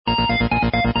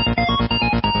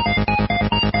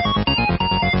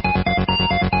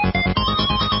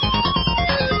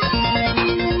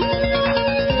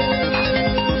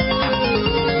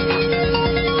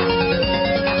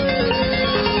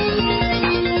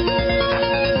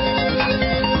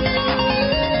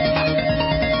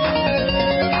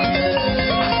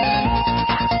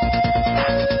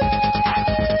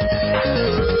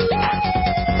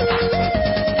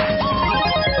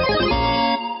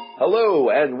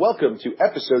welcome to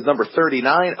episode number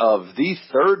 39 of The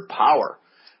Third Power.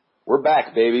 We're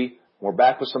back, baby. We're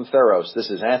back with some Theros.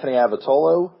 This is Anthony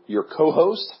Avatolo, your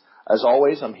co-host. As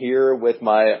always, I'm here with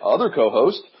my other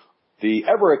co-host, the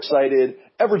ever-excited,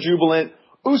 ever-jubilant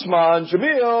Usman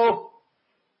Jamil.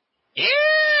 Yeah!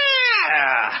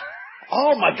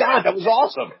 Oh, my God, that was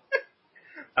awesome.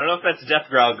 I don't know if that's death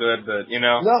growl good, but, you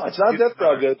know. No, it's not death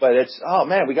growl good, but it's, oh,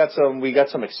 man, we got some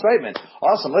excitement.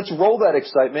 Awesome. Let's roll that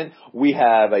excitement. We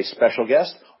have a special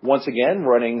guest. Once again,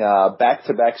 running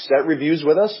back-to-back set reviews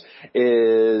with us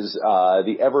is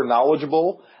the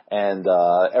ever-knowledgeable and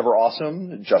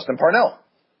ever-awesome Justin Parnell.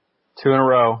 2 in a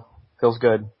row. Feels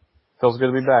good. Feels good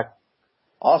to be back.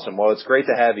 Awesome. Well, it's great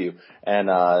to have you. And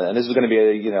this is going to be,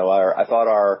 I thought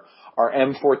our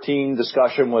M14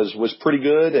 discussion was pretty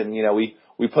good, and,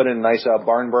 we put in a nice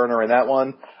barn burner in that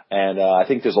one. And I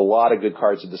think there's a lot of good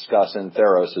cards to discuss in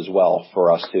Theros as well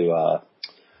for us to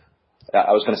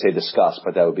I was going to say discuss,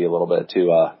 but that would be a little bit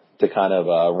to kind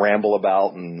of ramble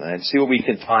about and see what we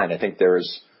can find. I think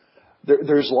there's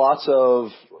lots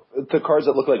of the cards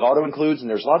that look like auto includes, and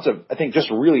there's lots of, I think, just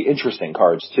really interesting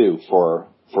cards too for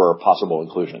possible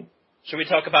inclusion. Should we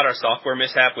talk about our software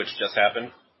mishap, which just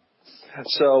happened?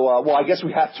 So, I guess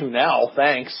we have to now.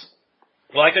 Thanks.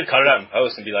 Well, I could cut it out in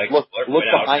post and be like, look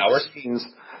behind the scenes.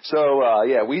 So,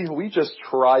 we just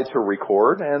tried to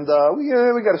record, and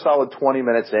we got a solid 20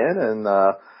 minutes in, and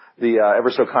the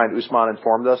ever so kind Usman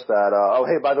informed us that,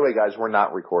 hey, by the way, guys, we're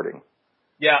not recording.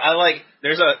 Yeah,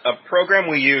 there's a program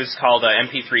we use called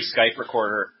MP3 Skype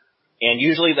Recorder, and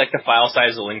usually, the file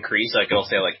size will increase, it'll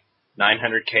say,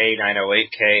 900K,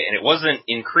 908K, and it wasn't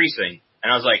increasing. And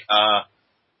I was like,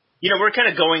 we're kind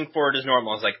of going for it as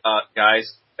normal. I was like, guys,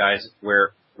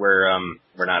 we're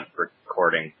not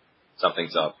recording.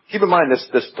 Something's up. Keep in mind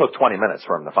this took 20 minutes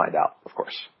for him to find out, of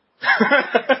course.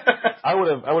 I would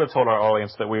have told our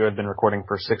audience that we had been recording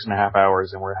for 6.5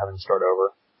 hours and we're having to start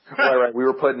over. Right. We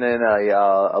were putting in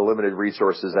a limited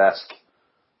resources-esque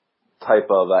type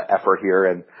of effort here,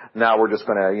 and now we're just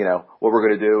gonna, what we're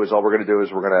gonna do is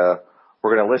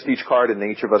we're gonna list each card, and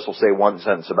each of us will say one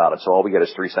sentence about it. So all we get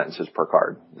is 3 sentences per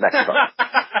card. Next card.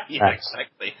 Yeah,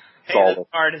 exactly. Hey, this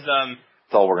card is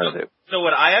That's all we're gonna do. So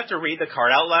would I have to read the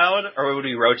card out loud, or would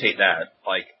we rotate that?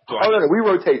 No, we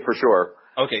rotate for sure.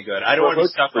 Okay, good. I don't want to be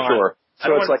stuck on. Sure. So I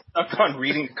don't want to be stuck on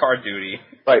reading card duty.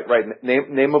 Right.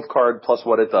 Name of card plus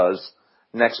what it does.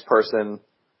 Next person.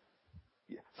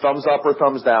 Thumbs up or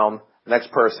thumbs down.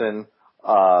 Next person.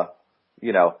 I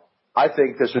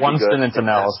think this would be good. 1 sentence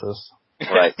analysis.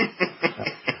 Right.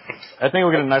 I think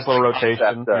we'll get a nice little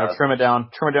rotation. Trim it down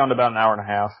to about an hour and a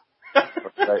half.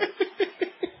 Right.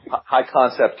 High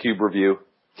concept cube review.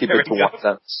 Keep it to 1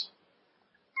 sentence.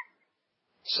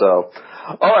 So,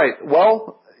 all right.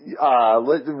 Well,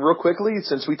 real quickly,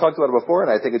 since we talked about it before,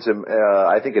 and I think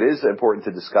it is important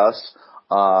to discuss,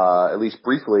 at least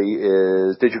briefly,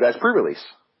 did you guys pre-release?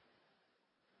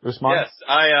 Usman? Yes,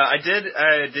 I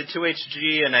did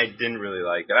 2HG, and I didn't really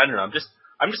like it. I don't know. I'm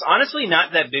just honestly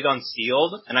not that big on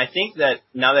sealed, and I think that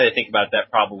now that I think about it,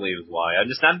 that probably is why. I'm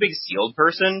just not a big sealed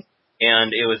person,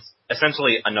 and it was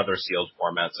essentially another sealed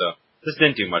format, so this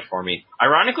didn't do much for me.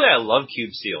 Ironically, I love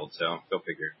cube sealed, so go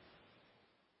figure.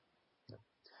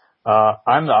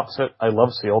 I'm the opposite. I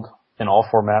love sealed in all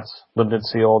formats. Limited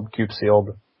sealed, cube sealed.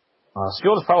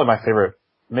 Sealed is probably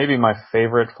maybe my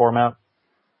favorite format,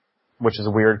 which is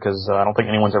weird because I don't think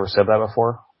anyone's ever said that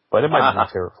before. But it might be my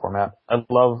favorite format. I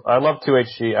love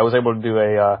 2HG. I was able to do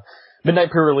a midnight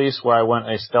pre-release where I went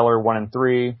a stellar 1 and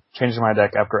 3, changing my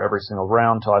deck after every single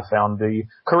round until I found the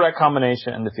correct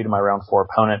combination and defeated my round 4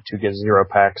 opponent to get 0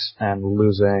 packs and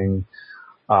losing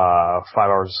 5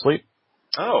 hours of sleep.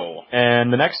 Oh.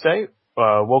 And the next day,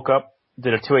 woke up,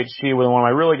 did a 2HG with one of my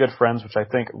really good friends, which I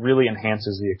think really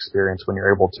enhances the experience when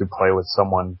you're able to play with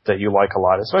someone that you like a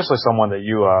lot, especially someone that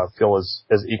you feel is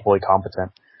equally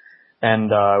competent.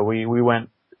 And we went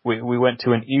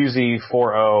to an easy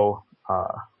 4-0,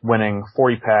 winning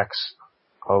 40 packs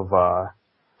of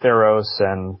Theros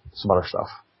and some other stuff.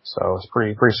 So it's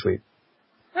pretty sweet.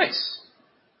 Nice.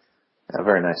 Yeah,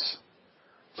 very nice.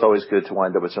 It's always good to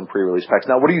wind up with some pre-release packs.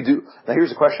 Now, what do you do? Now, here's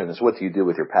the question: what do you do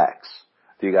with your packs?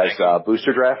 Do you guys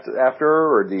booster draft after,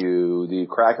 or do you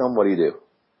crack them? What do you do?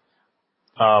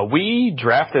 We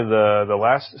drafted the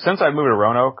last since I moved to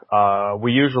Roanoke.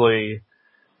 We usually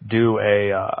do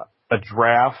a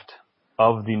draft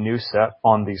of the new set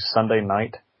on the Sunday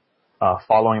night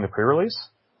following the pre-release,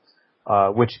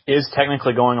 which is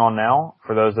technically going on now.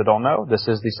 For those that don't know, this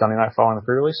is the Sunday night following the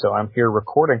pre-release, so I'm here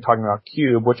recording talking about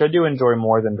Cube, which I do enjoy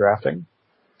more than drafting.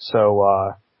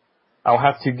 So I'll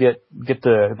have to get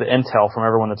the intel from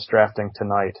everyone that's drafting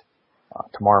tonight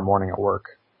tomorrow morning at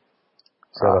work.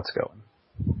 So that's going.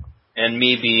 And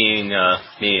me being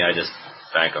me, I just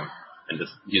bank them and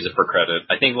just use it for credit.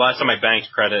 I think the last time I banked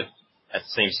credit at the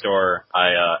same store,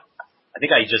 the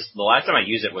last time I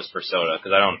used it was for soda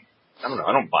because I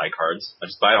don't buy cards. I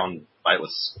just buy it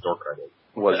with store credit.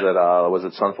 Was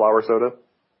it sunflower soda?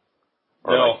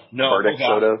 Or No. Verdict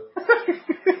soda?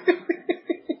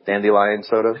 Dandelion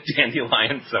soda?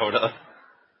 Dandelion soda.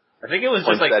 I think it was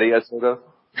just Poinsettia soda?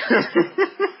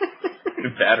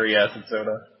 Battery acid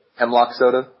soda. Hemlock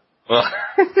soda? Well,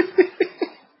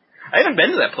 I haven't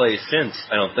been to that place since,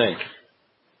 I don't think.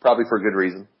 Probably for good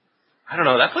reason. I don't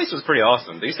know, that place was pretty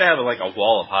awesome. They used to have a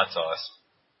wall of hot sauce.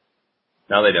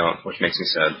 Now they don't, which makes me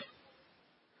sad.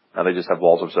 Now they just have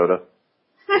walls of soda?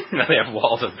 Now they have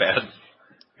walls of bad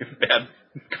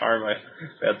karma,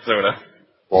 bad soda.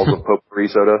 Walls of potpourri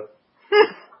soda?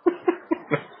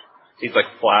 Tastes like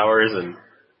flowers and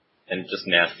just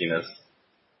nastiness.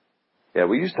 Yeah,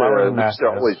 we used to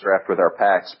always draft with our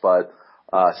packs, but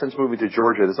since moving to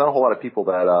Georgia, there's not a whole lot of people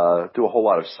that do a whole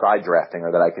lot of side drafting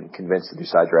or that I can convince to do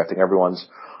side drafting. Everyone's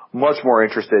much more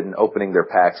interested in opening their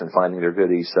packs and finding their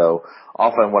goodies. So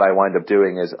often what I wind up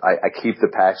doing is I keep the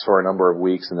packs for a number of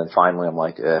weeks, and then finally I'm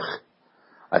like,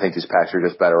 I think these packs are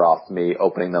just better off me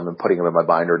opening them and putting them in my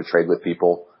binder to trade with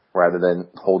people rather than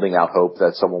holding out hope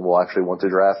that someone will actually want to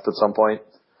draft at some point.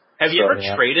 Have you ever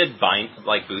traded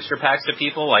booster packs to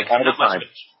people? All the time.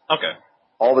 Okay.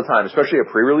 All the time, especially at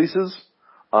pre-releases.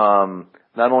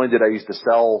 Not only did I used to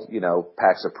sell,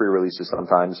 packs of pre-releases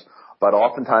sometimes, but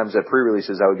oftentimes at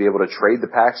pre-releases I would be able to trade the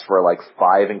packs for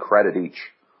 5 in credit each,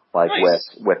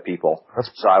 nice. with people.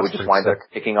 So I would just wind up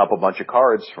picking up a bunch of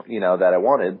cards, that I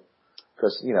wanted.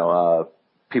 Because,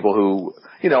 people who,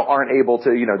 aren't able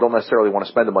to, don't necessarily want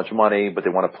to spend a bunch of money, but they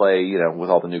want to play,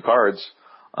 with all the new cards.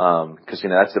 Because,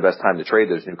 that's the best time to trade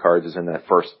those new cards is in that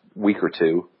first week or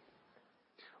two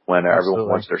when everyone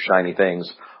wants their shiny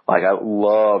things. I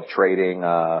love trading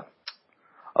commons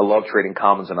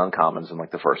and uncommons in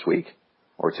the first week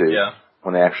or two. Yeah.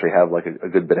 When they actually have a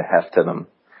good bit of heft to them.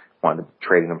 Wind up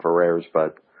trading them for rares,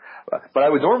 but I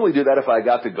would normally do that if I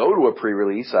got to go to a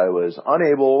pre-release. I was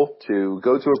unable to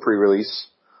go to a pre-release.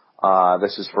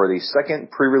 This is for the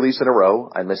second pre-release in a row.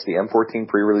 I missed the M14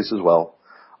 pre-release as well.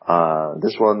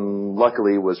 This one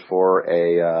luckily was for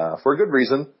a good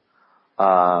reason.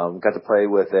 Got to play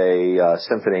with a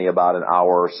symphony about an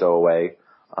hour or so away.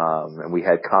 And we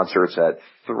had concerts at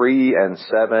 3 and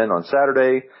 7 on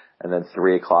Saturday and then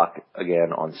 3 o'clock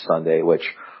again on Sunday,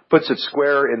 which puts it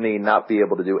square in the not be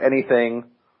able to do anything.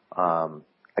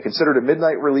 I considered a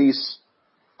midnight release,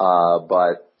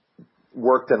 but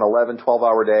worked an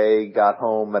 12-hour day, got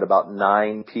home at about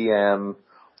 9 p.m.,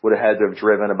 would have had to have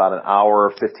driven about an hour,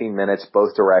 15 minutes,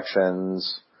 both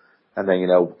directions, and then,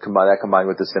 combined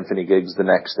with the symphony gigs the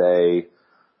next day,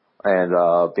 and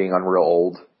being unreal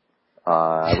old,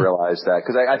 I realized that,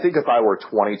 because I think if I were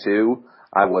 22,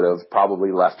 I would have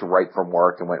probably left right from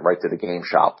work and went right to the game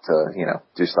shop to,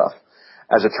 do stuff.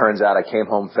 As it turns out, I came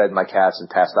home, fed my cats, and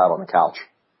passed out on the couch.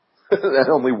 I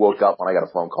only woke up when I got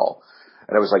a phone call.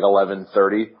 And it was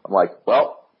 11:30. I'm like,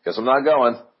 well, guess I'm not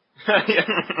going.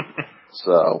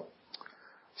 So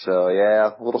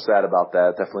yeah, a little sad about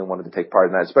that. Definitely wanted to take part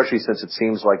in that, especially since it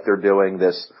seems like they're doing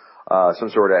this, some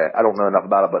sort of, I don't know enough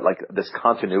about it, but this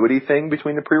continuity thing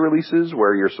between the pre-releases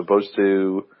where you're supposed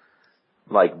to,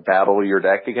 battle your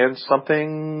deck against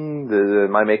something.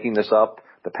 Am I making this up?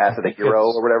 The Path of the Hero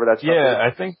or whatever that's. Yeah,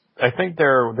 I think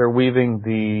they're weaving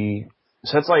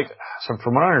so it's so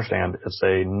from what I understand, it's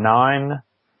a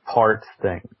 9-part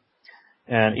thing.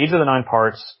 And each of the 9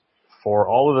 parts for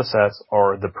all of the sets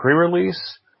are the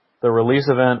pre-release, the release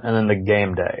event, and then the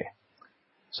game day.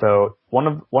 So one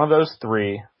of those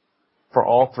 3 for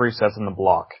all 3 sets in the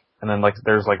block. And then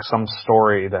there's some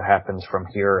story that happens from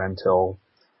here until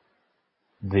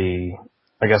the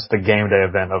game day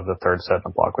event of the 3rd set in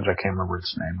the block, which I can't remember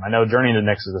its name. I know Journey into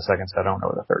Nyx is the 2nd set. I don't know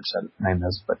what the 3rd set name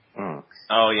is, but.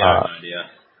 Oh yeah, I have no idea.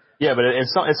 Yeah, but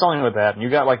it's something with that. And you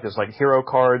got this hero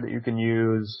card that you can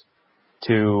use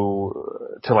to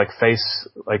face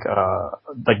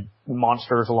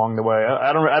monsters along the way.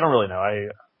 I don't really know.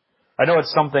 I know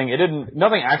it's something.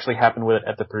 Nothing actually happened with it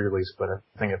at the pre-release, but I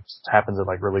think it happens at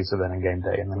release event and game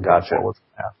day, and then gotcha.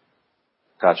 Yeah.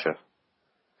 Gotcha.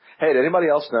 Hey, did anybody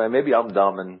else know? Maybe I'm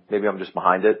dumb and maybe I'm just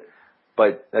behind it,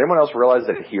 but did anyone else realize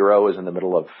that Hero is in the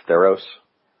middle of Theros?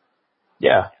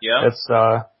 Yeah. Yeah. It's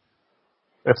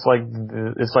like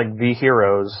the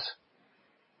heroes,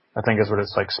 I think is what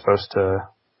it's supposed to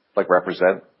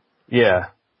represent. Yeah.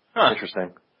 Huh.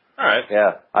 Interesting. All right.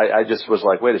 Yeah. I just was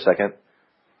wait a second.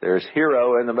 There's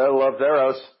Hero in the middle of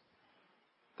Theros.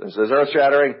 This is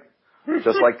earth-shattering.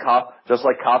 Just like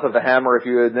Koth of the Hammer, if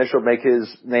you make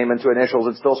his name into initials,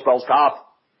 it still spells Koth.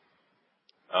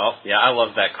 Oh, yeah, I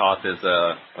love that Koth is,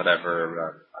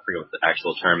 whatever, I forget what the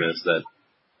actual term is, that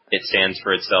it stands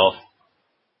for itself.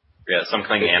 Yeah, some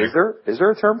kind of anagram. Is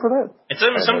there a term for that? It's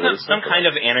some kind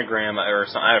of anagram or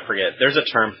something. I forget. There's a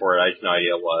term for it. I have no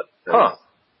idea what. Huh.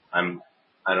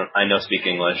 I know speak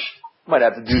English. Might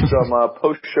have to do some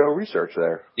post-show research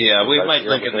there. Yeah, we might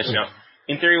link in the show.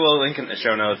 In theory, we'll link in the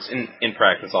show notes. In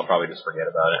practice, I'll probably just forget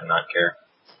about it and not care.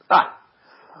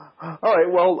 All right.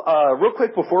 Well, real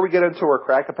quick before we get into our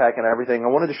Crack-A-Pack and everything, I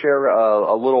wanted to share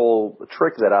a little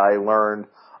trick that I learned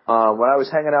when I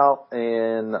was hanging out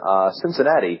in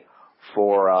Cincinnati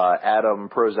for Adam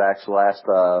Prozac's last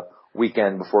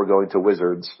weekend before going to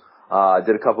Wizards. I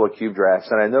did a couple of cube drafts,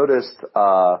 and I noticed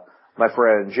my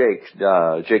friend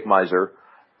Jake Miser,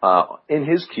 in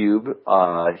his cube,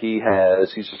 he's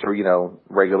just a,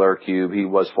 regular cube. He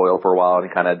was foil for a while, and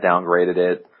he kind of downgraded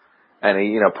it, and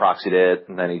he, proxied it,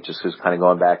 and then he just is kind of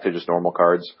going back to just normal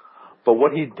cards. But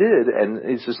what he did, and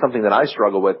this is something that I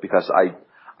struggle with because I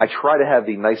try to have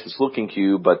the nicest looking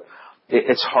cube, but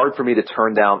it's hard for me to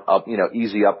turn down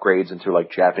easy upgrades into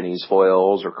like Japanese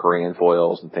foils or Korean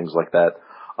foils and things like that.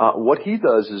 What he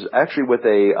does is actually with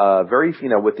a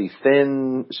with the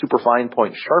thin, super fine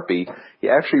point Sharpie, he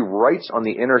actually writes on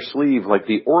the inner sleeve like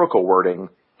the Oracle wording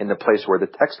in the place where the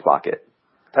text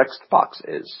box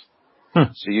is.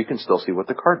 So you can still see what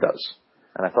the card does.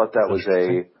 And I thought that was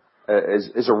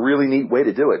is a really neat way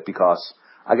to do it because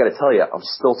I got to tell you, I'm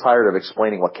still tired of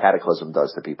explaining what Cataclysm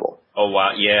does to people. Oh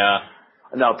wow, yeah.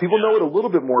 Now people know it a little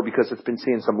bit more because it's been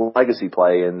seeing some legacy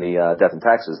play in the Death and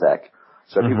Taxes deck.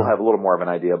 So people have a little more of an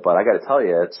idea, but I got to tell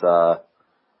you, it's,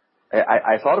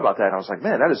 I thought about that and I was like,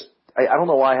 man, that is, I don't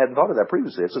know why I hadn't thought of that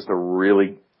previously. It's just a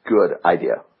really good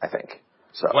idea, I think.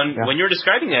 So. When you were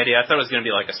describing the idea, I thought it was going to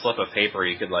be like a slip of paper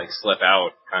you could like slip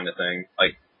out kind of thing.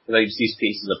 Like, I use these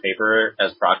pieces of paper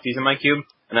as proxies in my cube,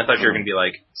 and I thought you were going to be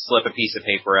like, slip a piece of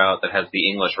paper out that has the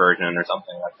English version or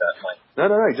something like that. Like, no,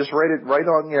 just write it right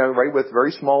on, write with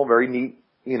very small, very neat,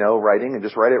 writing and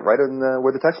just write it right on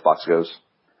where the text box goes.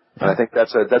 And I think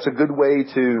that's a good way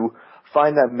to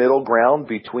find that middle ground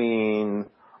between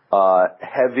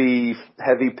heavy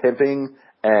pimping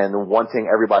and wanting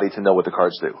everybody to know what the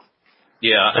cards do.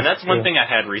 Yeah, and that's one thing I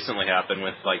had recently happen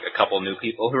with like a couple new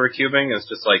people who were cubing is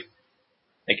just like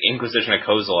Inquisition of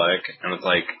Kozilek, and it's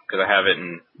like because I have it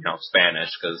in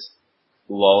Spanish because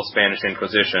lol Spanish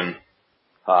Inquisition.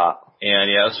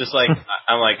 And yeah, it's just like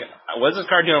I'm like, what's this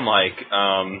card doing? I'm like,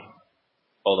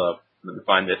 hold up. Let me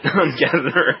find it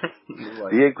together.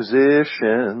 The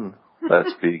Inquisition.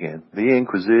 Let's begin. The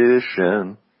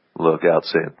Inquisition. Look out,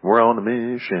 Sam. We're on a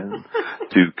mission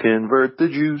to convert the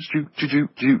Jews. Jew.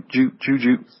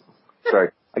 Sorry,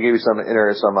 I gave you some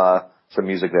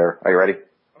music there. Are you ready?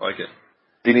 I like it.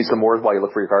 Do you need some more while you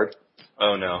look for your card?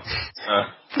 Oh no.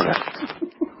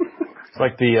 It's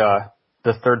like the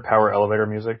third power elevator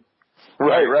music.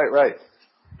 Right.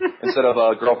 Instead of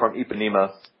a girl from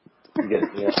Ipanema.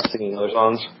 Singing other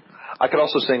songs. I could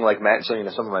also sing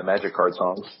some of my Magic card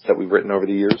songs that we've written over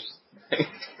the years.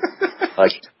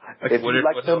 Like if you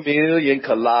like the Million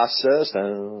Colossus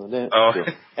and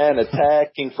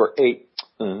attacking for 8.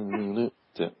 Chameleon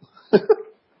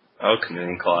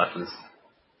Colossus.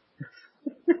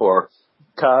 Or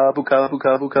Kabu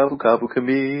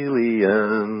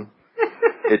Chameleon.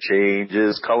 It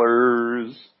changes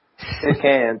colors. It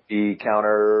can't be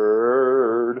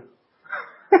countered.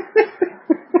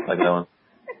 Like that one.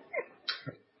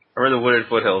 Or the Wooded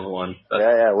Foothills one.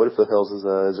 Yeah, Wooded Foothills is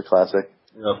a classic.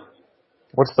 Yep.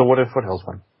 What's the Wooded Foothills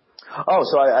one? Oh,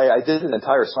 so I did an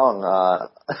entire song.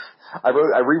 I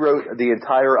rewrote the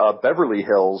entire Beverly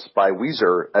Hills by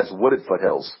Weezer as Wooded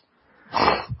Foothills.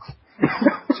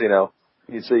 So you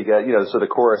got so the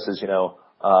chorus is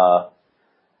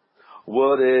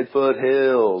Wooded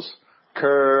Foothills,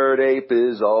 Kurt Ape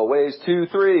is always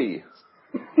 2-3.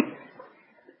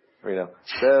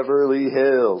 Beverly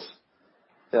Hills,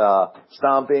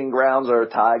 stomping grounds are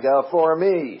taiga for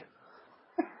me.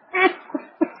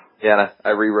 Yeah, and I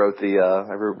rewrote the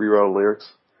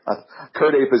lyrics.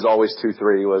 Kurt Ape is always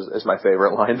 2-3 is my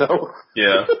favorite line though.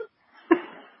 Yeah.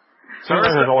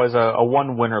 Sometimes there's always a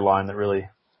one winner line that really,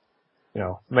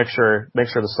 make sure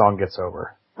the song gets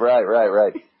over. Right.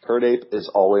 Kurt Ape is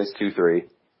always 2-3.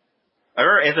 I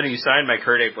remember, Anthony, you signed my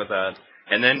Kurt Ape with a.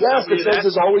 And then yes, it says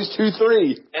it's always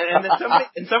 2-3. And then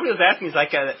somebody was asking me, is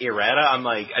like an errata? I'm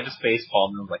like, I just face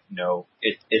palmed and I'm like, no,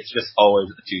 it's just always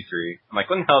a 2-3. I'm like,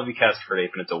 when the hell have you cast Kurt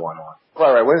Ape and it's a 1-1?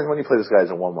 Right. When you play this guy as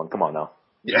a 1-1, come on now.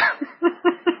 Yeah.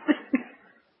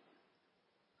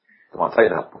 Come on,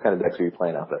 tighten up. What kind of decks are you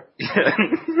playing out there?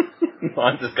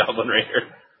 Montes Goblin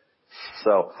Raider.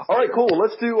 So, all right, cool.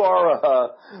 Let's do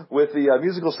our with the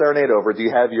musical serenade over. Do you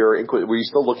have your? Were you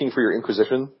still looking for your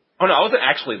Inquisition? Oh no, I wasn't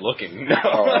actually looking. No.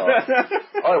 All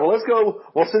right, well let's go.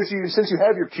 Well, since you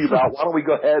have your cube out, why don't we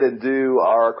go ahead and do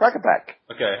our Kraken Pack?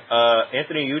 Okay.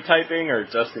 Anthony, you typing or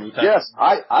Justin, you typing? Yes,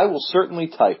 I will certainly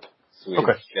type. Sweet.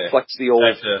 Okay. Flex the old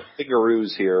That's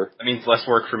figgaroos here. that means less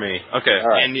work for me. Okay. All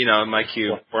right. And my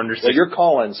cube. 460. Well, you're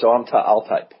calling, so I'll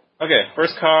type. Okay.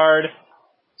 First card.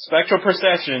 Spectral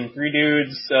Procession. 3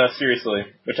 dudes. Seriously,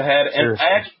 which I had. And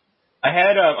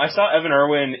I saw Evan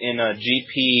Irwin in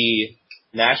GP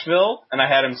Nashville, and I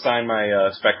had him sign my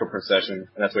Spectral Procession,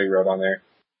 and that's what he wrote on there.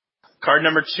 Card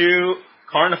number 2,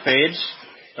 Carnophage.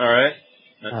 All right.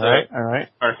 That's All right.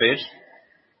 Carnophage.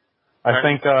 I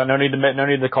think no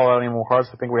need to call out any more cards.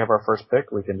 I think we have our first pick.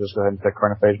 We can just go ahead and pick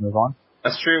Carnophage and move on.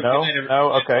 That's true. No.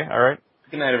 Okay. All right.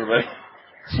 Good night, everybody.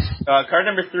 Card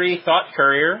number 3, Thought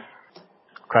Courier.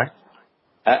 Okay.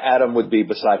 Adam would be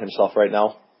beside himself right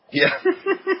now. Yeah.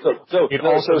 He'd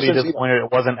also be disappointed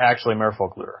it wasn't actually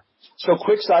Merfolk Looter. So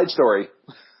quick side story.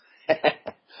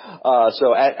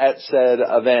 So at said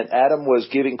event, Adam was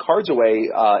giving cards away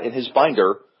in his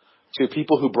binder to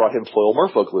people who brought him foil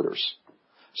Merfolk Looters.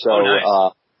 So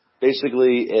nice.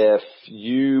 Basically, if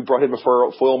you brought him a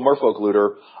foil Merfolk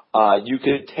Looter, you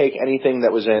could take anything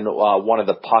that was in one of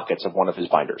the pockets of one of his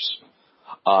binders.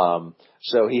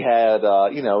 So he had,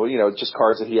 just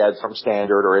cards that he had from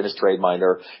standard or in his trade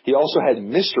binder. He also had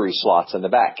mystery slots in the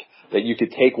back that you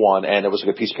could take one, and it was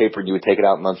like a piece of paper, and you would take it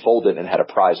out and unfold it, and it had a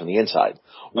prize on the inside.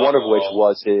 One of which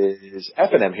was his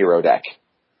F&M hero deck.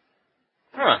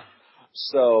 Huh.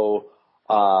 So,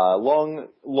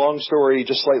 long story,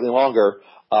 just slightly longer.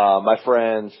 My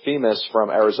friend Femus from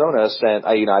Arizona sent,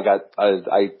 I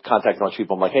contacted a bunch of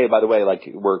people. I'm like, hey, by the way,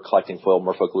 we're collecting foil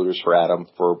Merfolk Looters for Adam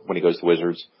for when he goes to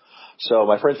Wizards. So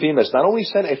my friend Femus not only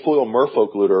sent a foil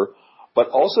Merfolk Looter, but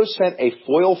also sent a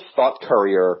foil Thought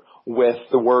Courier with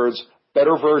the words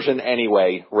 "better version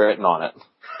anyway" written on it.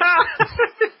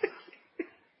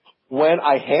 When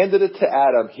I handed it to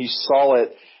Adam, he saw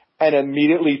it and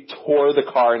immediately tore the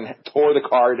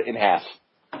card in half.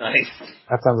 Nice.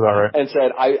 That sounds about right. And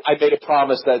said, I made a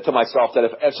promise to myself that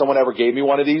if someone ever gave me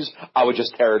one of these, I would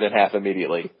just tear it in half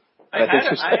immediately. I think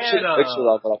there's actually a picture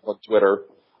of that up on Twitter.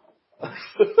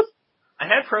 I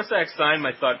had Prozac sign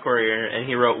my Thought Courier, and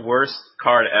he wrote "worst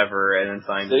card ever" and then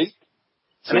signed it.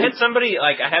 And I had somebody,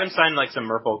 I had him sign, some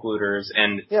Merfolk Looters,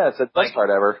 and... Yeah, it's the best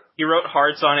card ever. He wrote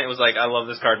hearts on it. It was like, I love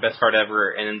this card, best card ever.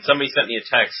 And then somebody sent me a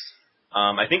text,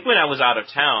 I think when I was out of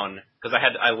town, because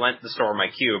I lent the store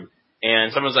my cube,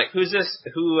 and someone was like, who's this?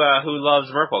 Who loves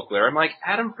Merfolk Looter? I'm like,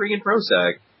 Adam freaking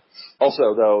Prozac.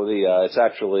 Also, though, it's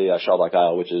actually Shellback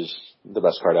Isle, which is the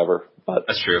best card ever. But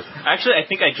That's true. Actually, I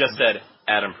think I just said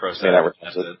Adam Prozac. Yeah,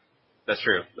 that's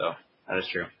true, though. That is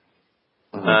true.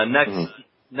 Mm-hmm.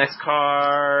 Next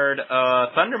card,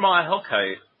 Thundermaw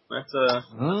Hellkite. That's a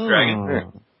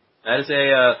dragon.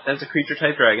 That's a creature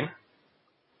type dragon.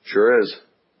 Sure is.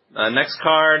 Next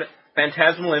card,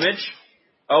 Phantasmal Image.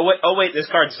 Oh wait, this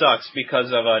card sucks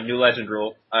because of a new legend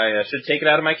rule. I should take it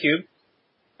out of my cube.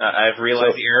 I've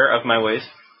realized the error of my ways.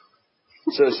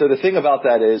 So the thing about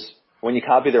that is, when you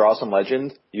copy their awesome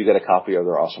legend, you get a copy of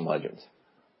their awesome legend.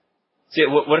 See,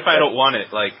 what if I don't want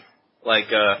it? But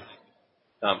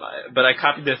I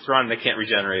copied the Thrun and I can't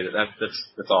regenerate it.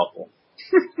 That's awful.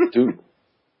 Dude.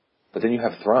 But then you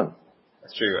have Thrun.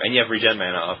 That's true. And you have regen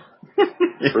mana off.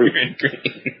 You're in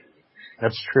green.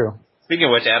 That's true. Speaking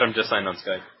of which, Adam just signed on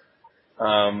Skype.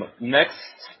 Next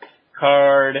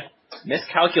card,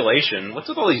 Miscalculation. What's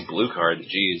with all these blue cards?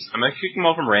 Jeez. I'm going to kick them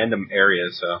all from random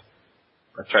areas, so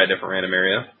I'll try a different random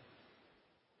area.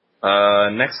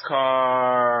 Next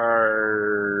card,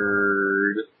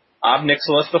 Ob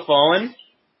Nixilis the Fallen.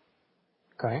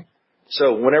 Okay.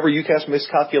 So whenever you cast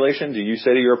Miscalculation, do you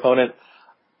say to your opponent,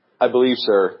 I believe,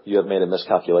 sir, you have made a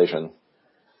miscalculation?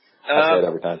 I say it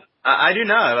every time. I do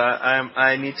not.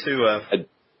 I need to...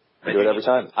 I do it every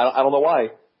time. I don't know why.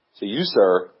 So you,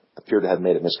 sir, appear to have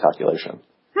made a miscalculation.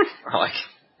 I like it.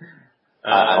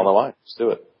 I don't know why. Let's do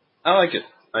it. I like it.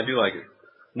 I do like it.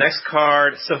 Next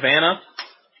card, Savannah.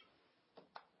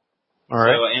 All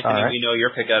right. So, Anthony, we know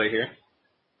your pick out of here.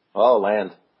 Oh,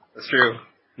 land. That's true.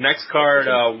 Next card,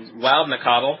 Wild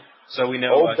Nacatl. So we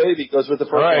know... Oh, baby, goes with the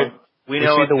first one. We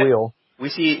know see the wheel.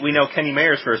 We know Kenny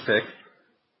Mayer's first pick.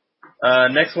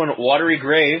 Next one, Watery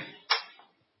Grave.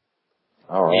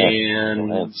 All right.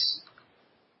 And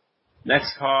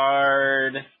next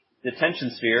card,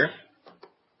 Detention Sphere.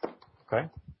 Okay.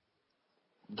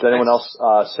 Does anyone else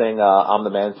sing I'm the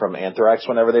Man from Anthrax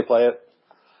whenever they play it?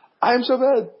 I am so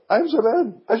bad. I am so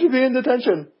bad. I should be in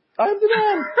detention. I am the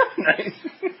man. Nice.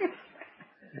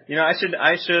 I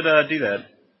should do that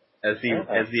as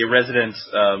the resident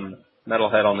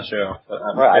metalhead on the show.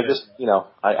 Right,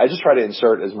 I just try to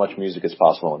insert as much music as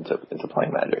possible into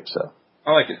playing Magic. So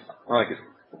I like it.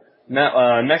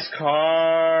 Now, next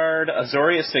card,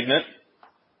 Azoria Signet.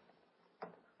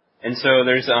 And so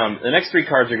there's the next 3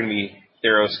 cards are going to be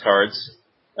Theros cards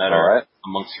that are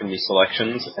amongst from these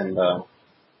selections. And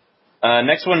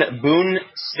next one, Boon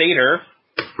Satyr.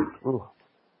 Ooh.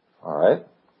 All right.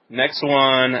 Next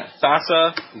one,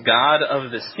 Thassa, God of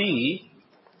the Sea.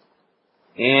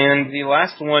 And the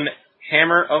last one,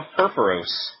 Hammer of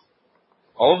Purphoros.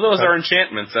 All of those are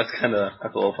enchantments. That's a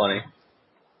little funny.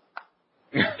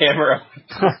 Hammer of...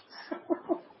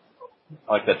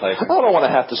 I like that type. I don't want to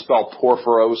have to spell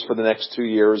Porphyros for the next 2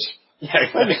 years. Yeah,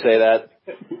 exactly. Let me say that.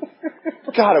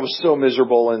 God, it was so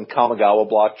miserable in Kamigawa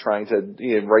block trying to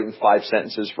write in 5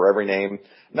 sentences for every name.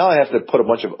 Now I have to put a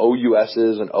bunch of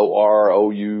OUS's and OR,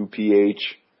 OUPH.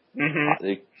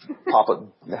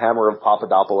 Mm-hmm. Hammer of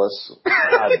Papadopoulos.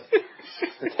 God,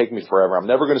 it'd take me forever. I'm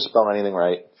never going to spell anything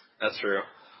right. That's true.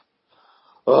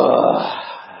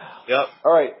 Yep.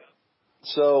 All right.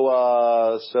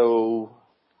 So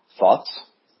thoughts?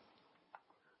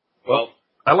 Well,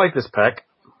 I like this pack.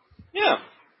 Yeah,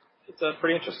 it's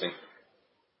pretty interesting.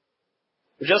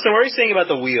 Justin, what are you saying about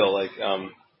the wheel? I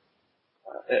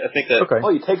think that. Okay.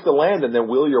 Well, you take the land and then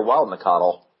wheel your Wild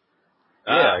Nacatl.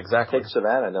 Yeah, exactly. Take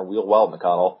Savannah and then wheel Wild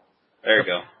Nacatl. There you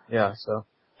go. Yeah, so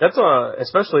that's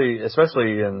especially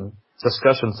in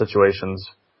discussion situations.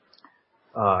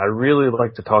 I really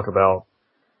like to talk about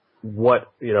what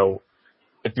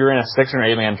if you're in a 6 or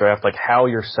 8-man draft, like how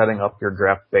you're setting up your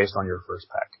draft based on your first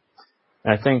pack.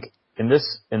 And I think in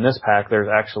this pack, there's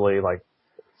actually like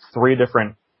 3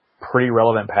 different pretty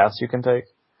relevant paths you can take,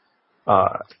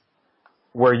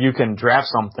 where you can draft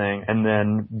something and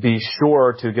then be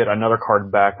sure to get another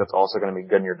card back that's also going to be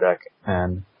good in your deck.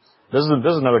 And this is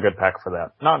another good pack for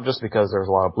that. Not just because there's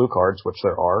a lot of blue cards, which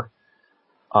there are,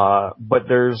 but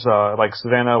there's like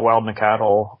Savannah, Wild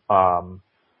Nacatl,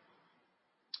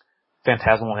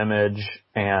 Phantasmal Image,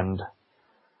 and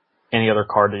any other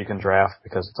card that you can draft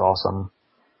because it's awesome.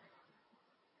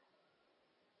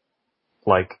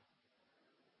 Like,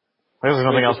 there's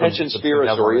nothing else. Attention Sphere,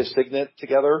 Azoria Signet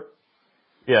together.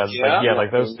 Yeah,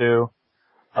 like those two.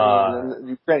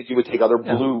 Granted, you would take other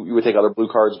blue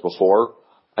cards before,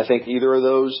 I think, either of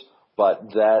those,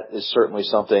 but that is certainly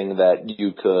something that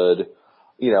you could.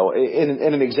 In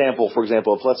an example, for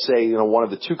example, if let's say, one of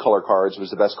the 2-color cards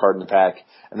was the best card in the pack,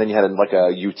 and then you had like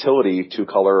a utility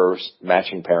 2-color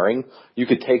matching pairing, you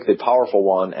could take the powerful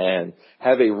one and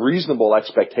have a reasonable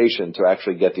expectation to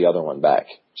actually get the other one back.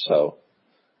 So,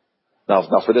 now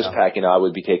for this pack, I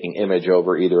would be taking Image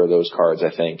over either of those cards, I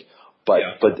think. But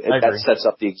that sets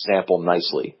up the example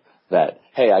nicely that,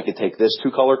 hey, I could take this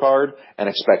 2-color card and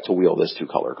expect to wheel this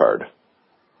 2-color card.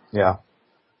 Yeah.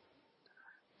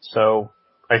 So,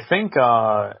 I think,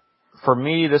 for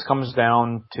me, this comes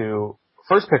down to,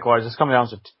 first pick wise, this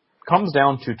comes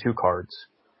down to 2 cards.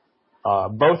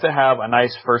 Both that have a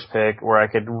nice first pick where I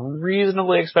could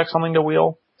reasonably expect something to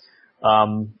wheel.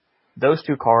 Those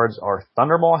 2 cards are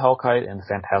Thunderball Hellkite and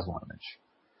Phantasmal Image.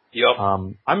 Yep.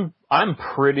 I'm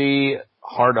pretty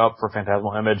hard up for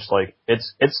Phantasmal Image. Like,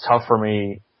 it's tough for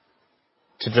me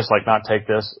to just not take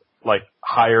this,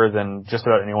 higher than just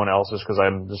about anyone else just because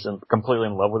I'm just completely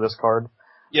in love with this card.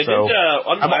 Yeah, so,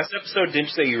 on the last episode, didn't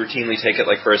you say you routinely take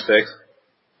it first pick?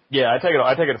 Yeah, I take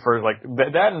it first,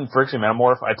 that and Phyrexian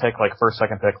Metamorph, I take first,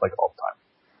 second pick, all the time.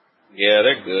 Yeah,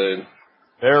 they're good.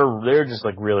 They're just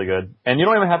really good. And you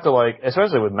don't even have to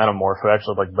especially with Metamorph, who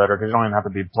actually better, because you don't even have to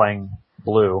be playing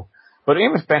blue. But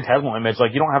even with Phantasmal Image,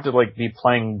 you don't have to be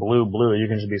playing blue, you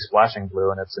can just be splashing blue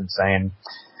and it's insane.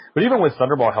 But even with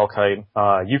Thunderball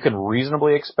Hellkite, you can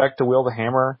reasonably expect to wheel the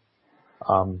hammer.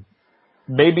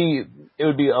 Maybe it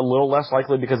would be a little less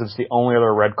likely because it's the only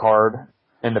other red card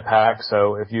in the pack.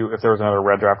 So if there was another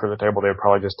red drafter at the table, they would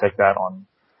probably just take that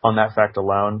on that fact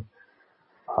alone.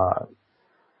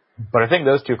 But I think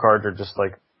those 2 cards are just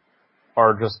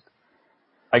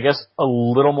I guess a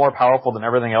little more powerful than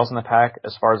everything else in the pack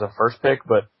as far as a first pick.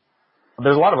 But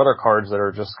there's a lot of other cards that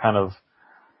are just kind of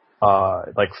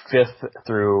 5th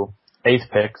through 8th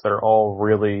picks that are all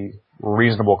really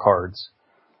reasonable cards.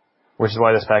 Which is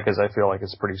why this pack I feel like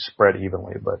it's pretty spread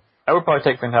evenly. But I would probably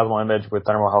take Phantasmal Image with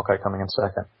Thunderball Hellkite coming in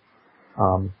second.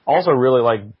 Also really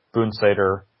like Boon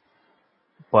Satyr,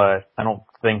 but I don't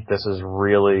think this is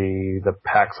really the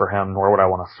pack for him, nor would I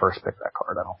want to first pick that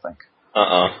card, I don't think.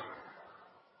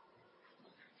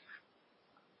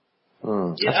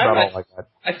 That's about all I got.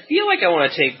 I feel like I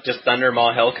want to take just Thunder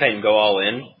Maw Hellkite and go all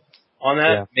in on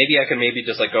that. Yeah. Maybe I can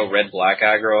just like go red-black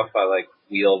aggro if I like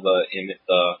wheel the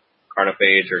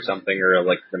Carnophage or something, or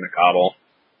like the Nacatl.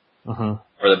 Mm-hmm.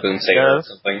 Or the Boon Sailor or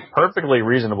something. Perfectly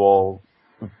reasonable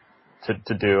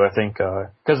to do, I think,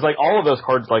 because like all of those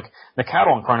cards, like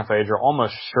Nacatl and Carnophage, are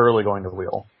almost surely going to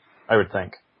wheel, I would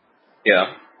think.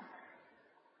 Yeah.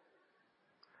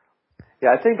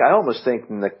 Yeah, I almost think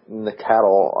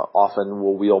Nacatl often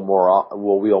will wheel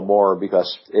more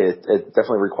because it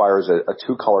definitely requires a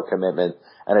 2-color commitment,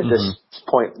 and at this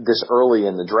point, this early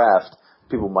in the draft,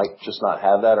 people might just not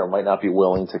have that or might not be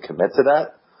willing to commit to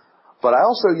that. But I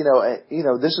also,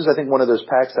 this is, I think, one of those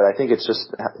packs that I think it's just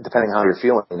depending on how you're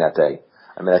feeling that day.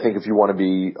 I mean, I think if you want to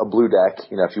be a blue deck,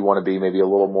 if you want to be maybe a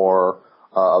little more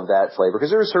of that flavor,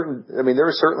 because there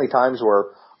are certainly times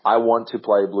where I want to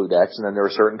play blue decks, and then there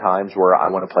are certain times where I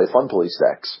want to play Fun Police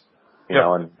decks, you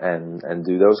know, and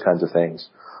do those kinds of things.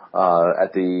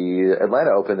 At the Atlanta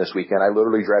Open this weekend, I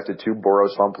literally drafted 2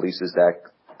 Boros Fun Polices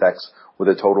decks with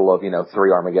a total of,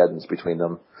 3 Armageddons between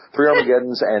them. 3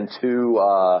 Armageddons and 2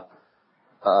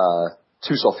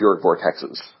 sulfuric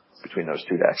vortexes between those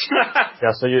 2 decks.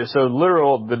 Yeah, so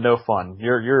literal the no fun.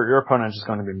 Your opponent is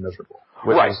going to be miserable.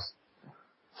 Which right. is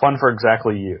fun for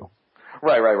exactly you.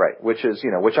 Right. Which is,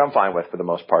 which I'm fine with for the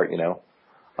most part, if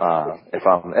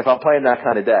I'm playing that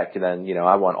kind of deck, then,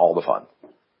 I want all the fun.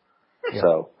 Yeah.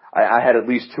 So I had at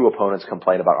least 2 opponents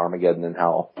complain about Armageddon and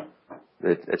how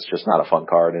it's just not a fun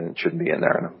card and it shouldn't be in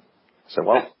there. And I said,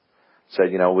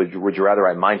 would you rather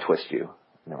I mind twist you?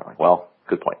 And they were like, well,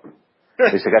 good point.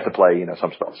 At least I got to play,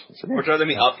 some spells. Said, would you rather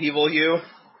me upheaval you?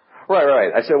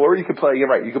 Right. I said, well, you could play, you're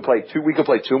right, we could play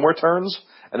 2 more turns,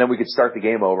 and then we could start the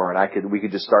game over, and we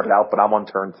could just start it out, but I'm on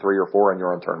turn 3 or 4 and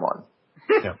you're on turn 1.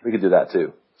 Yeah. We could do that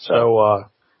too. So,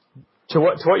 to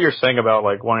what you're saying about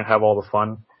like wanting to have all the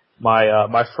fun,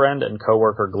 my friend and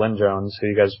coworker Glenn Jones, who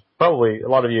you guys probably, a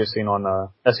lot of you have seen on,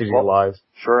 SCG Live.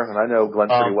 Sure, and I know Glenn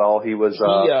pretty well. He was,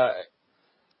 sorry,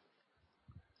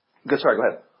 go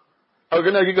ahead. Oh,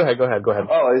 no, you go ahead.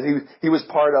 Oh, he was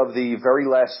part of the very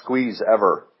last squeeze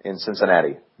ever in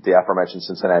Cincinnati, the aforementioned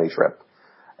Cincinnati trip.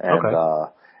 And,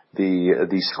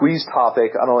 the squeeze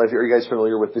topic, I don't know if are you guys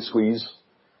familiar with the squeeze?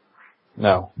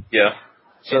 No. Yeah.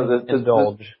 So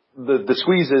indulge. The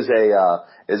squeeze is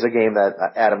a game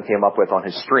that Adam came up with on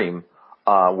his stream,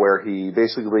 where he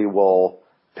basically will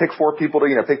pick 4 people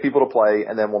to play,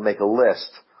 and then we'll make a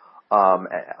list, and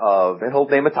he'll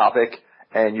name a topic,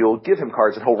 and you'll give him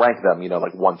cards and he'll rank them,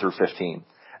 like 1 through 15.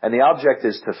 And the object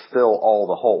is to fill all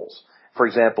the holes. For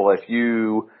example,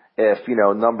 if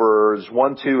numbers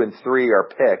 1, 2, and 3 are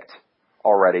picked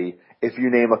already, if you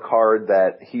name a card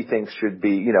that he thinks should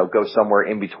be, go somewhere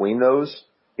in between those,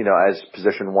 as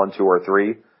position 1, 2, or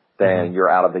 3, then you're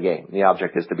out of the game. The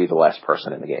object is to be the last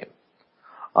person in the game.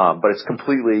 But it's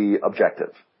completely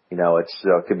objective.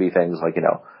 It could be things like,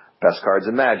 best cards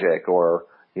in Magic or,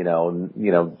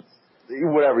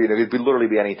 whatever, it could literally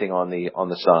be anything on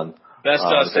the sun. Best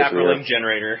Saproling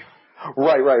generator.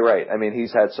 Right. I mean,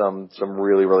 he's had some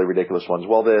really, really ridiculous ones.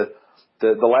 Well, the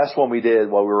last one we did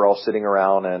while we were all sitting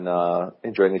around and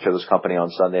enjoying each other's company on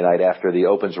Sunday night after the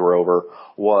opens were over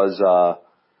was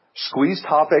squeeze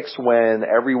topics when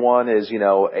everyone is,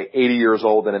 80 years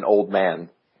old and an old man,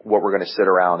 what we're going to sit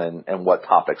around and what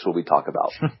topics will we talk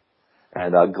about.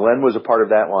 And Glenn was a part of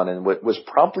that one and was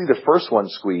promptly the first one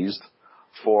squeezed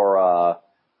for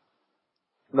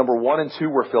number 1 and 2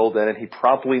 were filled in, and he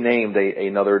promptly named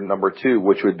another number 2,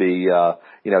 which would be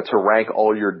to rank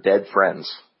all your dead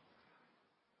friends.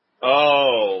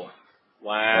 Oh,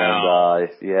 wow!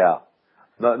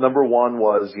 And number 1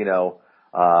 was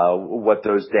what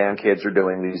those damn kids are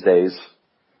doing these days.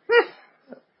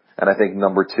 And I think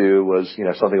number 2 was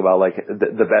something about like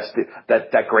the best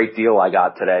that great deal I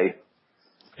got today.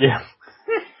 Yeah.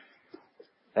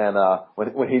 And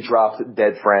when he dropped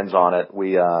dead friends on it,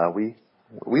 we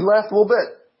laughed a little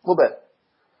bit,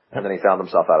 and then he found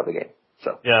himself out of the game.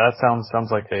 So yeah, that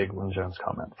sounds like a Glenn Jones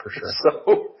comment for sure.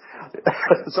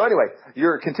 So anyway,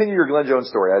 continue your Glenn Jones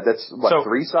story. That's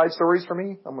 3 side stories for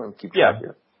me. I'm going to keep track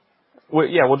here.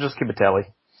 We'll just keep a tally.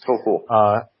 Cool.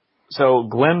 So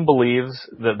Glenn believes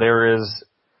that there is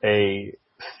a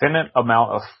finite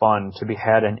amount of fun to be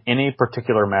had in any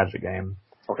particular Magic game.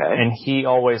 Okay. And he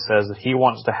always says that he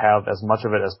wants to have as much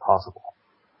of it as possible.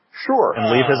 Sure.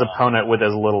 And leave his opponent with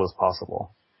as little as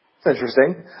possible. That's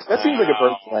interesting. That seems like a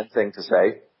very Glenn thing to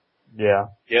say. Yeah.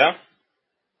 Yeah.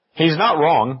 He's not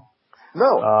wrong.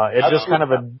 No. It's just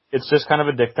kind of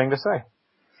a dick thing to say.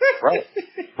 Right.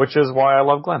 Which is why I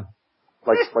love Glenn.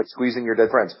 like squeezing your dead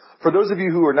friends. For those of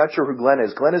you who are not sure who Glenn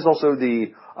is also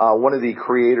the one of the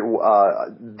creator,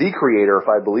 if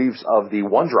I believe, of the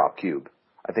One Drop Cube.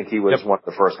 I think he was one of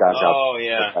the first guys out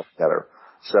that together.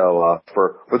 So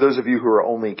for those of you who are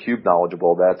only cube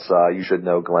knowledgeable, that's you should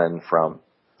know Glenn from.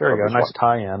 There you go, nice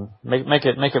tie-in. Make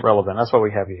it relevant. That's why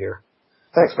we have you here.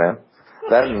 Thanks, man.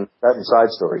 That and side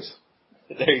stories.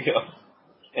 There you go.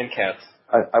 And cats.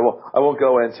 I won't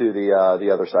go into the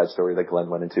other side story that Glenn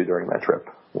went into during that trip.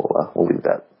 We'll leave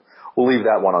that. We'll leave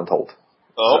that one untold.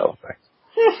 Oh.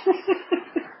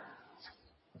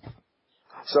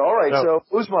 So all right. So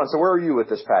Usman, so where are you with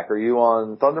this pack? Are you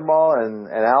on Thundermaw and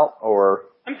out, or?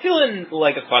 I'm feeling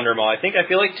like a Thundermaw. I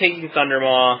feel like taking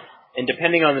Thundermaw, and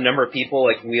depending on the number of people,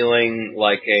 like wheeling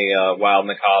like a Wild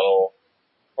Nacatl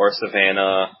or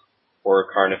Savannah or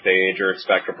Carnophage or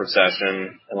Spectral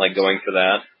Procession, and like going for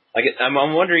that. Like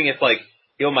I'm wondering if like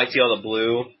people might see all the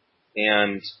blue,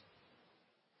 and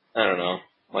I don't know.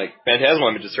 Like Phantasmal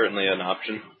Image is certainly an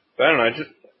option, but I don't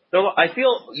know. I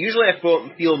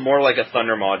feel more like a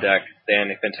Thundermaw deck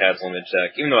than a Phantasmal Image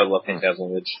deck, even though I love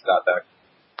Phantasmal Image that deck.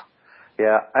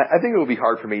 Yeah, I think it would be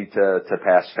hard for me to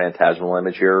pass Phantasmal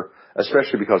Image here,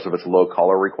 especially because of its low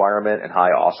color requirement and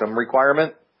high awesome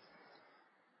requirement.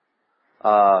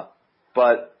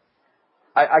 But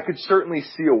I could certainly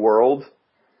see a world.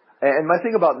 And my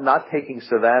thing about not taking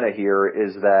Savannah here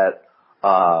is that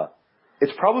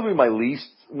it's probably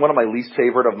one of my least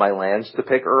favorite of my lands to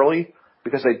pick early,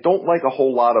 because I don't like a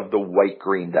whole lot of the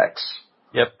white-green decks.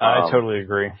 Yep, I totally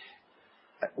agree.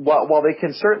 While they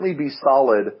can certainly be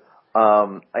solid,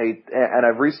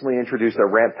 I've recently introduced a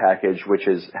ramp package which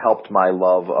has helped my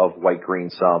love of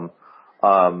white-green some.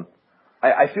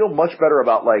 I feel much better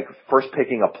about like first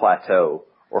picking a Plateau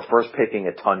or first picking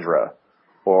a Tundra,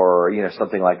 or,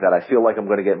 something like that. I feel like I'm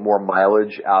going to get more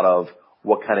mileage out of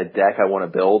what kind of deck I want to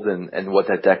build and what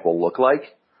that deck will look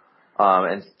like.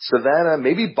 And Savannah,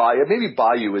 maybe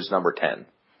Bayou is number 10.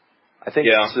 I think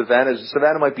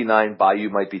Savannah might be 9, Bayou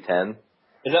might be 10.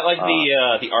 Is that like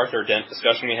the Arthur Dent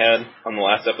discussion we had on the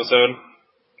last episode?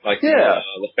 Like the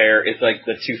fair, it's like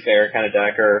the 2 fair kind of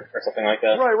deck or something like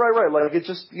that? Right. Like it's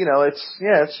just,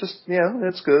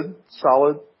 it's good,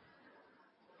 solid.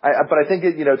 But I think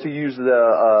to use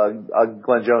the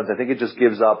Glenn Jones, I think it just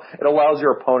gives up. It allows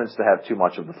your opponents to have too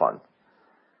much of the fun.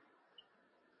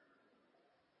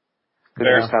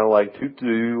 It's kind of like, I'm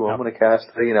going to cast,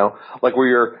 like where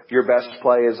your best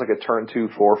play is like a turn 2,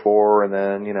 4/4, and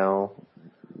then,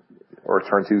 or a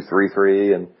turn 2,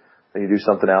 3/3, and then you do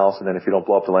something else, and then if you don't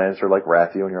blow up the lands, they're like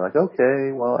wrath you, and you're like,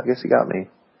 okay, well, I guess you got me.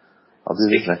 I'll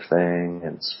do this next thing.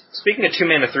 And speaking of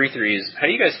 2-mana 3/3s, how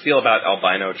do you guys feel about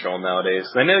Albino Troll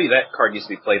nowadays? I know that card used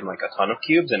to be played in like a ton of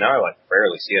cubes, and now I like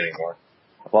rarely see it anymore.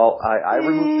 Well, I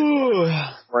removed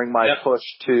it during my push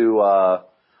to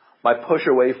my push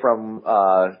away from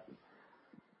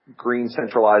green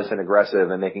centralized and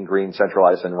aggressive and making green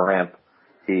centralized and ramp.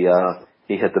 He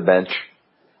hit the bench.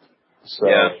 So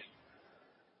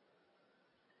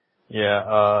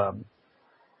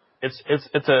It's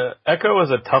Echo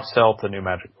is a tough sell to new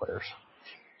Magic players.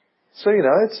 So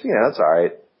it's all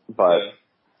right, but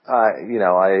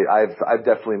I've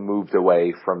definitely moved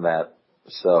away from that.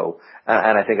 So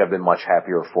and I think I've been much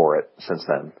happier for it since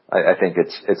then. I think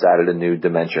it's added a new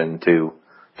dimension to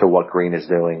what green is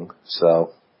doing.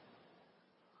 So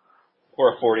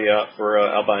or a 40 up for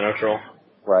Albino Troll.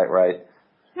 Right.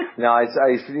 Now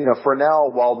for now,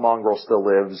 Wild Mongrel still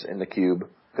lives in the cube.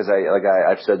 Because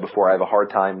I've said before, I have a hard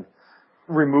time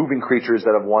removing creatures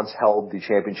that have once held the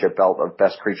championship belt of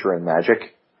best creature in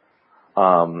Magic.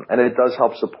 And it does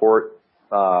help support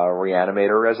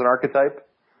Reanimator as an archetype.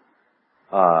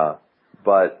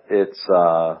 But it's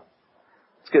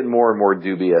getting more and more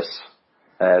dubious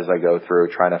as I go through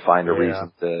trying to find a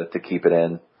reason to keep it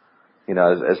in.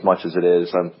 As much as it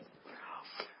is, I'm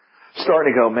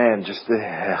starting to go, man, just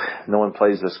no one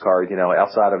plays this card,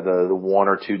 outside of the 1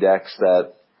 or 2 decks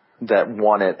that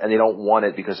want it, and they don't want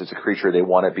it because it's a creature. They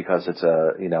want it because it's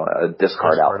a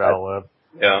discard outlet.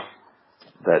 Yeah.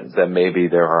 That maybe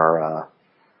there are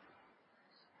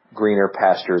greener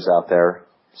pastures out there.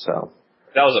 So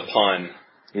that was a pun.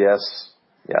 Yes,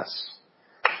 it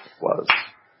was.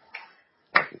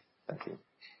 Thank you.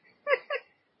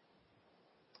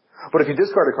 But if you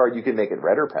discard a card, you can make it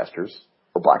redder pastures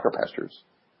or blacker pastures.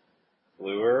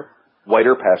 Bluer.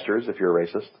 Whiter pastures if you're a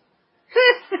racist.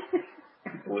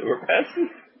 Bluer pastures?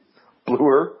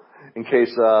 Bluer, in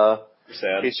case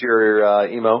you're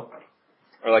emo.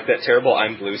 Or like that terrible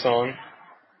I'm Blue song.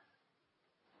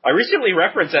 I recently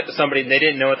referenced that to somebody and they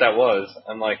didn't know what that was.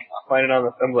 I'm like,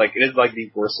 it is like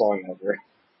the worst song ever.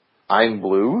 I'm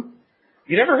Blue?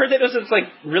 You never heard that? It's like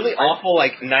really awful,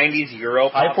 like 90s Euro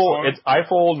pop song. It's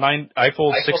Eiffel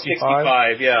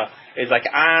 65. Yeah. It's like,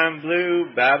 I'm blue,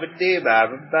 babba-dee,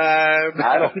 babba-bab.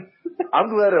 I'm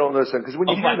glad I don't know this one, because when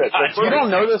you hear that, You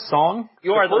don't know this song?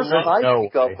 You are the first one I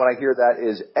think of when I hear that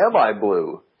is Am I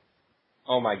Blue?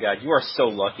 Oh my God, you are so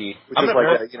lucky. Which is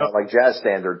like a, like jazz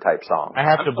standard type song. I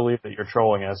have to believe that you're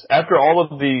trolling us. After all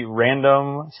of the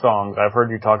random songs I've heard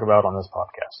you talk about on this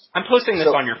podcast. I'm posting this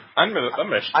on your, I'm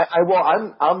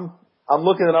I'm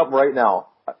looking it up right now,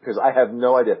 because I have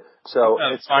no idea. So,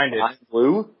 it's find it. I'm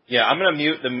Blue? Yeah, I'm gonna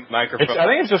mute the microphone. I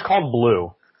think it's just called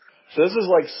Blue. So this is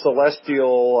like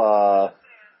Celestial,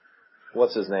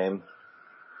 what's his name?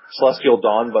 Celestial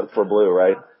Dawn, but for blue,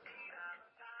 right?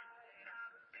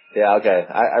 Yeah, okay.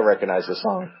 I recognize the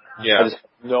song. Yeah. I just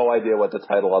have no idea what the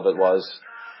title of it was.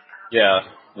 Yeah.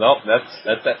 Well,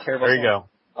 that's that terrible There you song.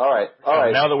 go. All right.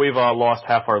 Now that we've lost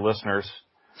half our listeners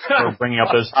for bringing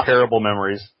up those terrible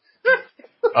memories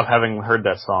of having heard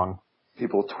that song.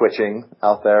 People twitching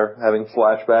out there, having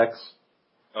flashbacks.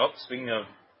 Oh, speaking of,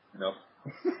 no.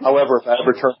 However, if I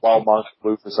ever turn Wild Monk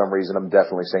blue for some reason, I'm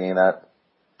definitely singing that.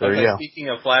 There you go. Speaking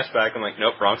of flashback, I'm like,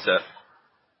 nope, wrong set.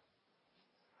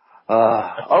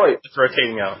 All right. It's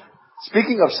rotating out.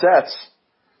 Speaking of sets,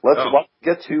 let's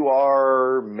get to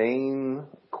our main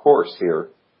course here.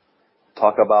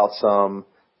 Talk about some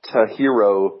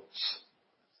Tahiros.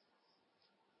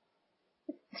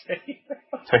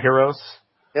 Tahiros?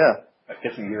 Yeah.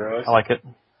 Get some Euros. I like it.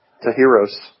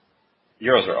 Tahiros.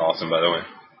 Euros are awesome, by the way.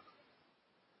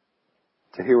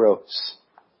 Tahiros.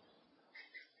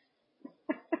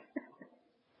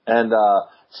 And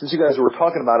since you guys were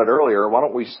talking about it earlier, why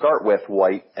don't we start with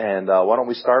White, and why don't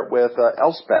we start with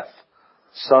Elspeth,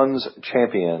 Suns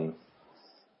champion.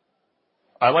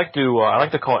 I like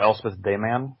to call Elspeth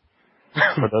Dayman.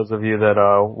 For those of you that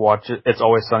watch it, It's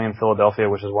Always Sunny in Philadelphia,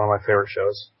 which is one of my favorite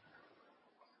shows.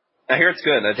 I hear it's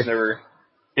good. I just never.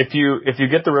 If you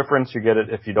get the reference, you get it.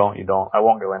 If you don't, you don't. I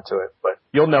won't go into it, but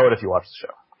you'll know it if you watch the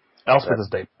show. Elspeth is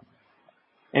Dayman.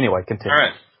 Anyway, continue.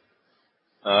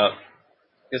 All right.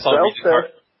 Guess I'll read the card.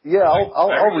 Yeah,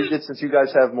 I'll read it since you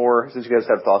guys have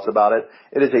thoughts about it.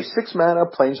 It is a 6-mana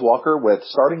planeswalker with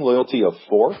starting loyalty of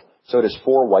 4, so it is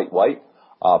 4 white.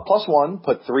 +1,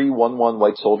 put 3 1/1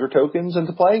 white soldier tokens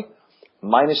into play.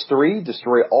 -3,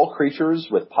 destroy all creatures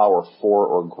with power 4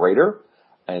 or greater.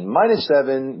 And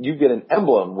 -7, you get an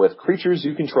emblem with creatures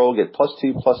you control get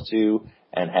 +2/+2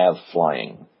 and have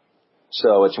flying.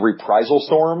 So it's Reprisal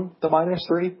Storm, the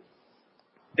 -3?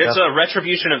 It's a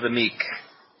Retribution of the Meek.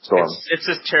 Storm. It's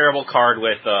this terrible card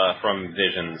with from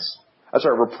Visions. That's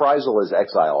right, Reprisal is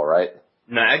Exile, right?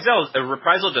 No,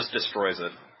 Reprisal just destroys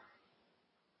it.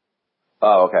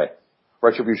 Oh, okay.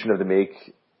 Retribution of the Meek.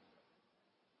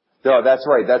 No, that's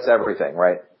right. That's everything,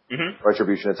 right? Mm-hmm.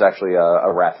 Retribution, it's actually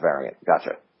a Wrath variant.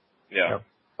 Gotcha. Yeah. Yep.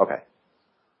 Okay.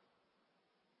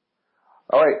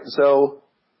 All right, so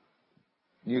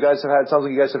sounds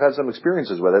like you guys have had some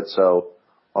experiences with it, so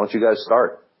why don't you guys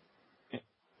start?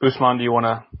 Usman, do you want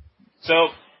to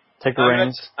take the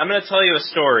reins? I'm going to tell you a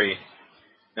story.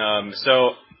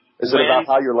 Is it about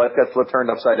how your life got flipped turned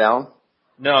upside down?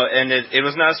 No, and it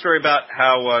was not a story about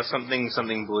how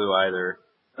something blue either.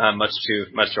 Much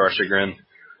to our chagrin.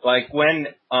 Like when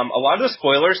a lot of the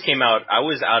spoilers came out, I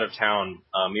was out of town.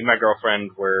 Me and my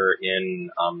girlfriend were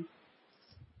in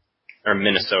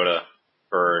Minnesota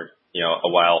for a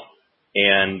while,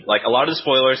 and like a lot of the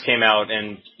spoilers came out,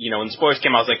 and when the spoilers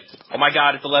came out, I was like, oh my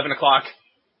god, it's 11 o'clock,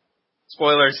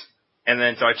 spoilers. And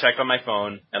then so I checked on my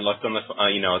phone and looked on the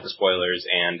at the spoilers,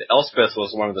 and Elspeth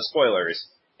was one of the spoilers.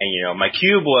 And, my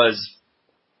cube was,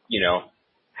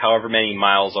 however many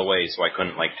miles away, so I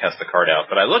couldn't, test the card out.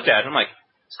 But I looked at it, and I'm like,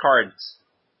 this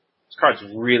card's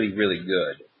really, really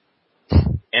good.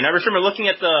 And I remember looking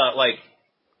at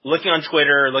looking on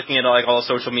Twitter, looking at, all the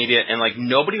social media, and,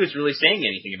 nobody was really saying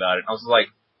anything about it. I was like,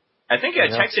 I think I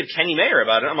texted Kenny Mayer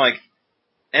about it. I'm like,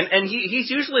 and he's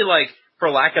usually,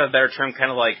 for lack of a better term, kind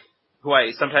of who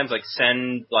I sometimes,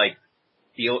 send,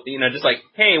 feel, just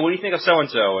hey, what do you think of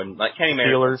so-and-so? And Kenny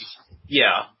Mayer. Feelers.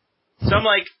 Yeah. So I'm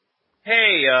like,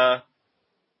 hey,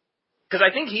 cause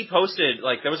I think he posted,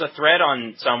 there was a thread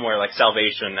on somewhere,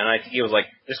 Salvation, and I think he was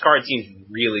this card seems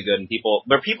really good, and people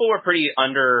were pretty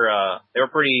they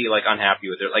were pretty, unhappy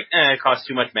with it. It costs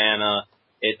too much mana,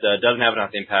 it, doesn't have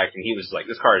enough impact, and he was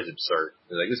this card is absurd.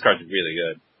 He was this card's really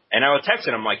good. And I would text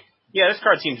him, I'm like, yeah, this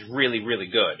card seems really, really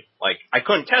good. I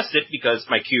couldn't test it because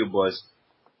my cube was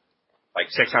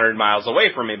 600 miles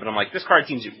away from me, but I'm like, this card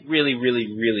seems really,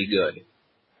 really, really good.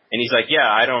 And he's like, yeah,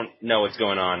 I don't know what's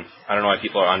going on. I don't know why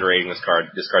people are underrating this card.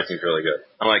 This card seems really good.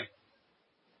 I'm like,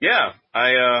 yeah,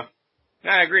 I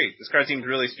Yeah, I agree. This card seems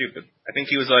really stupid. I think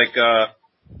he was like,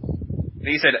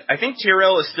 he said, I think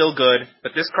Tyrell is still good,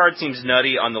 but this card seems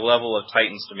nutty on the level of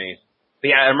Titans to me. But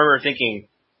yeah, I remember thinking,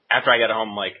 after I got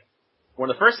home, like, one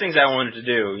of the first things I wanted to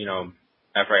do,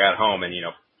 after I got home and,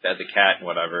 fed the cat and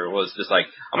whatever, was just like,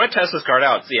 I'm gonna test this card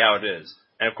out, see how it is.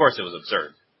 And of course it was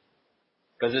absurd.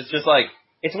 Because it's just like,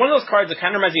 it's one of those cards that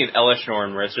kind of reminds me of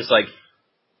Elishnorn, where it's just like,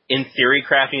 in theory,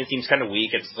 crafting it seems kind of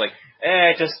weak. It's like,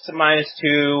 just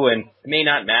 -2, and it may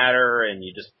not matter, and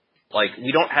you just, like,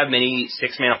 we don't have many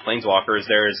 6-mana planeswalkers.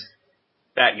 There's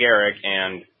Fat Garrick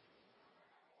and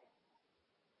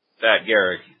Fat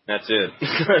Garrick. That's it.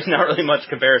 There's not really much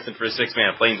comparison for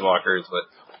 6-mana planeswalkers, but,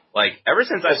 like, ever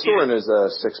since I've seen Sorin is a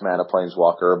 6-mana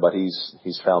planeswalker, but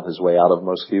he's found his way out of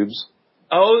most cubes.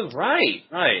 Oh, right.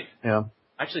 Yeah.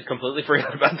 I actually completely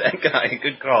forgot about that guy.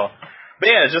 Good call. But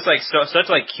yeah, it's just like such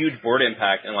like huge board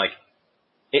impact, and like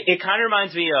it kind of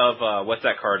reminds me of what's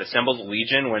that card? Assembled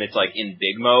Legion, when it's like in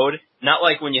big mode. Not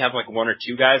like when you have like 1 or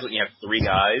 2 guys, when you have 3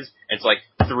 guys. And it's like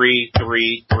 3,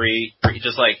 3, 3, 3.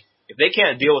 Just like if they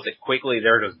can't deal with it quickly,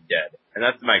 they're just dead. And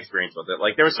that's my experience with it.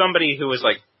 Like there was somebody who was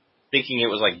like thinking it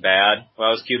was like bad what I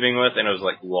was cubing with, and it was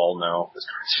like, lol, no, this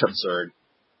card's absurd.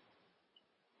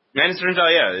 And it turns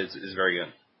out, yeah, it's very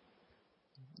good.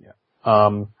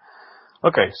 Yeah.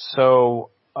 Okay,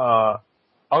 so I'll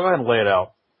go ahead and lay it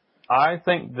out. I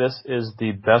think this is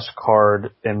the best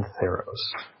card in Theros.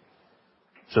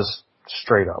 Just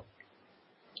straight up.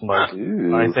 Like,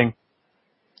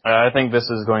 I think this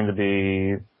is going to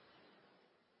be,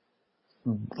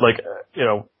 like,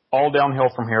 all downhill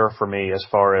from here for me as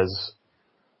far as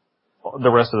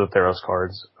the rest of the Theros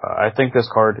cards. I think this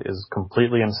card is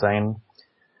completely insane.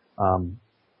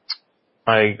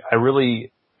 I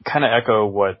really kind of echo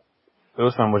what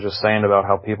Usman was just saying about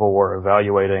how people were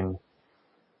evaluating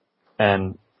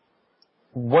and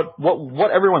what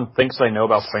everyone thinks they know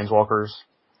about planeswalkers.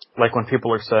 Like when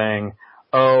people are saying,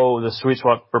 oh, the sweet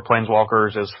spot for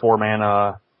planeswalkers is 4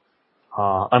 mana,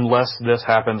 unless this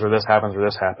happens or this happens or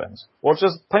this happens. Well, it's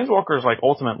just planeswalkers, like,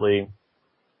 ultimately,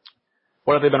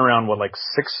 what have they been around, like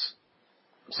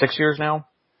 6 years now?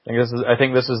 I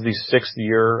think this is the 6th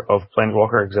year of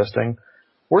planeswalker existing.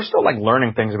 We're still like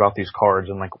learning things about these cards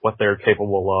and like what they're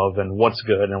capable of and what's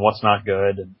good and what's not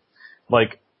good. And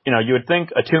like, you would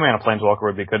think a 2-mana planeswalker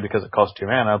would be good because it costs 2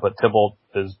 mana, but Tibalt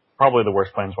is probably the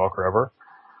worst planeswalker ever.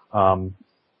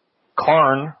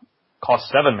 Karn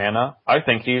costs 7 mana. I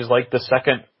think he's like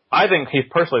I think he's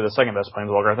personally the second best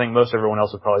planeswalker. I think most everyone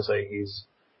else would probably say he's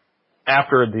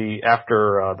after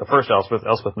the first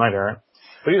Elspeth Knight Errant.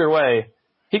 But either way,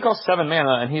 he costs 7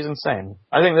 mana, and he's insane.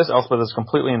 I think this Elspeth is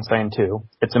completely insane, too.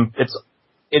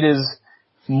 It is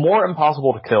more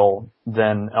impossible to kill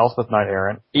than Elspeth Knight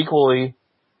Errant, equally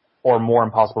or more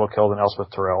impossible to kill than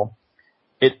Elspeth Tyrell.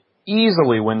 It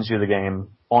easily wins you the game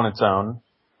on its own,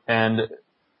 and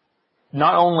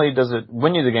not only does it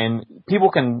win you the game,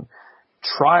 people can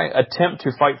attempt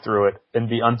to fight through it and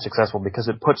be unsuccessful because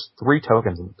it puts 3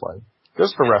 tokens into play.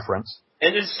 Just for reference.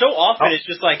 And it's so often, it's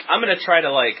just like, I'm going to try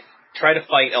to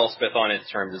fight Elspeth on its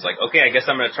terms. It's like, okay, I guess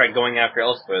I'm going to try going after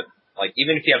Elspeth. Like,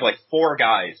 even if you have, like, 4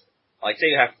 guys. Like, say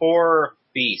you have 4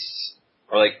 beasts.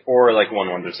 Or, like, 4, like,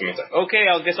 1/1s or something. It's like, okay,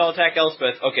 I guess I'll attack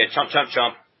Elspeth. Okay, chomp, chomp,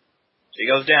 chomp. She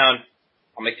goes down.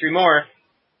 I'll make 3 more.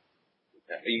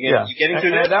 You getting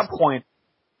through this? At that point,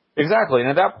 exactly. And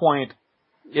at that point,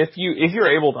 if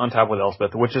you're able to untap with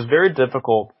Elspeth, which is very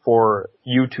difficult for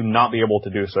you to not be able to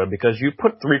do so, because you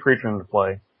put 3 creatures into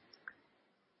play,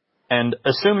 and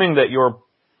assuming that you're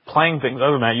playing things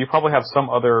other than that, you probably have some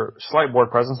other slight board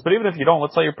presence, but even if you don't,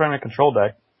 let's say you're playing a control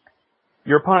deck,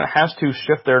 your opponent has to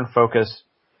shift their focus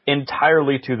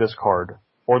entirely to this card,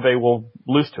 or they will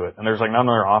lose to it, and there's like no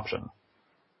other option.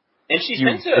 And she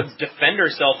tends to defend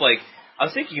herself, like, I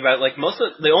was thinking about it, like, most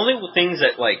of the only things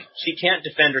that, like, she can't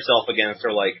defend herself against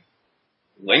are, like,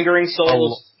 Lingering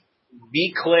Souls,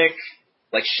 V-Click,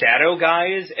 like, Shadow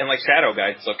Guys, and, like, Shadow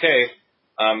Guys, it's okay.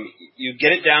 You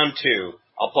get it down to,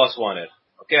 I'll +1 it.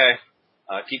 Okay.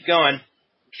 Keep going.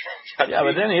 Yeah,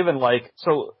 but then even, like,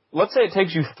 so, let's say it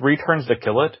takes you 3 turns to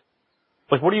kill it.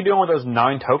 Like, what are you doing with those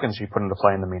 9 tokens you put into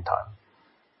play in the meantime?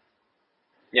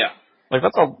 Yeah. Like,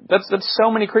 that's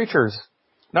so many creatures.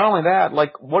 Not only that,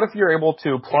 like, what if you're able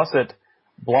to plus it,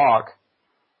 block,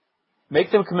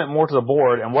 make them commit more to the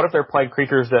board, and what if they're playing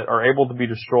creatures that are able to be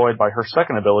destroyed by her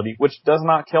second ability, which does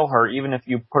not kill her even if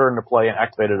you put her into play and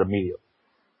activate it immediately?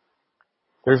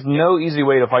 There's no easy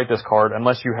way to fight this card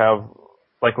unless you have,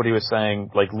 like what he was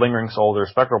saying, like Lingering Souls or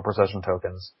Spectral Procession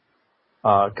tokens.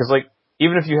 'Cause like,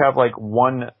 even if you have like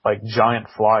one, like, giant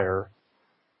flyer,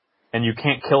 and you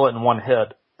can't kill it in one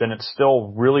hit, then it's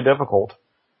still really difficult.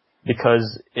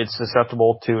 because it's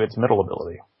susceptible to its middle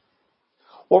ability.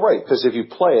 Well, right, because if you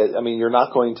play it, I mean, you're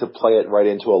not going to play it right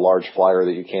into a large flyer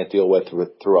that you can't deal with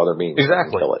through other means.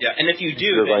 Exactly. Kill it. Yeah, and if you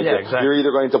do, You're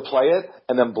either going to play it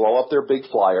and then blow up their big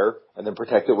flyer and then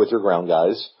protect it with your ground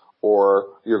guys, or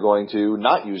you're going to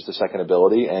not use the second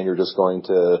ability and you're just going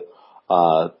to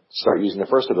start using the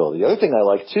first ability. The other thing I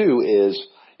like too is,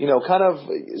 kind of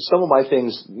some of my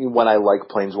things when I like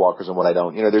planeswalkers and what I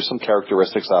don't. There's some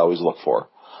characteristics I always look for.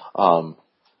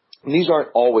 These aren't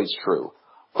always true,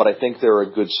 but I think they're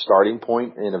a good starting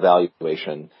point in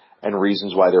evaluation and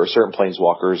reasons why there are certain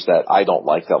planeswalkers that I don't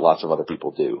like that lots of other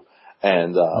people do.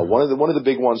 And one of the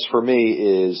big ones for me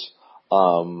is,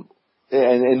 and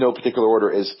in no particular order,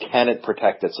 is can it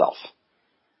protect itself?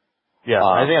 Yeah,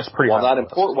 I think that's pretty.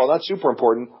 While not super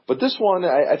important, but this one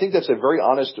I think that's a very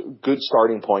honest, good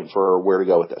starting point for where to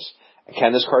go with this.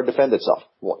 Can this card defend itself?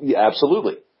 Well, yeah,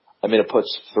 absolutely. I mean, it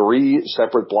puts 3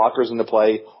 separate blockers into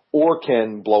play, or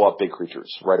can blow up big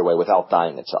creatures right away without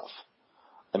dying itself.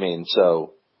 I mean,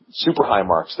 so super high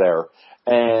marks there.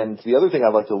 And the other thing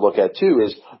I'd like to look at too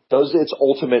is, does its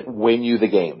ultimate win you the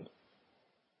game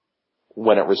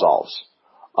when it resolves?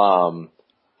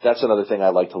 That's another thing I'd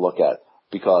like to look at,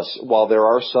 because while there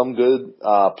are some good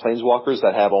planeswalkers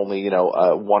that have only 1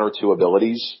 or 2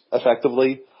 abilities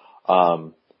effectively,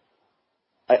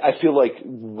 I feel like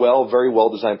very well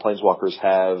designed planeswalkers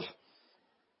have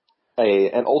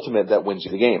an ultimate that wins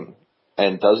you the game.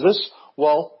 And does this?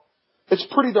 Well, it's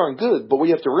pretty darn good, but what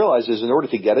you have to realize is in order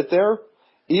to get it there,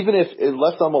 even if it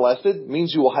left unmolested,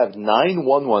 means you will have 9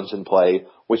 1/1s in play,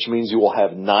 which means you will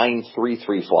have 9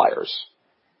 3/3 flyers.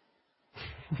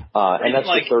 And that's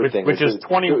the third thing. Which is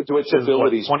 20. Do its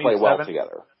abilities play well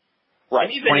together? Right.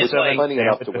 And even if, plenty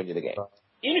enough to win you the game.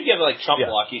 Even if you have chump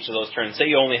block each of those turns, say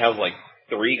you only have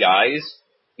 3 guys,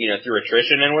 through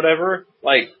attrition and whatever,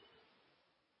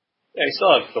 yeah, you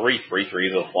still have 3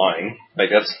 3/3s of flying.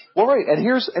 That's well, right. And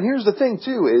here's the thing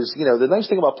too is, the nice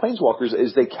thing about planeswalkers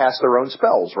is they cast their own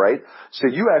spells, right? So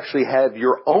you actually have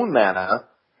your own mana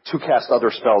to cast other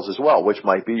spells as well, which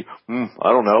might be,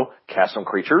 I don't know, cast some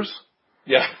creatures.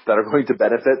 Yeah. That are going to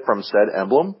benefit from said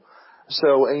emblem.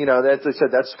 So, as I said,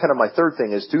 that's kind of my third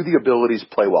thing is, do the abilities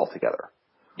play well together?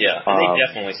 Yeah, and they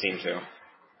definitely seem to.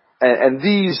 And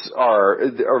these are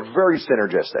very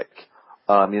synergistic.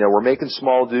 We're making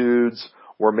small dudes,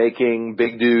 we're making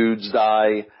big dudes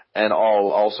die, and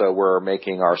also we're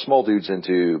making our small dudes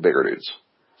into bigger dudes.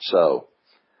 So,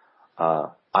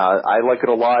 I like it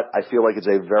a lot. I feel like it's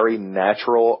a very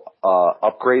natural,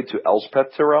 upgrade to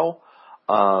Elspeth Tirel.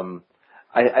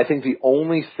 I think the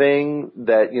only thing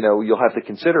that, you'll have to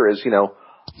consider is,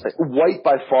 white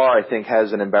by far, I think,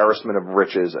 has an embarrassment of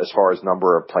riches as far as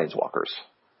number of planeswalkers.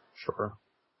 Sure.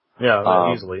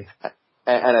 Yeah, easily.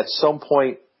 And at some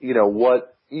point, we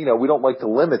don't like to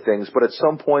limit things, but at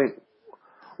some point,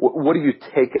 what do you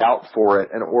take out for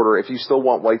it in order, if you still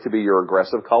want white to be your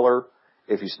aggressive color,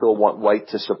 if you still want white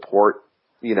to support,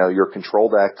 your control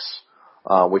decks,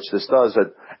 which this does,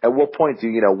 at what point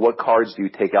what cards do you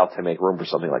take out to make room for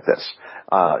something like this?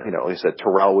 Like I said,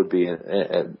 Tirel would be,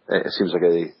 it seems like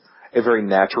a very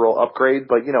natural upgrade,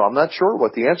 but I'm not sure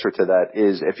what the answer to that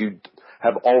is if you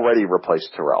have already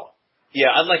replaced Tirel. Yeah,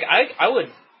 I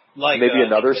would like maybe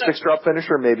another 6-drop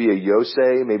finisher, maybe a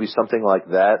Yosei, maybe something like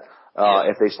that,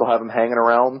 if they still have him hanging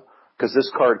around, because this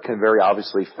card can very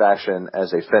obviously fashion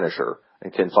as a finisher.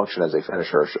 It can function as a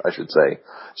finisher, I should say.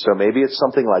 So maybe it's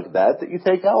something like that you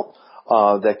take out,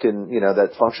 that can,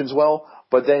 that functions well.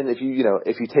 But then if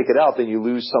you take it out, then you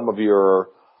lose some of your,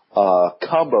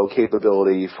 combo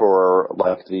capability for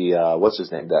the, what's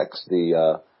his name decks,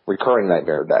 the, recurring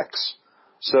nightmare decks.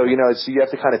 So, you have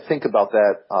to kind of think about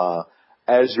that,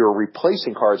 as you're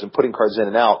replacing cards and putting cards in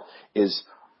and out is,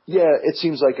 it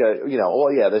seems like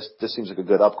this seems like a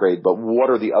good upgrade, but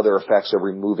what are the other effects of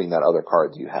removing that other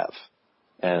card you have?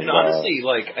 And honestly,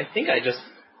 I think I just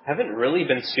haven't really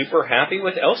been super happy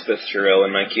with Elspeth Tirel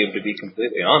in my cube, to be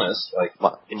completely honest.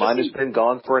 Mine has been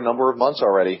gone for a number of months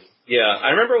already. Yeah, I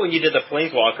remember when you did the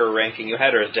Planeswalker ranking, you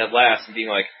had her as dead last and being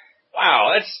like,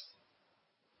 wow,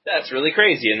 that's really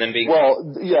crazy, and then being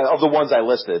of the ones I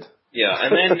listed. Yeah,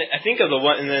 and then I think of the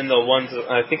ones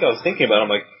I think I was thinking about, I'm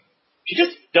like, she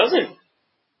just doesn't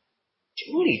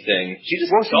do anything. She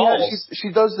just stalls.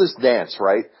 She does this dance,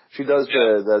 right? She does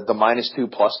the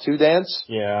 -2/+2 dance.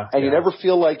 Yeah. And you never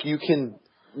feel like you can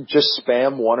just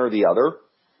spam one or the other.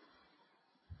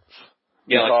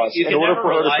 Yeah, because in order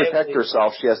for her to protect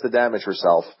herself, she has to damage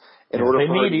herself. In order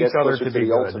for her to get closer to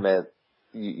the ultimate,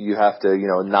 you have to,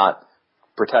 not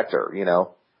protect her,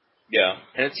 Yeah,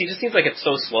 and he just seems like it's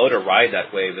so slow to ride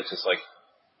that wave. It's just like,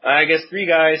 I guess 3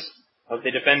 guys, Hope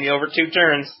they defend me over 2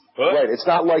 turns. Whoop. Right. It's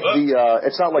not like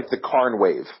it's not like the Karn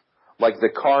wave. Like the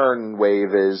Karn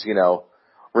wave is,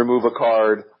 remove a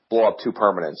card, blow up 2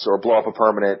 permanents, or blow up a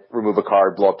permanent, remove a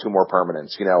card, blow up 2 more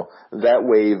permanents. That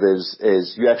wave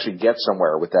is you actually get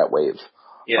somewhere with that wave.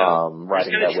 Yeah.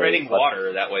 Riding kind of that treading wave.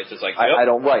 water that way. So it's like, I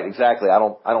don't, right, exactly. I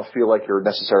don't feel like you're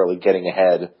necessarily getting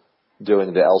ahead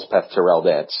doing the Elspeth Terrell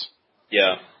dance.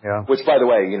 Yeah. Yeah. Which, by the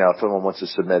way, if someone wants to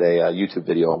submit a YouTube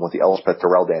video on what the Elspeth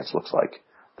Terrell dance looks like,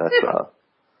 that's,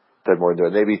 Dead more into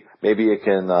it. Maybe it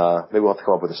can, maybe we'll have to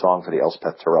come up with a song for the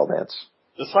Elspeth Terrell dance.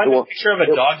 Just find a picture of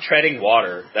a dog treading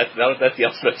water. That's the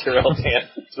Elspeth Terrell dance.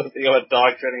 Something about a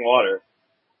dog treading water.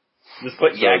 Just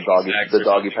put yakety sax. The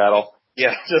doggy paddle?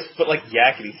 Yeah, just put like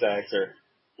yakety sax or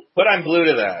put I'm blue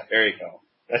to that. There you go.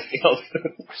 That's the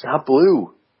Elspeth. It's not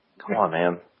blue. Come on,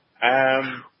 man.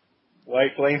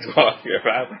 White Planeswalker.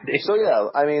 So yeah,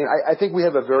 I think we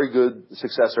have a very good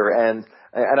successor, and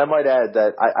I might add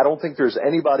that I don't think there's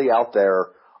anybody out there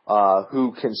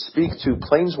who can speak to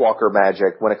Planeswalker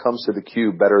magic when it comes to the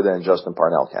cube better than Justin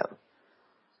Parnell can.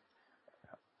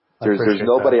 There's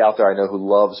nobody out there I know who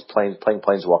loves playing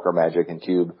Planeswalker magic in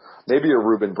cube. Maybe a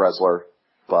Ruben Bresler,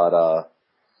 but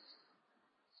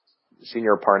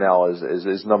Senior Parnell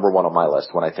is number 1 on my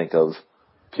list when I think of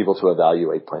people to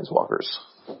evaluate Planeswalkers.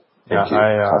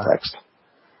 Context.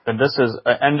 And this is,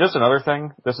 and just another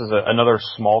thing, this is another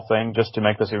small thing just to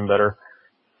make this even better.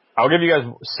 I'll give you guys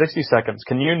 60 seconds.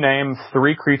 Can you name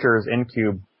 3 creatures in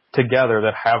cube together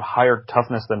that have higher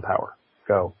toughness than power?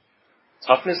 Go.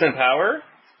 Toughness and power?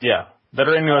 Yeah. That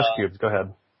are in US cubes. Go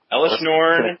ahead. Elesh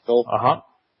Norn. Uh-huh.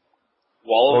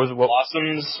 Wall of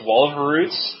Blossoms. Wall of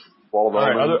Roots. Wall of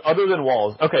Alright, other than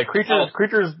walls. Okay,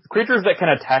 creatures that can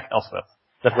attack Elspeth.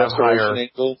 That have higher.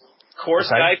 Core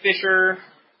Skyfisher.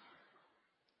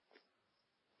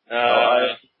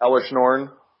 Elesh Norn.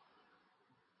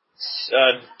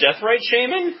 Deathrite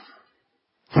Shaman?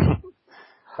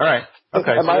 Alright.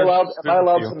 Okay. Am I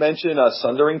allowed to mention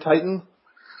Sundering Titan?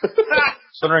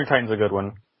 Sundering Titan's a good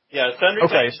one. Yeah, Sundering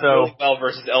Titan's really well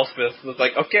versus Elspeth. It's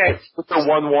like, okay. With the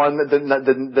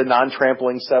 1/1, the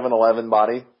non-trampling 7/11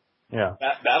 body. Yeah.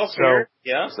 Battlesphere,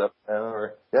 yeah.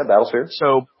 Battlesphere.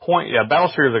 So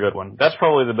Battlesphere is a good one. That's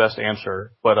probably the best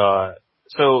answer. But,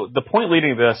 so the point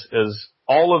leading this is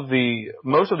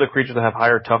most of the creatures that have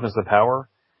higher toughness than power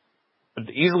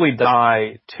easily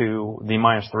die to the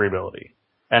 -3 ability.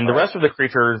 And the rest of the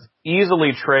creatures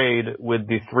easily trade with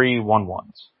the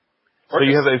 3/1/1s. So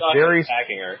you have a very,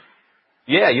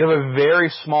 you have a very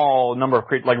small number of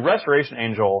creatures, like Restoration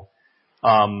Angel,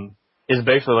 is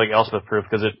basically like Elspeth proof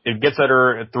because it gets at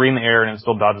her at 3 in the air and it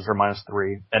still dodges her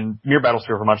 -3. And Mere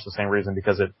Battlesphere for much the same reason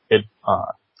because it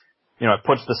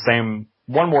puts the same,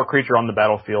 one more creature on the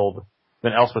battlefield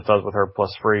than Elspeth does with her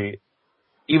 +3,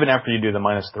 even after you do the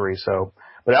 -3. So,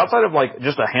 but outside of like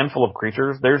just a handful of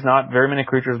creatures, there's not very many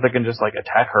creatures that can just like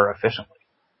attack her efficiently.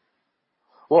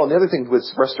 Well, and the other thing with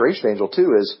Restoration Angel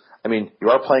too is, you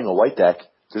are playing a white deck.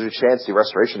 There's a chance the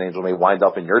Restoration Angel may wind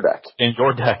up in your deck. In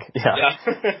your deck, yeah.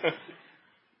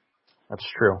 That's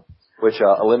true. Which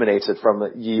eliminates it from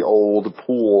the ye old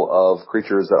pool of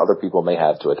creatures that other people may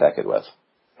have to attack it with.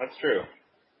 That's true.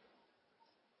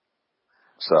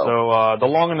 So the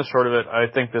long and the short of it, I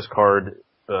think this card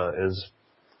is,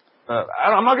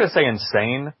 I'm not going to say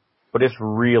insane, but it's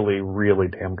really, really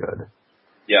damn good.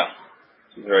 Yeah.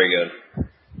 It's very good.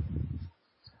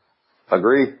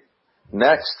 Agree.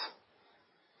 Next.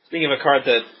 Speaking of a card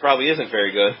that probably isn't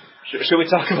very good, should we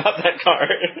talk about that card?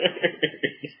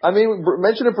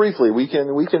 Mention it briefly. We can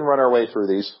run our way through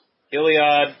these.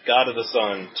 Heliod, God of the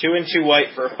Sun. 2 and 2 white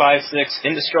for a 5/6,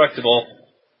 indestructible.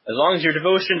 As long as your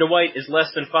devotion to white is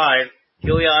less than 5,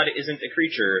 Heliod isn't a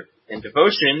creature. And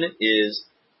devotion is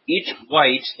each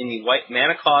white in the white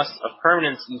mana cost of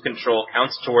permanents you control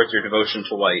counts towards your devotion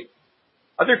to white.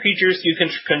 Other creatures you can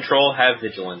control have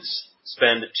vigilance.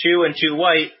 Spend 2 and 2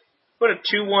 white, put a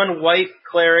 2/1 white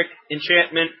cleric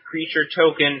enchantment creature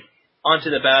token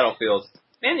onto the battlefield.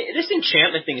 Man, this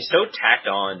enchantment thing is so tacked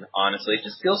on, honestly. It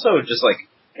just feels so just like,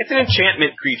 it's an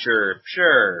enchantment creature.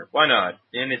 Sure, why not?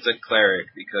 And it's a cleric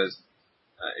because,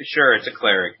 sure, it's a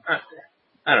cleric.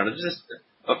 I don't know, just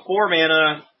a 4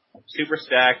 mana, super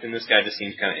stacked, and this guy just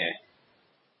seems kind of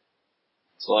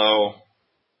slow.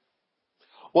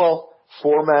 Well,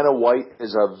 4 mana white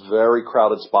is a very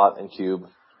crowded spot in cube.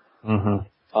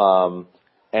 Mm-hmm.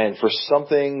 And for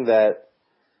something that,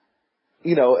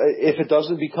 if it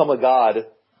doesn't become a god,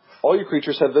 all your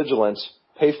creatures have vigilance,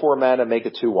 pay 4 mana, make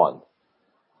it 2/1.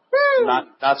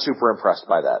 Not super impressed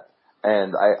by that.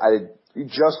 And I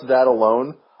just that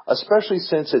alone, especially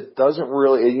since it doesn't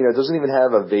really, it doesn't even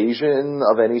have evasion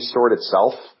of any sort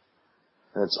itself.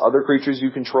 and it's other creatures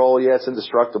you control. Yeah, it's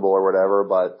indestructible or whatever,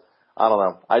 but I don't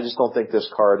know. I just don't think this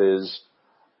card is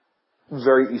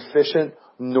very efficient,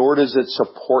 nor does it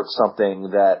support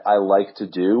something that I like to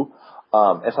do.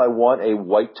 If I want a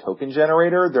white token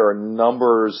generator, there are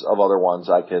numbers of other ones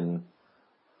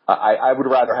I would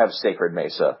rather have Sacred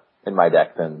Mesa in my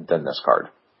deck than this card.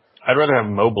 I'd rather have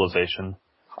Mobilization.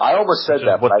 I almost said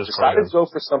that, but I decided to go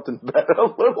for something better, a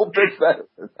little bit better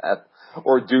than that.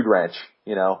 Or Dude Ranch,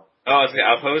 you know. Oh, it's the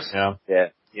Outpost? Yeah.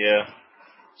 Yeah.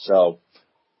 So,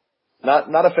 not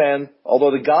a fan,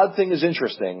 although the God thing is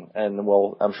interesting, and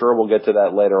I'm sure we'll get to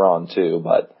that later on too,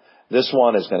 but this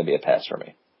one is going to be a pass for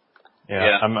me.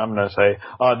 Yeah. I'm going to say,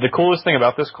 the coolest thing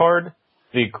about this card,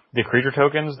 the creature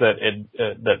tokens that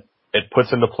it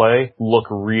puts into play look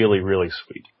really, really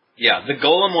sweet. Yeah, the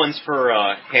Golem ones for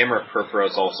Hammer of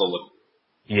Purphoros also look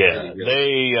really,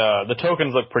 really the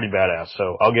tokens look pretty badass,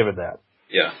 so I'll give it that.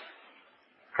 Yeah.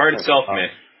 Card itself, man.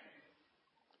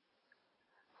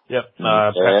 Yep.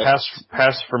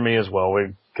 Pass for me as well.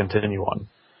 We continue on.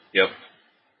 Yep.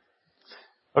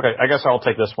 Okay, I guess I'll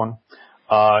take this one.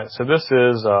 So this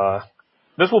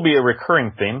will be a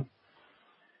recurring theme.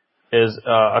 Is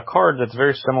a card that's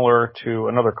very similar to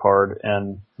another card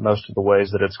in most of the ways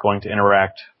that it's going to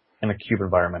interact in a cube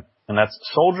environment, and that's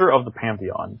Soldier of the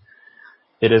Pantheon.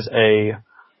 It is a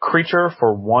creature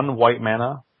for 1 white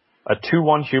mana, a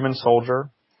 2/1 human soldier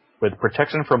with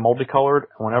protection from multicolored,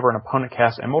 and whenever an opponent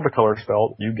casts a multicolored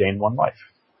spell, you gain 1 life.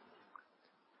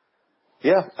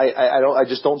 Yeah, I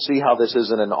just don't see how this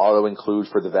isn't an auto include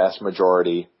for the vast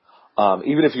majority.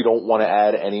 Even if you don't want to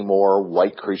add any more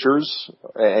white creatures,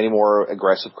 any more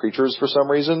aggressive creatures for some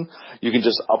reason, you can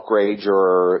just upgrade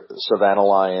your Savannah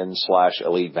Lion /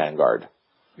 Elite Vanguard.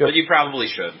 But you probably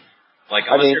should. Like,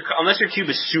 unless your cube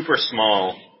is super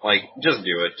small, like, just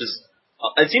do it.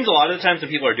 It seems a lot of the times when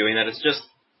people are doing that, it's just,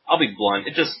 I'll be blunt,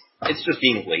 it's just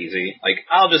being lazy. Like,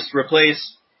 I'll just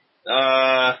replace,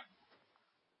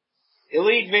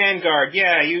 Elite Vanguard,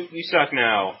 yeah, you suck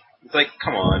now. It's like,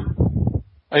 come on.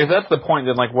 Like, if that's the point,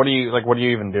 then what are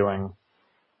you even doing?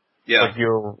 Yeah.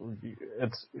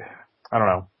 I don't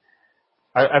know.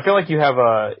 I feel like you have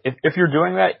if you're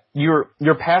doing that,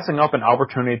 you're passing up an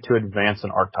opportunity to advance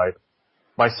an archetype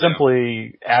by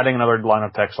simply adding another line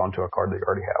of text onto a card that you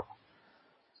already have.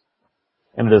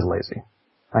 And it is lazy.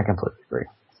 I completely agree.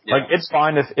 Yeah. Like, it's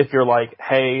fine if you're like,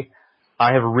 hey,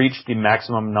 I have reached the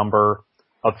maximum number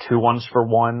of 2/1s for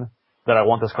 1 that I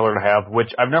want this color to have,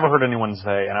 which I've never heard anyone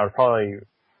say, and I would probably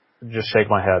just shake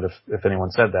my head if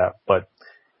anyone said that. But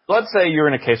let's say you're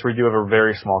in a case where you do have a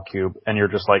very small cube, and you're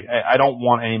just like, I don't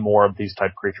want any more of these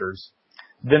type creatures.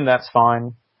 Then that's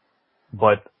fine.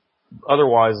 But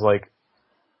otherwise, like,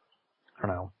 I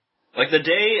don't know. Like the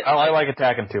day... I like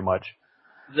attacking too much.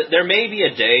 There may be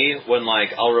a day when,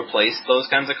 like, I'll replace those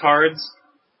kinds of cards,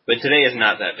 but today is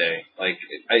not that day. Like,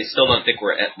 I still don't think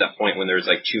we're at that point when there's,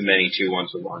 like, too many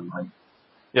 2/1s with 1. Like,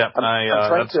 yeah, I'm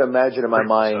trying to imagine in my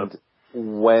mind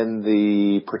when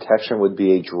the protection would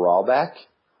be a drawback.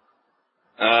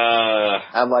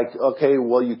 I'm like, okay,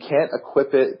 well, you can't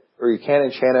equip it, or you can't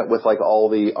enchant it with, like, all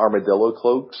the armadillo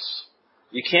cloaks.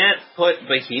 You can't put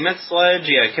Behemoth Sledge.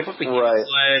 Yeah, you can't put Behemoth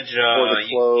Sledge. Or the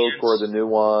cloak, or the new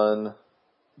one.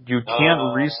 You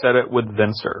can't reset it with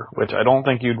Venser, which I don't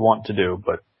think you'd want to do,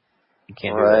 but you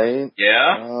can't do that.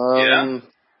 Yeah.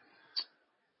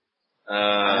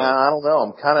 I don't know.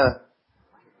 I'm kind of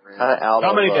out.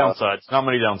 Not many downsides.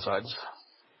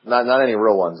 Not any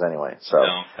real ones anyway. So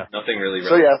no, nothing really.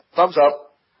 So yeah, thumbs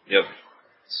up. Yep.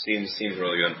 Seems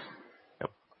really good.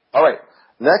 Yep. All right.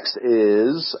 Next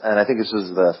is, and I think this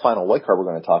is the final white card we're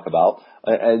going to talk about,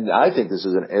 and I think this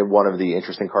is one of the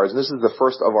interesting cards. And this is the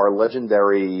first of our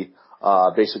legendary,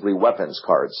 basically weapons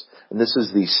cards. And this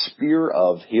is the Spear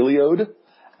of Heliod.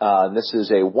 This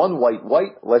is a 1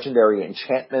 white legendary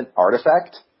enchantment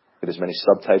artifact. Get as many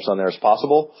subtypes on there as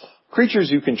possible.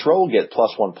 Creatures you control get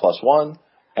 +1/+1.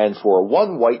 And for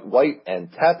 1 white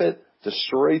and tap it,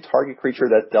 destroy target creature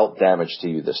that dealt damage to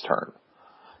you this turn.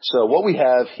 So what we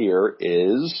have here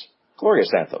is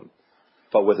Glorious Anthem,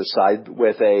 but with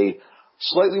a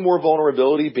slightly more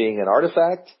vulnerability being an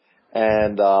artifact,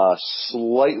 and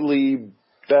slightly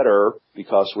better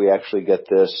because we actually get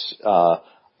this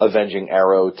Avenging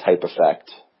Arrow type effect.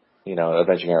 You know,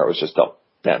 Avenging Arrow is just dealt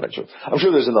damage. I'm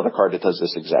sure there's another card that does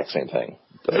this exact same thing.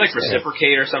 It's like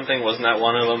Reciprocate or something, wasn't that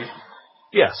one of them?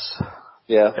 Yes.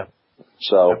 Yeah.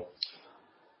 So,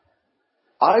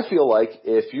 I feel like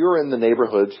if you're in the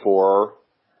neighborhood for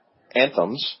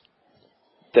anthems,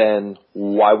 then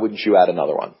why wouldn't you add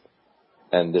another one?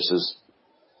 And this is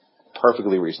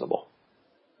perfectly reasonable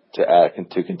to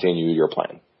continue your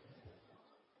plan.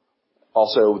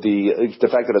 Also, the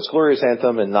fact that it's Glorious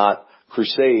Anthem and not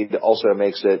Crusade also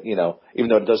makes it, even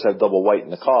though it does have double white in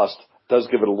the cost, does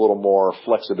give it a little more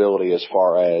flexibility as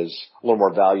far as a little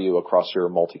more value across your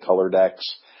multicolor decks.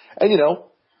 And,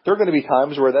 there are going to be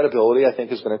times where that ability, I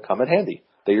think, is going to come in handy.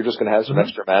 That you're just going to have some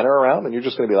extra mana around, and you're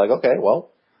just going to be like, okay, well,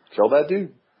 kill that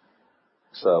dude.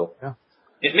 So. Yeah.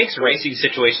 It makes racing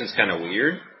situations kind of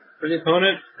weird for the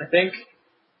opponent, I think.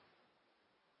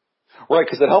 Right,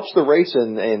 because it helps the race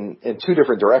in two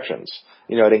different directions.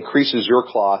 It increases your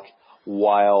clock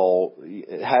while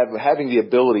having the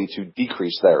ability to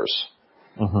decrease theirs.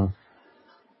 Mm-hmm.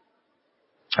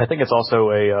 I think it's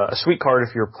also a sweet card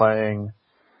if you're playing,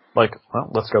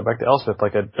 let's go back to Elspeth,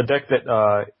 like a deck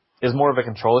that is more of a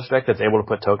controller's deck that's able to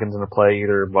put tokens into play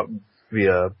either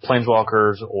via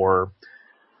Planeswalkers or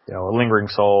Lingering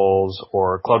Souls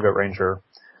or Clubgoat Ranger.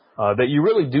 That you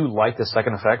really do like the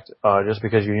second effect just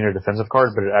because you need a defensive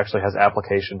card, but it actually has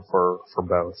application for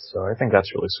both. So I think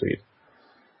that's really sweet.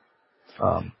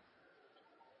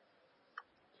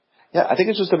 Yeah, I think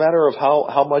it's just a matter of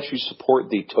how much you support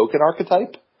the token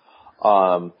archetype.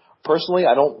 Personally,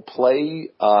 I don't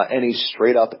play any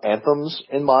straight up anthems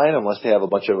in mine unless they have a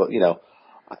bunch of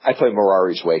I play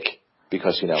Mirari's Wake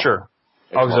because sure,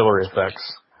 auxiliary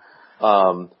effects.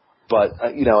 But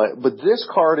this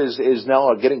card is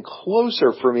now getting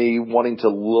closer for me wanting to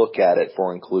look at it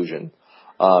for inclusion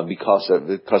because of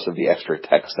the extra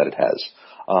text that it has.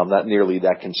 Not nearly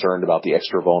that concerned about the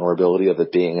extra vulnerability of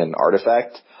it being an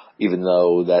artifact, even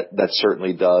though that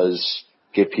certainly does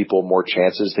give people more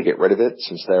chances to get rid of it,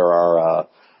 since there are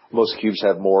most cubes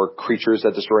have more creatures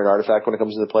that destroy an artifact when it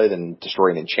comes into play than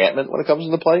destroy an enchantment when it comes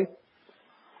into play.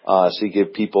 So you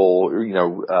give people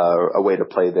a way to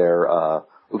play their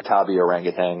Uktabi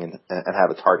orangutan and have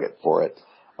a target for it.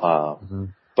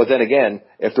 But then again,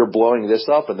 if they're blowing this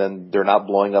up and then they're not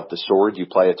blowing up the sword you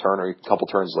play a turn or a couple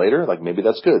turns later, maybe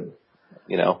that's good,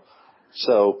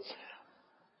 So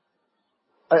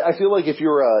I feel like if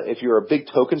you're a big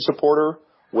token supporter,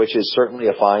 which is certainly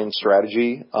a fine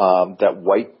strategy that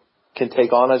white can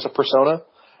take on as a persona,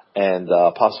 and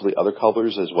possibly other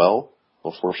colors as well, a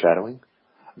little foreshadowing,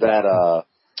 that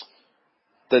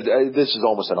this is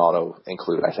almost an auto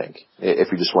include, I think,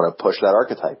 if you just want to push that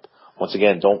archetype. Once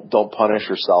again, don't punish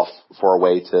yourself for a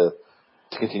way to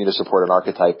continue to support an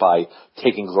archetype by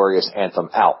taking Glorious Anthem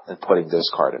out and putting this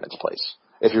card in its place.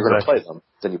 If you're going to play them,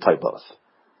 then you play both.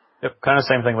 Yep, kind of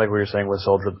same thing like we were saying with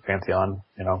Soldier of the Pantheon,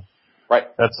 Right.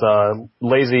 That's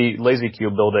lazy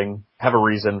cube building. Have a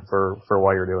reason for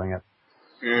why you're doing it.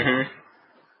 Mm-hmm.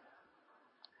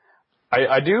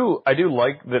 I do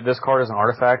like that this card is an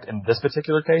artifact in this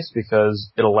particular case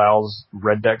because it allows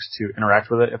red decks to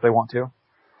interact with it if they want to.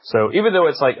 So even though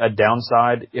it's like a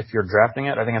downside if you're drafting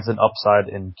it, I think it's an upside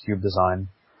in cube design.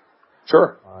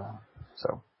 Sure.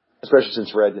 So especially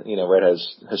since red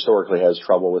historically has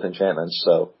trouble with enchantments.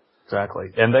 So exactly,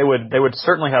 and they would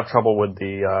certainly have trouble with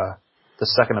the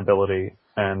second ability,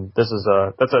 and this is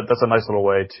that's a nice little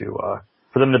way to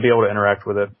for them to be able to interact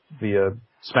with it via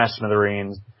Smash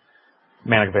Smithereens,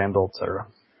 Manic Vandal, etc.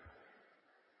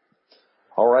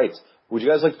 All right. Would you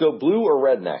guys like to go blue or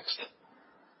red next?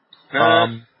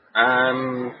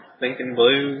 I'm thinking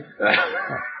blue.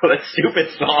 That stupid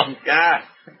song. God.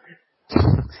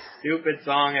 Stupid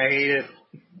song. I hate it.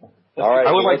 All right.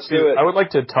 I would like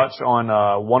to touch on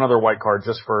one other white card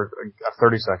just for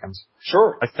 30 seconds.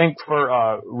 Sure. I think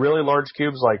for really large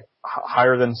cubes, like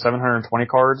higher than 720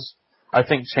 cards, I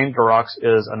think Chained to Rocks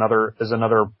is another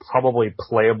probably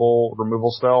playable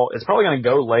removal spell. It's probably going to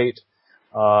go late,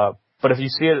 but if you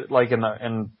see it like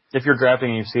if you're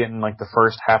drafting and you see it in like the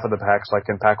first half of the packs, like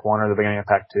in pack 1 or the beginning of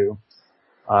pack 2,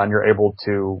 and you're able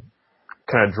to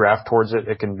kind of draft towards it,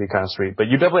 it can be kind of sweet. But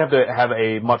you definitely have to have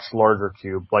a much larger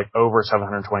cube, like over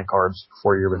 720 cards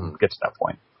before you even get to that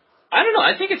point. I don't know.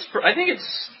 I think it's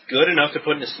good enough to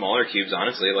put into smaller cubes,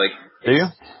 honestly. Do you?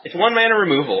 It's one mana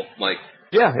removal.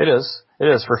 Yeah, it is. It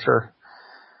is for sure.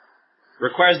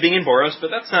 Requires being in Boros,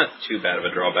 but that's not too bad of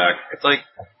a drawback. It's I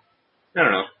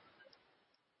don't know.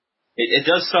 It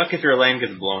does suck if your lane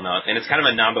gets blown up, and it's kind of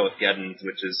a Namba with Geddons,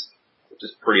 which is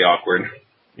pretty awkward.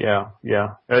 Yeah.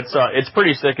 It's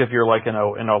pretty sick if you're like in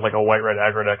a like a white red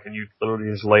aggro deck and you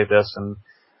literally just lay this and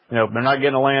they're not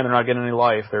getting a land, they're not getting any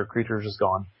life, their creature's just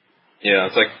gone. Yeah,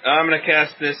 it's I'm gonna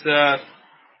cast this I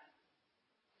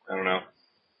don't know,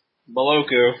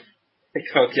 Baloku.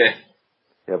 Okay.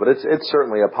 Yeah, but it's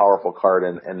certainly a powerful card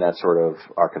in that sort of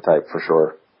archetype for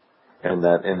sure. In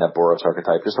that Boros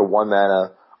archetype, just a 1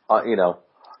 mana, in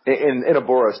a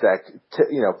Boros deck,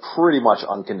 pretty much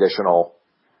unconditional,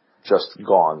 just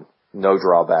gone, no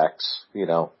drawbacks,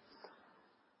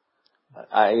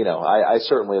 I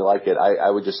certainly like it. I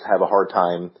would just have a hard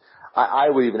time. I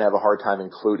would even have a hard time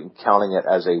counting it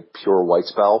as a pure white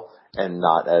spell and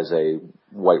not as a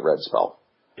white-red spell.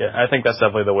 Yeah, I think that's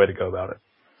definitely the way to go about it.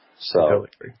 So, I totally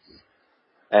agree.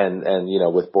 And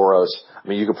with Boros, I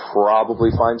mean, you could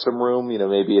probably find some room,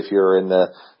 maybe if you're in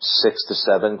the 6 to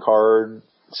 7 card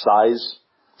size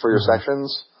for your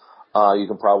sections, you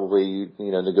can probably,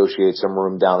 negotiate some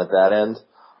room down at that end.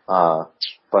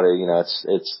 But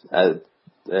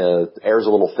air's a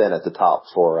little thin at the top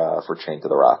for Chained to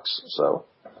the Rocks. So,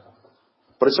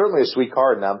 but it's certainly a sweet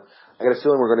card, and I got a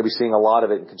feeling we're going to be seeing a lot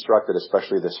of it in Constructed,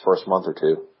 especially this first month or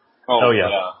two. Oh yeah.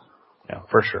 Yeah,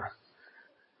 for sure.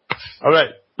 All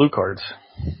right, blue cards.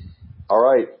 All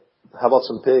right. How about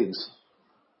some pigs?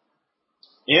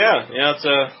 Yeah, I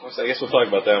guess we'll talk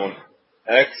about that one.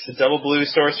 X double blue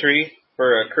sorcery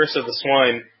for Curse of the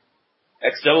Swine.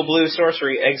 X double blue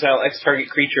sorcery, exile X target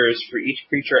creatures. For each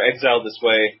creature exiled this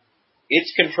way,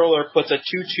 its controller puts a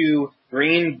 2/2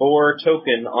 green boar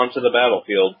token onto the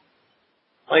battlefield.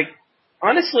 Like,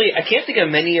 honestly, I can't think of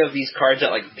many of these cards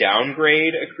that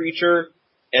downgrade a creature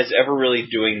as ever really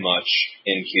doing much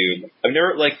in Cube. I've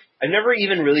never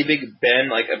even really been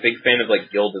a big fan of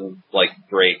Gilded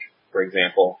Drake, for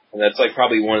example. And that's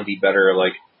probably one of the better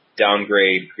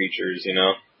downgrade creatures,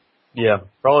 Yeah,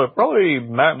 probably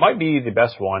might be the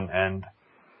best one, and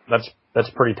that's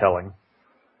pretty telling.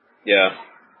 Yeah.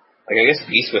 I guess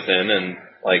Beast Within and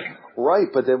Right,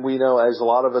 but then we know, as a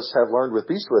lot of us have learned with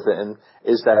Beast Within,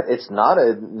 is that it's not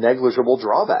a negligible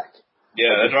drawback.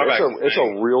 Yeah, that drawback. It's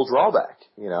a real drawback,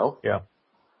 Yeah.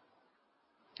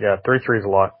 Yeah, 3/3 is a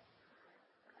lot.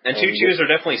 And 2/2s are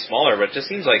definitely smaller, but it just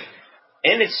seems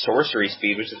and it's sorcery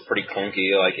speed, which is pretty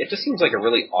clunky. It just seems like a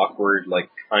really awkward,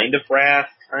 kind of wrath,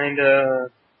 kind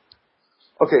of.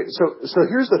 Okay, so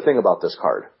here's the thing about this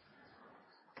card.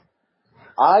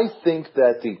 I think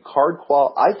that the card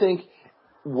I think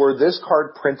were this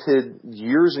card printed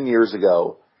years and years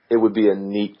ago, it would be a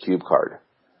neat Cube card.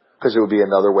 Because it would be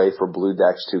another way for blue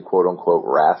decks to quote-unquote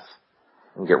wrath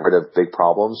and get rid of big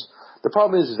problems. The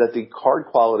problem is that the card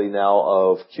quality now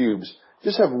of Cubes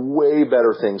just have way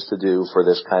better things to do for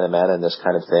this kind of mana and this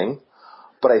kind of thing.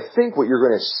 But I think what you're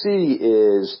going to see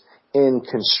is, in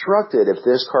Constructed, if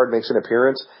this card makes an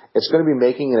appearance, it's going to be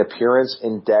making an appearance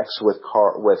in decks with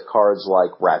cards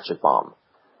like Ratchet Bomb.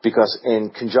 Because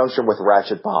in conjunction with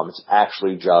Ratchet Bomb, it's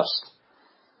actually just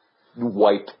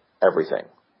wipe everything.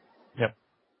 Yep.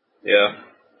 Yeah.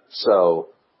 So,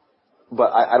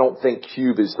 but I don't think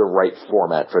Cube is the right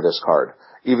format for this card.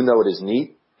 Even though it is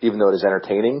neat, even though it is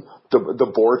entertaining,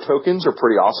 the boar tokens are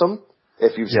pretty awesome,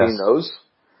 if you've seen those.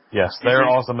 Yes, they're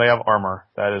awesome. They have armor.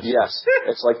 That is. Yes.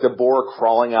 It's like the boar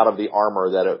crawling out of the armor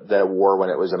that it wore when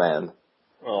it was a man.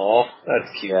 Oh,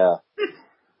 that's cute. Yeah.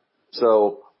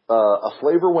 So, a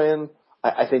flavor win.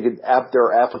 I think there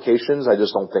are applications. I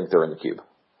just don't think they're in the Cube.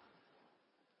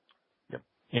 Yep.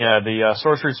 Yeah, the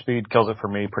sorcery speed kills it for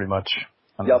me pretty much.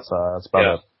 And that's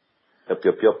about it.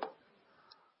 Yep.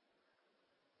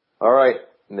 All right.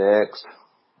 Next.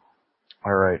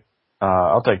 All right.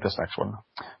 I'll take this next one.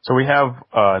 So we have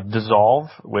Dissolve,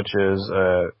 which is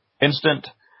instant.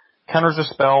 Counters a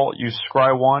spell. You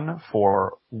scry 1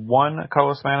 for 1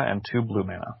 colorless mana and 2 blue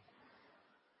mana.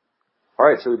 All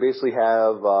right. So we basically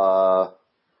have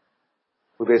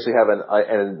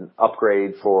an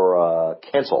upgrade for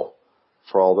cancel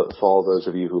for all those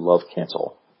of you who love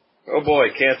cancel. Oh boy,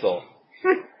 cancel.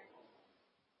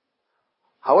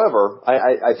 However,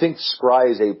 I think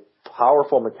Scry is a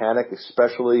powerful mechanic,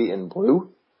 especially in blue.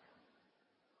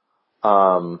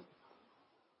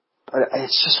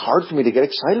 It's just hard for me to get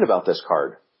excited about this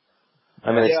card.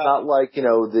 I mean, it's not like,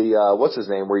 what's his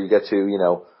name, where you get to,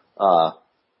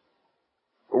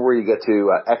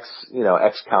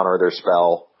 X counter their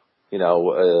spell,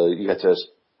 you get to,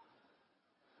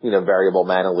 variable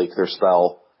mana leak their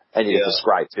spell, and you get to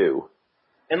Scry too.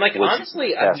 And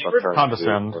honestly, I've never...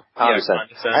 Condescend.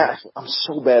 I'm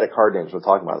so bad at card names we're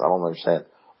talking about. I don't understand.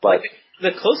 But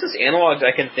the closest analogs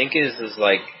I can think is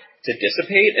to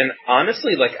Dissipate, and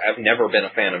honestly, I've never been a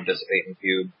fan of Dissipate in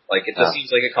Cube. It just seems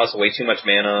like it costs way too much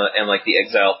mana, and the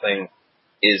exile thing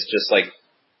is just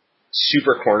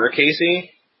super corner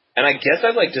casey. And I guess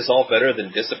I'd Dissolve better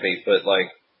than Dissipate, but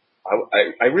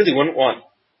I really wouldn't want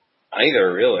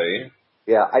either, really.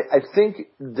 Yeah, I think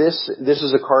this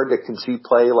is a card that can see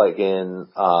play in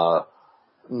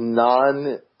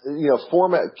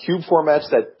Cube formats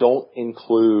that don't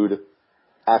include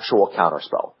actual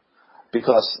counterspell.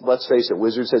 Because let's face it,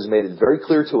 Wizards has made it very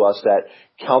clear to us that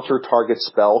counter target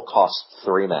spell costs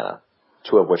 3 mana,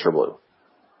 2 of which are blue.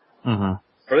 Mm-hmm.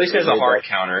 Or at least as a hard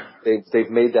counter. They've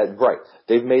made that right.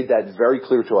 They've made that very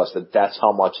clear to us that that's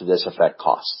how much this effect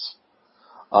costs.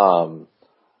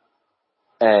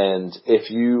 And if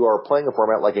you are playing a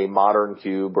format like a modern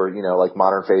cube or, like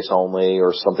modern face only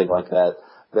or something like that,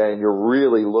 then you're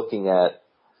really looking at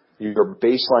your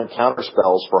baseline counter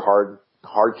spells for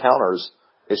hard counters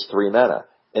is 3 mana.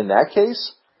 In that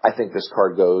case, I think this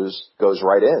card goes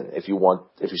right in if you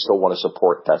still want to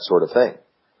support that sort of thing.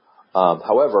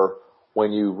 However,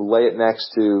 when you lay it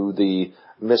next to the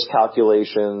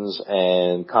miscalculations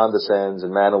and condescends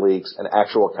and mana leaks and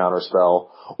actual counterspell,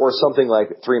 or something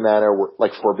like 3 mana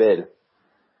like Forbid,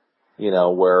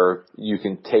 where you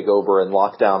can take over and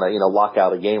lock out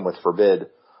a game with Forbid,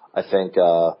 I think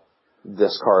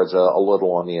this card's a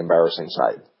little on the embarrassing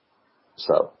side.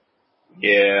 So.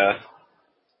 Yeah.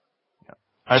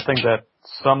 I think that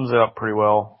sums it up pretty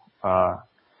well.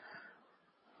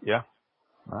 Yeah.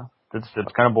 It's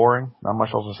kind of boring. Not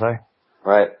much else to say.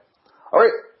 Right. All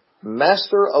right.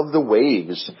 Master of the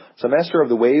Waves. So Master of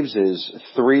the Waves is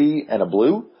 3 and a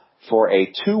blue for a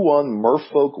 2/1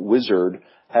 Merfolk Wizard.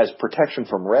 Has protection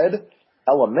from red.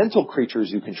 Elemental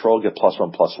creatures you control get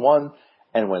 +1/+1.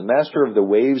 And when Master of the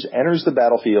Waves enters the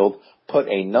battlefield, put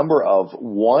a number of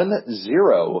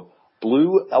 1/0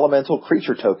 blue elemental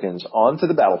creature tokens onto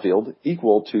the battlefield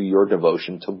equal to your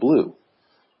devotion to blue.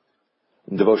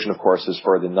 And devotion, of course, is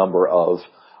for the number of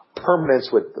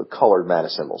permanents with the colored mana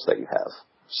symbols that you have.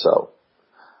 So,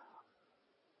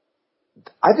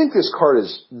 I think this card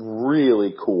is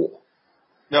really cool.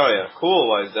 Oh yeah,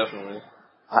 cool-wise, definitely.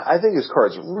 I think this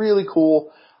card's really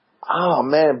cool. Oh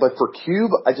man, but for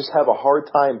Cube, I just have a hard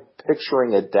time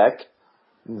picturing a deck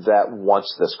that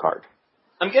wants this card.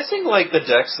 I'm guessing like the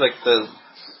decks, like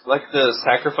the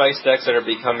sacrifice decks that are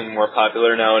becoming more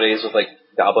popular nowadays with like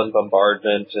Goblin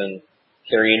Bombardment and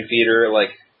Carrion Feeder,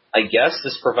 like, I guess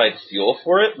this provides fuel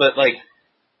for it, but like,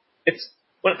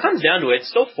 when it comes down to it, it's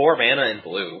still 4 mana in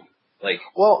blue. Like,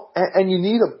 well, and you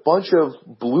need a bunch of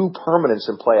blue permanents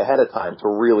in play ahead of time to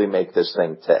really make this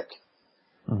thing tick.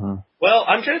 Mm-hmm. Well,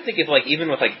 I'm trying to think if like, even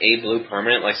with like a blue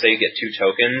permanent, like say you get 2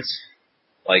 tokens,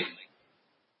 like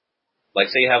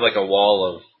say you have like a wall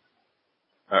of,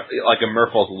 like a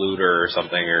Merfolk Looter or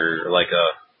something, or like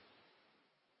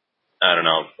I don't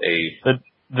know,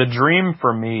 The dream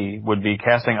for me would be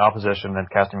casting opposition and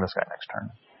casting this guy next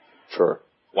turn. Sure.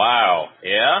 Wow.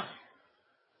 Yeah?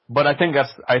 But I think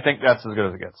that's as good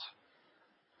as it gets.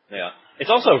 Yeah. It's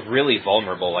also really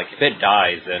vulnerable. Like, if it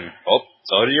dies, then,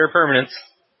 so do your permanents.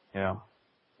 Yeah.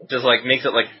 It just, like, makes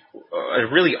it, like, a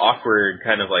really awkward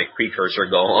kind of, like, precursor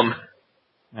golem.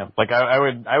 Yeah. Like, I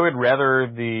would rather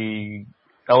the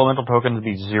elemental tokens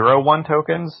be 0/1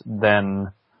 tokens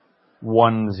than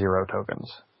 1/0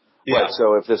 tokens. Yeah. Right,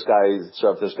 so if this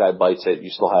guy bites it, you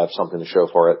still have something to show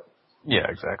for it. Yeah,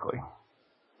 exactly.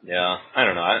 Yeah. I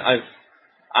don't know.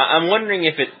 I'm wondering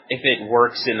if it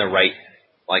works in the right,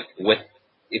 like,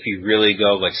 if you really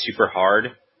go, like, super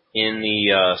hard in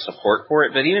the support for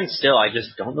it, but even still, I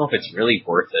just don't know if it's really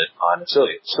worth it,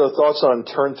 honestly. So thoughts on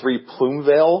turn 3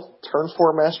 Plumeveil, turn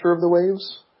 4 Master of the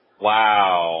Waves?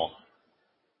 Wow.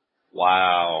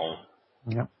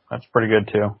 Yep, that's pretty good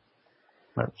too.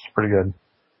 That's pretty good.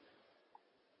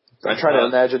 I'm trying to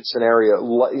imagine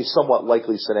somewhat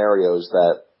likely scenarios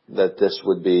that this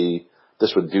would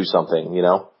do something,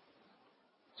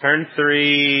 Turn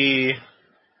 3...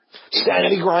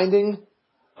 Sanity grinding?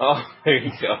 Oh, there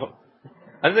you go.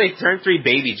 I'd say turn 3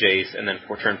 Baby Jace, and then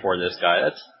turn 4 this guy.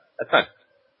 That's not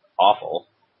awful.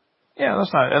 Yeah,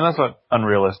 that's not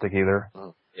unrealistic either.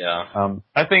 Yeah.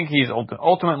 I think he's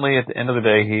ultimately at the end of the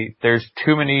day, there's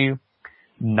too many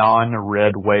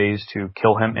non-red ways to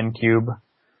kill him in Cube.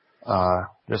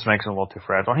 Just makes him a little too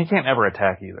fragile. And he can't ever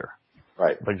attack either.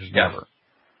 Right. Like, just never.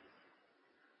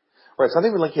 Right, it's not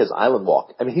even like he has Island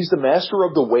Walk. I mean, he's the Master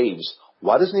of the Waves.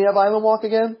 Why doesn't he have Island Walk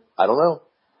again? I don't know.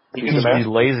 He's the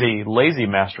lazy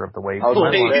Master of the Waves.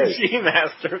 Lazy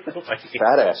Master of the Waves.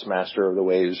 Fat-ass Master of the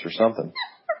Waves or something.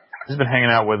 He's been hanging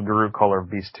out with Guru Color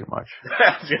Beast too much.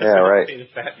 Yeah, right.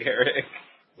 Fat Garrick.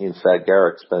 He and Fat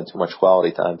Garrick spend too much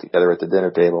quality time together at the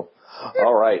dinner table.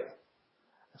 All right.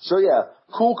 So yeah,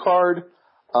 cool card.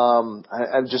 I'm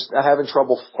having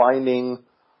trouble finding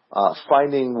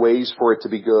ways for it to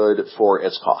be good for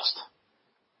its cost.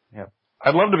 Yep.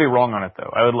 I'd love to be wrong on it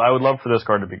though. I would love for this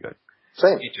card to be good.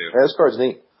 Same. Me too. Yeah, this card's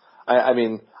neat. I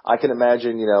mean, I can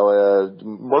imagine,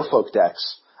 Merfolk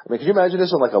decks. I mean, could you imagine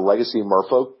this in like a Legacy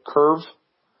Merfolk curve?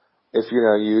 If,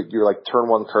 you're like turn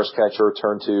 1 Curse Catcher,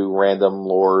 turn 2 Random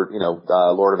Lord,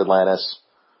 Lord of Atlantis,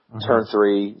 turn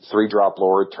 3 3-drop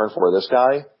Lord, turn 4 this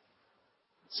guy.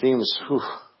 Seems,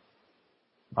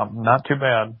 not too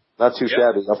bad. Not too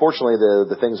shabby. Unfortunately,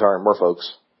 the things aren't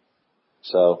merfolks.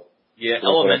 So. Yeah,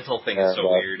 elemental thing is so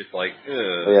weird. It's like,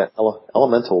 ugh. Yeah,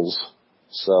 elementals.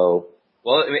 So.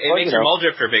 Well, it makes your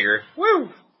Muldrifter bigger. Woo!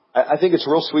 I think it's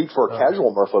real sweet for a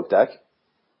casual merfolk deck.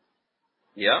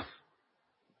 Yeah.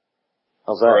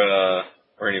 How's that?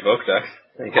 Or an evoke deck,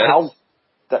 I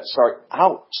guess. Sorry.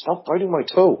 Ow, stop biting my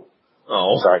toe.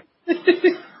 Oh. Sorry.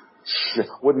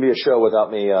 Wouldn't be a show without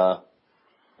me,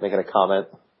 making a comment.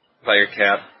 About your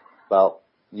cat. About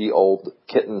ye old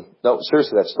kitten. No,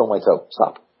 seriously, that's still my toe.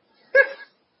 Stop.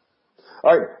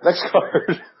 Alright, next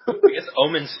card. I guess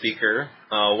Omen Speaker.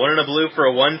 1 and a blue for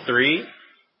a 1/3.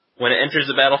 When it enters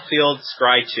the battlefield,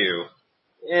 scry 2.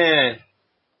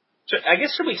 I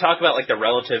guess should we talk about like the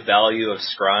relative value of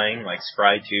scrying, like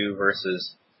scry 2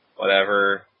 versus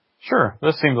whatever? Sure,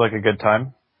 this seems like a good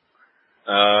time.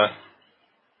 I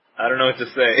don't know what to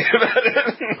say about it.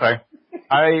 Okay.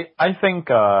 I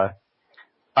think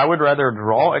I would rather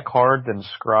draw a card than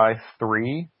scry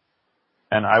 3,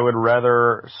 and I would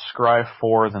rather scry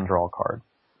 4 than draw a card.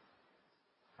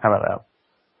 How about that?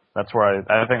 That's where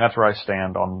I think that's where I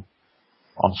stand on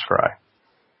scry.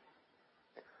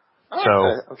 So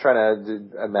I'm trying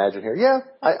to imagine here. Yeah,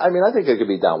 I mean, I think I could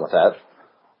be down with that.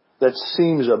 That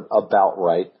seems about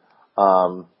right.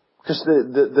 Because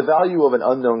the value of an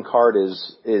unknown card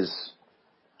is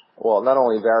well, not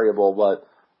only variable, but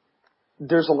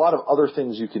there's a lot of other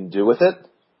things you can do with it.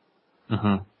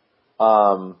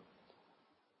 Mm-hmm.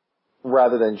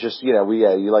 Rather than just,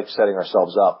 you like setting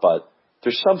ourselves up, but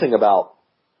there's something about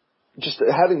just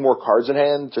having more cards in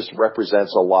hand just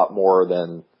represents a lot more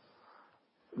than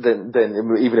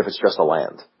even if it's just a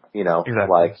land,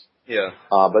 Exactly.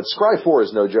 But Scry 4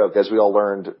 is no joke, as we all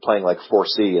learned playing like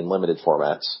 4C in limited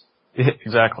formats.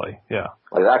 Exactly, yeah.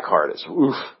 Like that card is,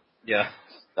 oof. Yeah.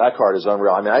 That card is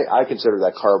unreal. I mean, I consider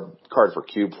that card for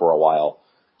Cube for a while,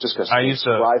 just because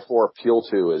Scry 4 Appeal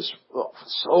 2 is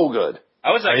so good.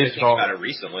 I was actually thinking about it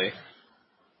recently.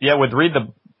 Yeah, with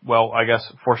I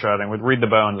guess foreshadowing, with Read the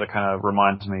Bones, it kind of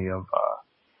reminds me of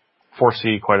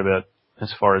 4C quite a bit,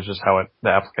 as far as just the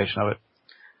application of it.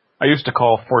 I used to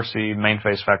call 4C main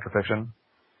phase Fact or Fiction.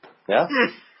 Yeah?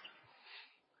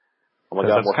 Oh my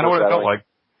God, that's kind of what it felt like.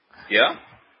 Yeah?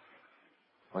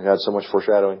 Oh my God, so much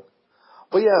foreshadowing.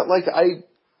 But yeah,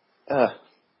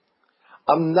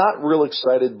 I'm not real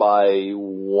excited by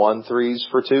 1/3s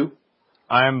for 2.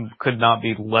 Could not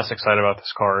be less excited about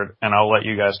this card, and I'll let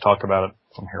you guys talk about it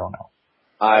from here on out.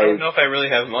 I don't know if I really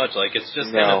have much. Like, it's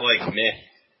just kind of like meh.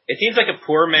 It seems like a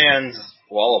poor man's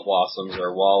Wall of Blossoms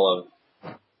or Wall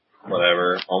of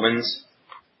whatever, Omens.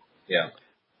 Yeah.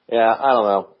 Yeah, I don't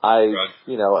know.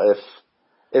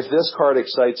 If this card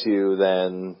excites you,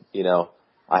 then,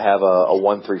 I have a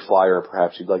 1/3 flyer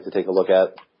perhaps you'd like to take a look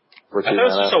at. For 2 I thought it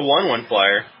was just a 1/1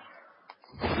 flyer.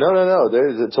 No.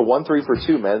 It's a 1/3 for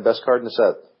 2, man. Best card in the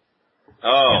set.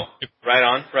 Oh, right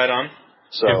on.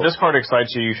 So, if this card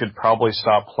excites you, you should probably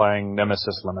stop playing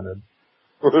Nemesis Limited.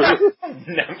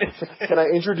 Can I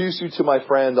introduce you to my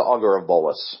friend Augur of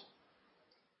Bolas?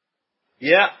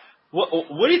 Yeah. What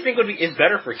do you think is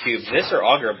better for Cube, this or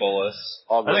Augur Bolas?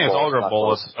 I think it's Augur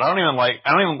Bolas. It's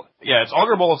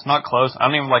Augur Bolas, not close. I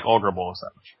don't even like Augur Bolas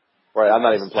that much. Right, I'm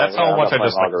not even playing. That's how much I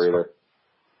dislike Augur either.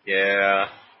 Yeah.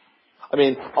 I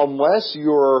mean, unless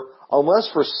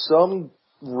for some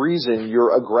reason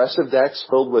your aggressive decks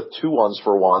filled with 2/1s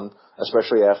for 1,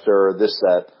 especially after this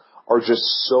set, are just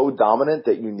so dominant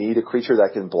that you need a creature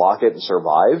that can block it and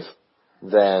survive,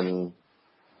 then...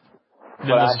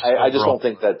 But I just don't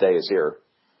think that day is here.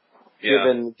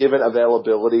 Yeah. Given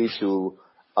availability to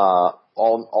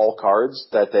all cards,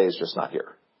 that day is just not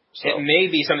here. So. It may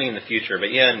be something in the future, but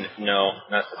no,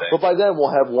 not today. But by then we'll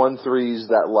have 1/3s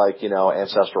that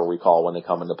Ancestral Recall when they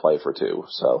come into play for 2.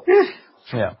 So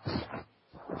yeah.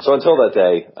 So until that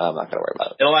day, I'm not going to worry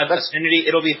about it. It'll have affinity.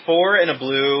 It'll be 4 and a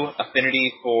blue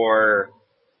affinity for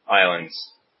islands.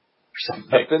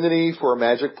 Affinity for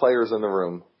Magic players in the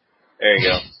room. There you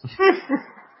go.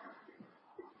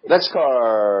 Next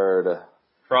card.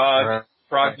 Frog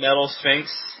Metal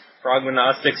Sphinx. Frog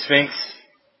Monastic Sphinx.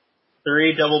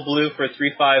 3 double blue for a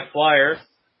 3/5 flyer.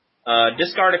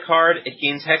 Discard a card. It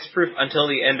gains hexproof until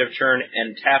the end of turn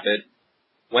and tap it.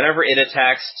 Whenever it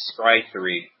attacks, scry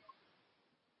 3.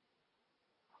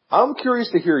 I'm curious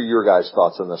to hear your guys'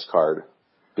 thoughts on this card,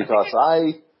 because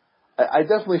I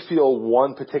definitely feel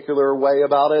one particular way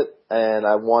about it, and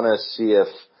I want to see if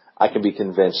I can be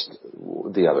convinced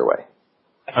the other way.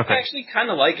 I actually kind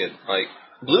of like it. Like,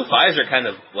 blue 5s are kind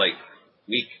of,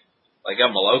 weak. Like, I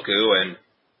got Moloku and...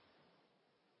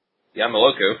 Yeah,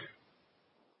 Moloku.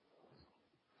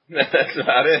 That's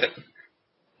about it.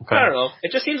 Okay. I don't know.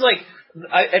 It just seems like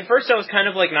At first I was kind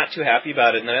of like not too happy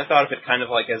about it, and then I thought of it kind of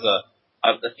like as a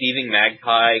thieving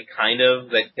magpie, kind of,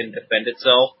 that can defend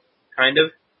itself, kind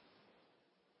of.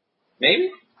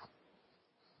 Maybe?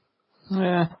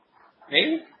 Yeah.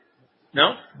 Maybe?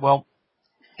 No? Well,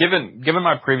 given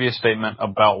my previous statement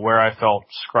about where I felt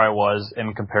Scry was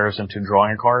in comparison to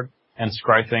drawing a card, and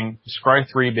Scry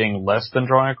 3 being less than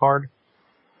drawing a card,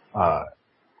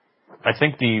 I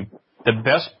think the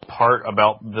best part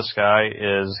about this guy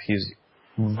is he's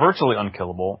virtually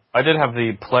unkillable. I did have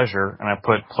the pleasure, and I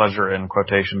put pleasure in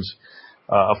quotations,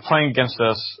 of playing against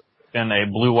us in a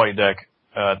blue-white deck,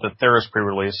 the Theros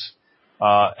pre-release,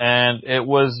 and it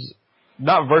was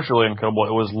not virtually unkillable,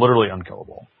 it was literally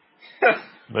unkillable.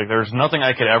 Like, there's nothing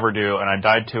I could ever do, and I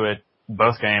died to it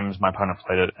both games. My opponent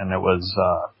played it, and it was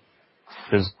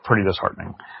pretty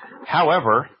disheartening.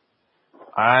 However,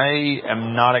 I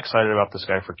am not excited about this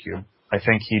guy for Cube. I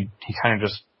think he kind of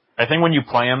just, I think when you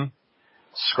play him,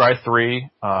 Scry 3,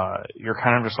 you're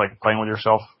kind of just like playing with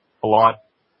yourself a lot.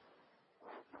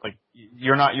 Like,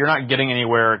 you're not getting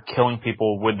anywhere killing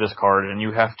people with this card, and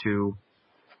you have to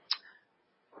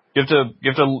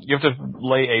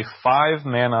lay a 5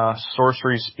 mana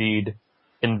sorcery speed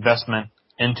investment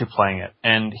into playing it.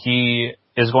 And he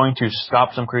is going to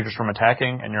stop some creatures from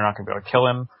attacking, and you're not going to be able to kill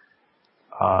him.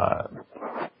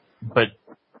 But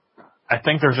I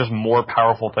think there's just more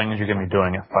powerful things you can be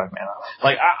doing at 5 mana.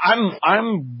 Like,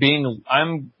 I'm being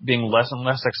less and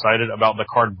less excited about the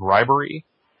card Bribery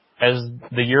as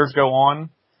the years go on.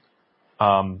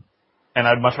 And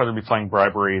I'd much rather be playing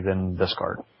Bribery than this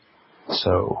card.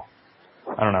 So,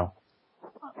 I don't know.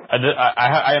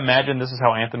 I imagine this is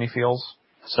how Anthony feels,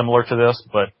 similar to this,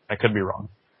 but I could be wrong.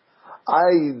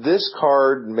 This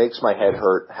card makes my head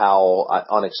hurt how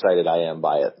unexcited I am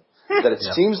by it. That it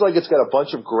seems like it's got a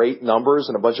bunch of great numbers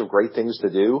and a bunch of great things to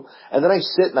do, and then I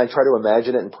sit and I try to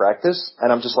imagine it in practice,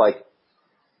 and I'm just like,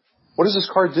 what does this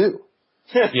card do?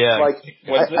 Yeah. Like,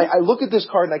 I look at this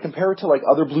card and I compare it to like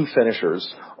other blue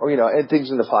finishers, or, and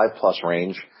things in the 5+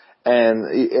 range, and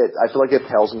I feel like it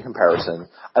pales in comparison.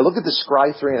 I look at the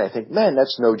Scry 3 and I think, man,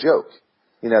 that's no joke.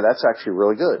 That's actually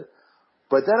really good.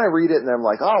 But then I read it and I'm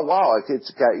like, oh wow,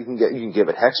 you can give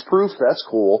it hexproof, that's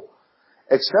cool.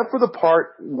 Except for the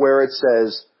part where it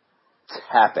says,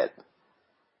 tap it.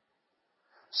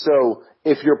 So,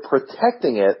 if you're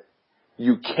protecting it,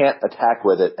 you can't attack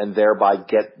with it and thereby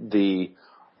get the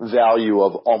value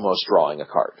of almost drawing a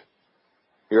card.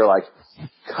 You're like,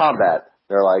 combat.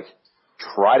 They're like,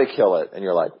 try to kill it. And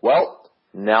you're like, well,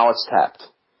 now it's tapped.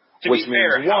 Which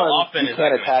means, one, you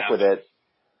can't attack with it.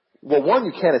 Well, one,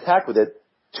 you can't attack with it.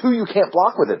 Two, you can't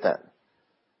block with it then.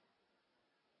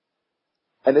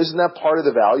 And isn't that part of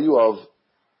the value of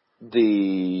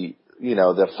the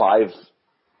 5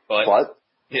 butt?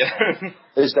 Yeah.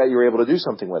 Is that you're able to do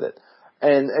something with it.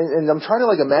 And I'm trying to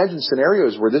like imagine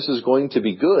scenarios where this is going to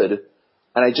be good,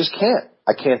 and I just can't.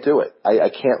 I can't do it. I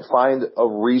can't find a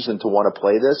reason to want to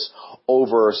play this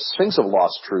over Sphinx of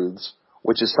Lost Truths,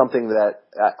 which is something that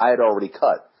I had already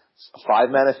cut. 5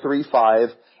 mana,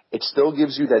 3/5. It still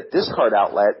gives you that discard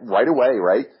outlet right away,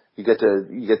 right? You get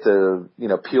to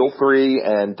peel 3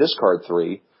 and discard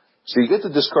 3. So you get to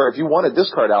discard, if you want a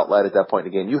discard outlet at that point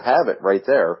in the game, you have it right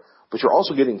there. But you're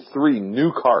also getting 3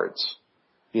 new cards,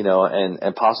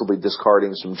 and possibly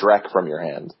discarding some Drek from your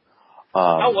hand.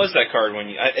 How was that card when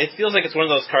it feels like it's one of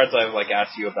those cards I've like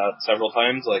asked you about several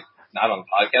times, like not on the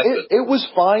podcast. It was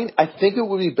fine. I think it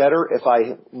would be better if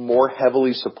I more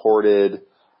heavily supported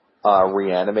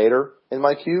Reanimator in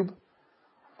my cube.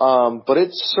 But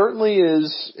it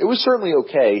was certainly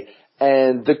okay.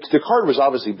 And the card was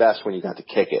obviously best when you got to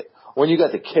kick it. When you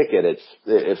got to kick it,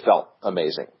 it felt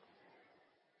amazing.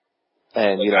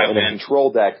 And, in a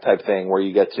control deck type thing where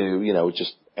you get to,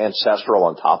 just Ancestral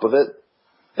on top of it,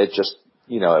 it just,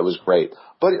 it was great.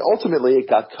 But ultimately it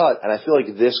got cut, and I feel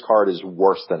like this card is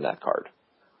worse than that card.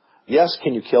 Yes,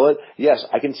 can you kill it? Yes,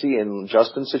 I can see in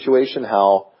Justin's situation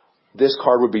how this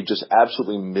card would be just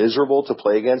absolutely miserable to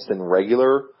play against in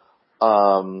regular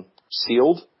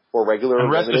sealed or regular.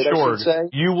 And rest limited, assured,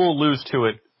 you will lose to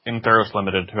it in Theros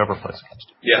Limited, whoever plays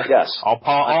against it. Yeah. Yes. I'll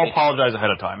apologize ahead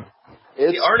of time.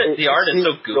 The art is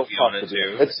so goofy on it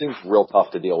too. It seems real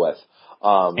tough to deal with.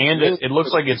 And it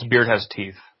looks like its beard has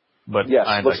teeth. But yes,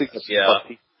 looks like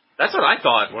that's what I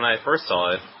thought when I first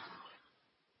saw it.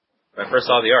 When I first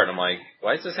saw the art, I'm like,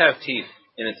 why does this have teeth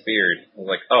in its beard? I was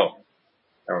like, oh,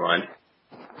 never mind.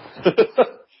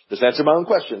 Just answered my own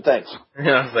question. Thanks.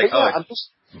 Yeah, I was like,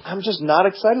 I'm just not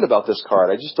excited about this card.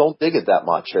 I just don't dig it that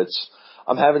much.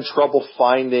 I'm having trouble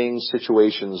finding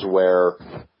situations where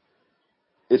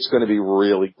it's going to be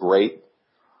really great.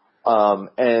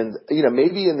 And,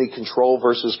 maybe in the control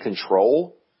versus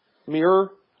control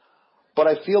mirror, but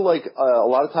I feel like a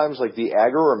lot of times like the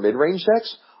aggro or mid-range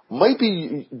decks might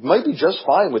be just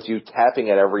fine with you tapping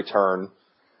at every turn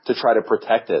to try to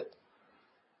protect it.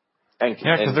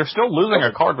 Because they're still losing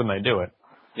a card when they do it.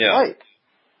 Yeah. Right.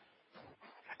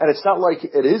 And it's not like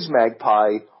it is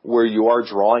Magpie where you are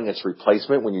drawing its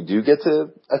replacement when you do get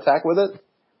to attack with it.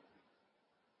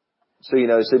 So,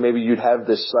 so maybe you'd have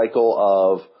this cycle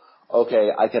of, okay,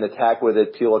 I can attack with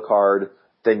it, peel a card,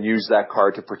 then use that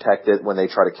card to protect it when they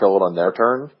try to kill it on their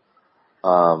turn.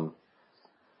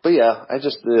 But yeah,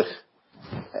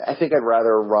 I think I'd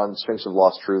rather run Sphinx of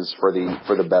Lost Truths for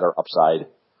the better upside.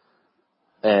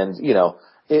 And,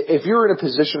 if you're in a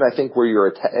position, I think, where you're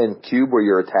in Cube, where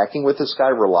you're attacking with this guy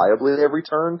reliably every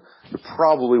turn, you're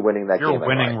probably winning that game. You're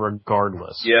winning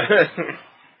regardless. Yeah.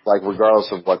 Like, regardless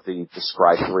of what the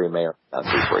Scry 3 may or not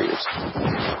be for you.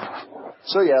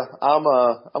 So yeah, I'm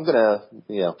gonna,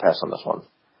 pass on this one.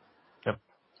 Yep.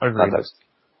 I agree.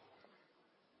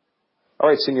 All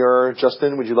right, Senor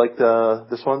Justin, would you like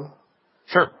this one?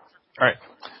 Sure. All right.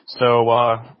 So,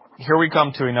 here we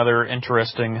come to another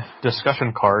interesting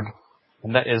discussion card,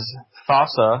 and that is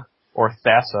Thassa, or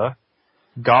Thassa,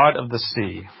 God of the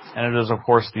Sea. And it is, of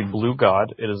course, the blue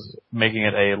god. It is making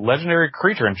it a legendary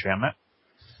creature enchantment.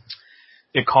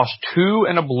 It costs 2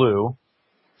 and a blue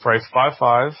for a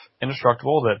 5/5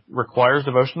 indestructible that requires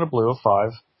devotion to blue of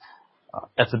 5.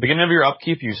 At the beginning of your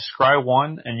upkeep, you scry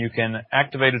 1, and you can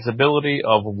activate its ability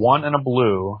of 1 and a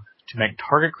blue to make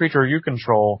target creature you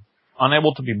control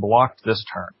unable to be blocked this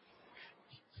turn.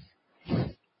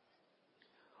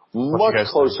 Much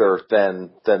closer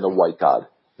than the white god.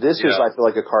 This is, I feel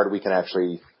like, a card we can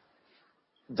actually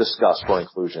discuss for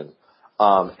inclusion.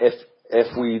 If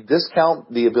we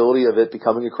discount the ability of it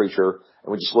becoming a creature,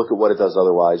 and we just look at what it does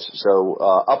otherwise, so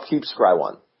upkeep, scry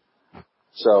 1.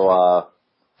 So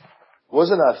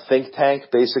wasn't a think tank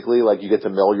basically like you get to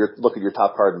look at your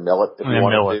top card and mill it if you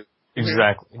want to?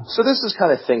 Exactly. So this is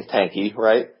kind of think tanky,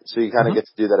 right? So you kind of get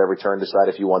to do that every turn, decide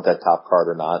if you want that top card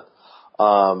or not.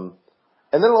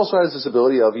 And then it also has this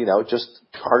ability of, just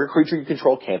target creature you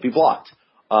control can't be blocked.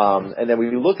 And then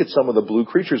when you look at some of the blue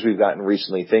creatures we've gotten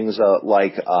recently, things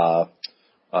like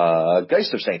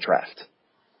Geist of St. Traft,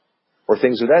 or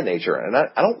things of that nature. And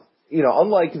I don't,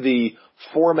 unlike the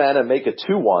 4 mana make a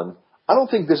 2/1, I don't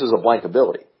think this is a blank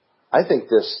ability. I think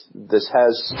this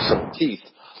has some teeth,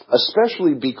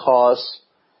 especially because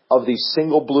of the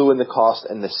single blue in the cost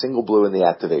and the single blue in the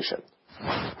activation.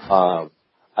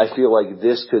 I feel like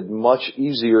this could much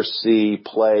easier see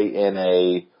play in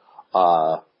a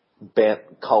Bant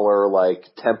color like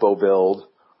tempo build,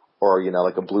 or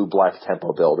like a blue-black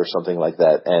tempo build or something like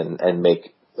that, and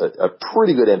make a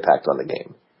pretty good impact on the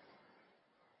game.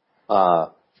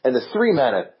 And the 3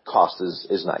 mana cost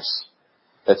is nice.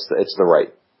 It's the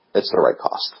right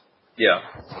cost. Yeah.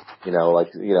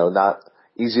 Not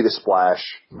easy to splash,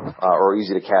 or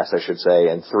easy to cast, I should say,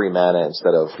 and 3 mana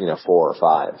instead of 4 or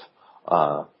 5.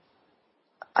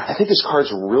 I think this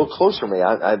card's real close for me.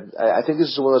 I think this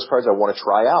is one of those cards I want to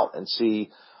try out and see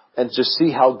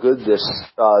how good this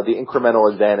the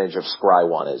incremental advantage of Scry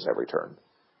 1 is every turn.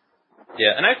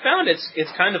 Yeah, and I found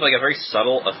it's kind of like a very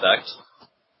subtle effect,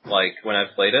 like when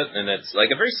I've played it, and it's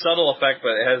like a very subtle effect,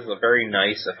 but it has a very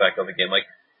nice effect on the game. Like,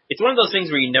 it's one of those things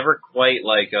where you never quite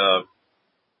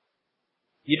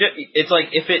it's like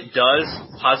if it does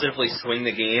positively swing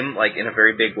the game like in a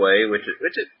very big way, which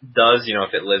it does,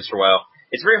 if it lives for a while.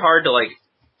 It's very hard to,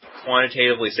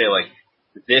 quantitatively say,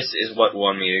 this is what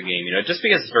won me the game, just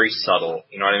because it's very subtle,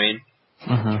 you know what I mean?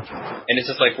 Mm-hmm. And it's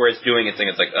just like where it's doing its thing,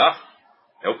 it's like,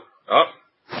 nope,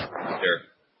 there,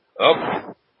 nope.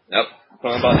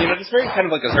 It's very kind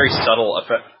of like a very subtle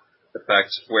effect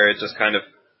where it just kind of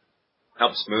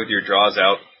helps smooth your draws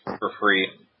out for free.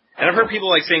 And I've heard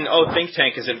people saying, Think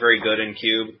Tank isn't very good in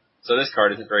Cube, so this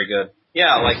card isn't very good.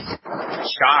 Yeah,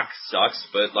 Shock sucks,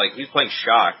 but, he's playing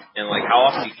Shock, and, how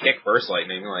often you kick Burst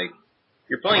Lightning,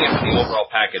 you're playing it for the overall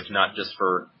package, not just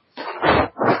for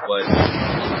what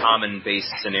common base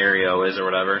scenario is or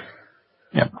whatever.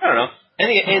 Yeah. I don't know.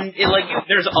 And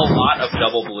there's a lot of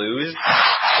double blues.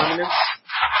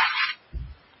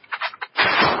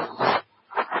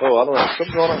 Oh, I don't know.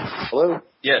 Something going on. Hello?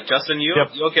 Yeah, Justin, you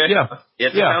okay? Yeah.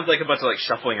 It sounds like a bunch of,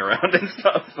 shuffling around and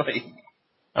stuff.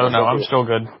 Oh, no, I'm still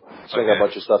good. So I got a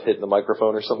bunch of stuff hitting the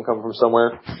microphone or something coming from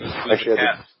somewhere. Actually, I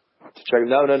had to check.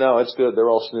 No, it's good. They're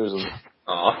all snoozing.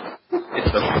 Aw,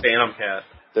 it's the Phantom Cat.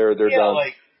 They're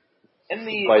done. And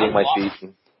the biting my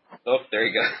feet. Oh, there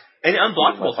you go. And the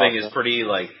unblockable thing is pretty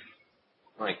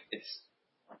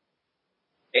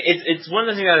it's one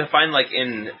of the things that I find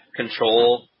in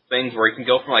Control things where you can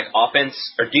go from like offense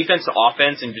or defense to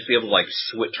offense and just be able to like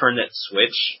turn that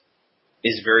switch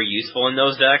is very useful in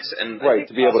those decks. And right,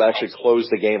 to be able to actually close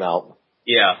the game out.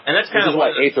 Yeah, and that's kind of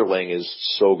why Aetherling is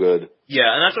so good.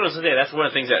 Yeah, and that's what I was going to say. That's one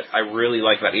of the things that I really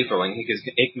like about Aetherling, because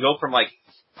it can go from like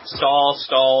stall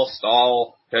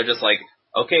to just like,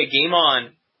 okay, game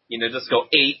on, just go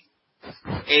 8,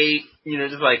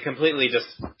 just like completely just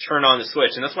turn on the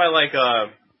switch. And that's why I like,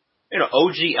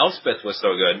 OG Elspeth was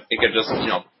so good. It could just,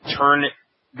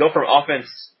 go from offense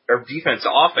or defense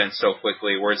to offense so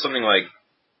quickly, where it's something like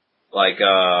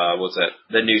what's that?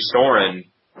 The new Sorin,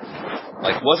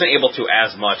 like, wasn't able to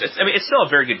as much. It's still a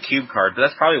very good cube card, but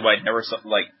that's probably why it never,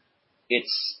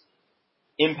 its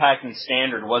impact in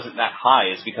standard wasn't that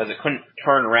high, is because it couldn't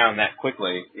turn around that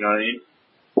quickly. You know what I mean?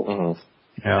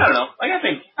 Mm-hmm. Yeah. I don't know.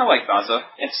 I like Thassa.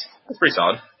 It's pretty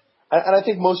solid. And I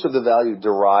think most of the value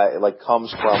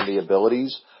comes from the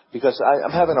abilities, because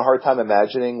I'm having a hard time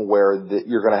imagining where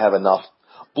you're going to have enough.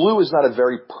 Blue is not a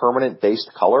very permanent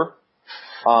based color.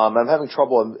 I'm having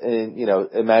trouble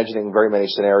imagining very many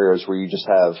scenarios where you just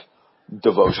have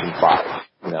Devotion 5.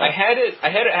 I had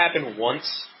it happen once,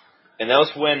 and that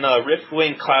was when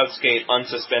Riftwing Cloudskate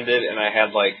unsuspended, and I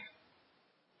had like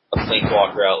a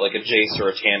Planewalker out, like a Jace or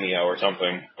a Tamiyo or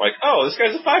something. Like, oh, this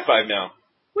guy's a 5/5 now.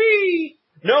 Whee!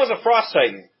 No, it's a Frost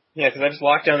Titan. Yeah, because I just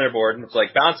locked down their board, and it's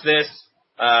like, bounce this,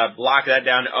 block that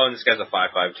down. Oh, and this guy's a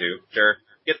 5/5 too. Sure,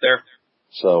 get there.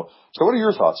 So what are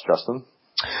your thoughts, Justin?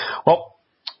 Well,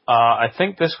 I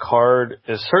think this card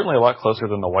is certainly a lot closer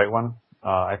than the white one.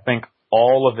 I think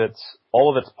all of its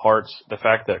parts, the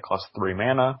fact that it costs 3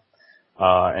 mana,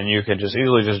 and you can just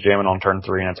easily just jam it on turn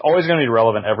 3, and it's always going to be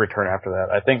relevant every turn after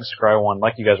that. I think Scry 1,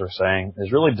 like you guys were saying,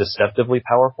 is really deceptively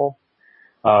powerful.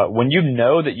 When you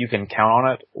know that you can count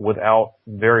on it without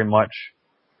very much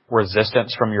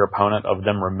resistance from your opponent of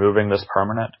them removing this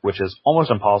permanent, which is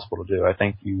almost impossible to do. I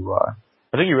think you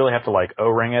really have to like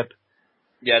O-ring it.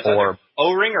 Yeah, it's either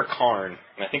O-ring or Karn.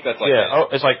 I think that's like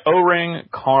it's like O-ring,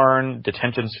 Karn,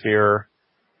 Detention Sphere,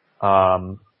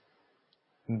 bounce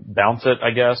it, I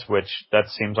guess, which that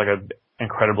seems like an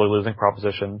incredibly losing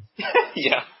proposition.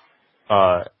 Yeah.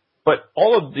 But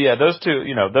those two,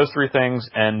 those 3 things,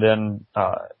 and then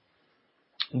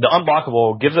the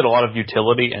unblockable gives it a lot of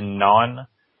utility in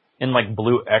like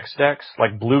blue X decks,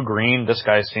 like blue green. This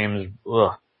guy seems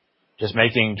just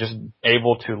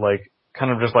able to like kind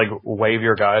of just like wave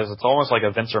your guys. It's almost like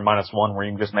a Venser -1 where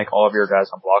you can just make all of your guys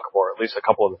unblockable, or at least a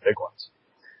couple of the big ones.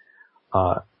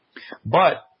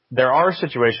 But there are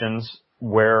situations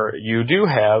where you do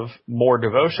have more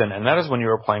devotion, and that is when you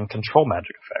are playing control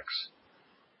magic effects.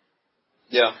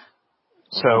 Yeah.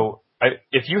 So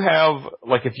if you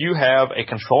have a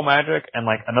control magic and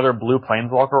like another blue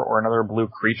planeswalker or another blue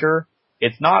creature,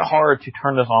 it's not hard to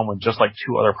turn this on with just like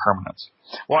 2 other permanents.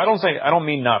 Well, I don't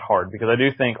mean not hard, because I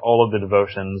do think all of the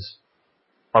devotions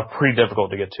are pretty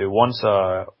difficult to get to. Once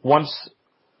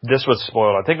this was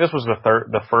spoiled, I think this was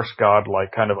the first god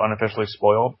like kind of unofficially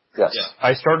spoiled. Yes. Yeah.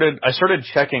 I started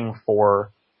checking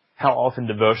for how often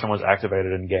devotion was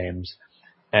activated in games,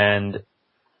 and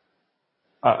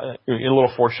a little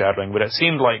foreshadowing, but it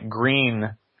seemed like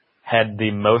green had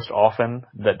the most often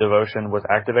that devotion was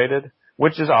activated,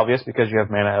 which is obvious because you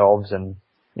have mana elves and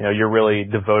you're really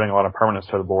devoting a lot of permanents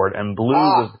to the board. And blue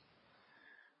was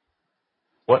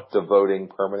what? Devoting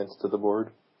permanents to the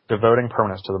board. Devoting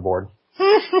permanents to the board.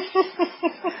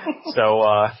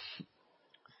 So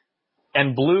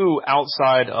and blue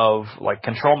outside of like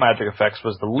control magic effects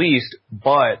was the least,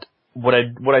 but what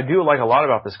I do like a lot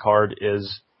about this card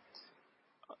is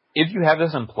if you have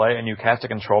this in play and you cast a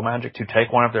control magic to take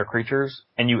one of their creatures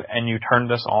and you turn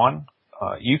this on,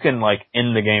 you can like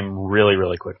end the game really,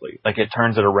 really quickly. Like it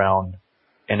turns it around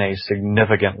in a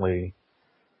significantly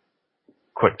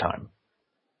quick time.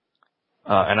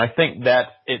 And I think that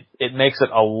it makes it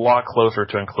a lot closer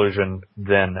to inclusion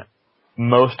than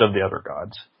most of the other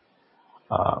gods.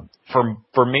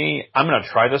 For me, I'm going to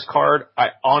try this card.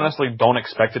 I honestly don't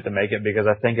expect it to make it because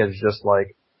I think it's just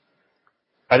like,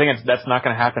 that's not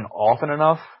going to happen often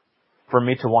enough for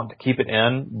me to want to keep it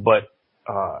in, but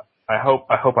I hope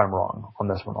I'm wrong on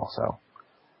this one also.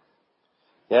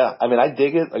 Yeah, I mean, I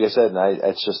dig it. Like I said,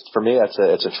 it's just for me,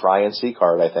 it's a try and see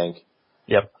card. I think.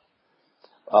 Yep.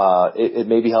 It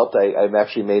may be helped. I've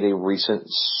actually made a recent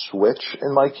switch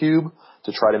in my cube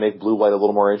to try to make blue white a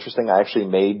little more interesting. I actually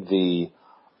made the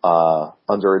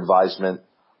under advisement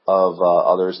of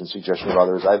others and suggestion of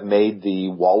others, I've made the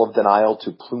Wall of Denial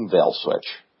to Plumeveil switch.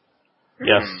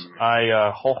 Yes,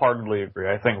 I wholeheartedly agree.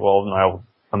 I think Wall of Denial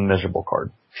is a miserable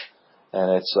card.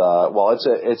 And I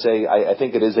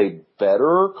think it is a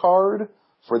better card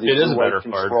for the blue-white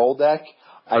control deck.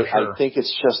 sure. I think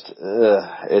it's just,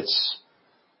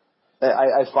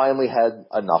 I finally had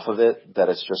enough of it that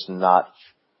it's just not,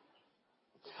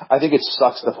 I think it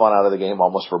sucks the fun out of the game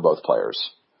almost for both players.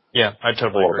 Yeah, I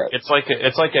totally agree. Bit.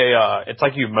 It's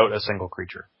like you moat a single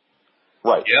creature.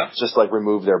 Right. Yeah. It's just like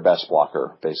remove their best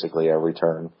blocker basically every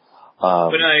turn.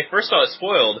 When I first saw it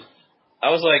spoiled, I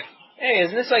was like, hey,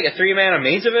 isn't this like a 3-mana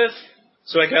Maze of Ith?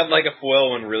 So I got like a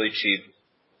foil one really cheap.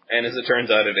 And as it turns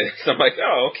out it is. I'm like,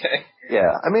 oh, okay. Yeah.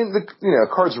 I mean, the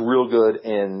card's real good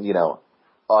in,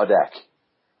 a deck.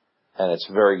 And it's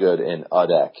very good in a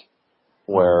deck.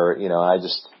 Where,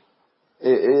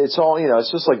 it's all,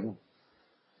 it's just like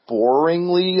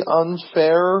boringly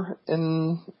unfair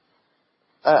in,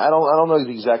 I don't know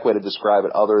the exact way to describe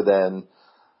it other than,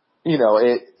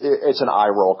 it's an eye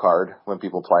roll card when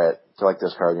people play it. To like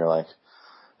this card and you're like,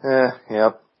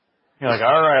 yep. You're like,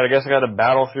 all right, I guess I got to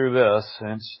battle through this.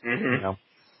 And it's,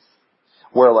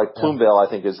 Where like Plumeveil, I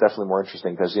think is definitely more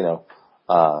interesting because,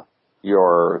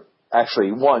 you're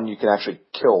actually, one, you can actually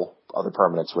kill other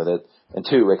permanents with it, and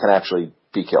two, it can actually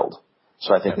be killed.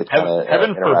 So I think it kind of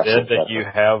Heaven forbid that you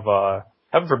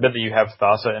have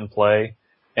Thassa in play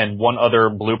and one other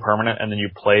blue permanent, and then you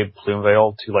play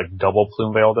Plumeveil to like double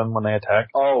Plumeveil them when they attack.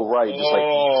 Oh, right, just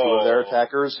like two of their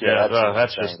attackers. Yeah,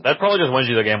 that probably just wins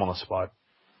you the game on the spot.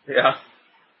 Yeah.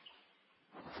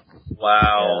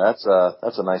 Wow. Yeah,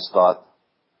 that's a nice thought.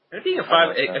 And being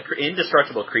an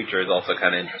indestructible creature is also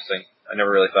kind of interesting. I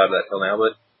never really thought of that till now,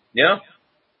 but yeah.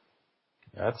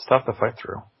 Yeah, it's tough to fight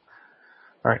through. All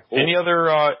right. Cool. Any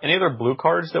other blue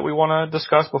cards that we want to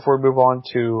discuss before we move on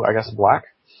to, I guess, black?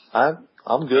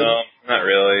 I'm good. No, not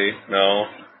really. No.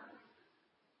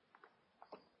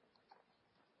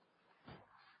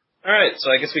 All right,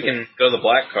 so I guess we can go to the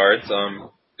black cards.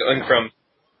 Going from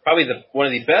probably one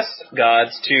of the best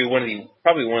gods to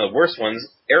probably one of the worst ones,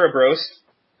 Erebros.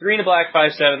 3 in a black,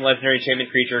 5/7, legendary enchantment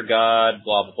creature, god,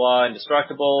 blah blah blah,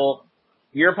 indestructible.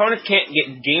 Your opponent can't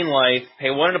gain life.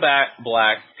 Pay 1 in a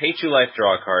black, pay 2 life,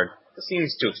 draw a card. This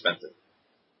seems too expensive.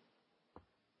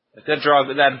 If that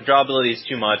draw ability is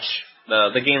too much.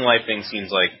 The gain life thing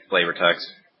seems like flavor text.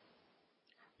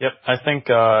 Yep, I think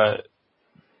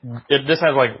this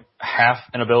has like half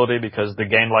an ability because the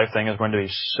gain life thing is going to be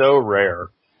so rare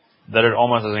that it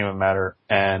almost doesn't even matter.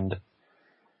 And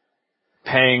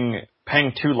paying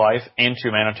 2 life and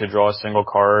 2 mana to draw a single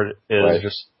card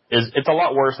is it's a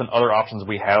lot worse than other options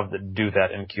we have that do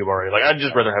that in Cube already. Like I'd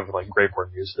just rather have like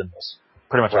Graveborn used than this.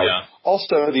 Pretty much. Right. Yeah.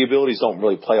 Also, the abilities don't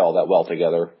really play all that well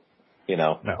together.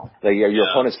 No. Your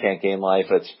opponents can't gain life.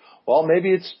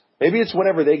 Maybe it's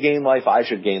whenever they gain life, I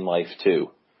should gain life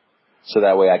too. So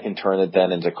that way I can turn it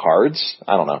then into cards.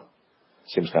 I don't know.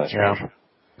 Seems kind of strange.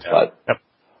 Yeah. But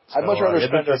I'd much rather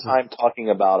spend our time talking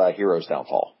about Hero's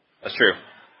Downfall. That's true.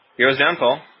 Hero's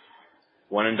Downfall.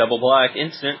 1 in double black,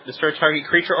 instant, destroy target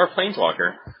creature or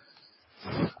planeswalker.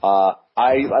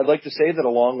 I'd like to say that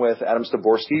along with Adam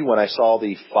Staborski, when I saw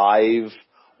the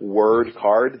 5-word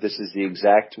card, this is the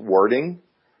exact wording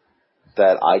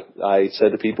that I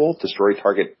said to people: destroy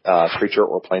target creature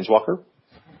or planeswalker.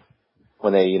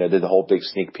 When they did the whole big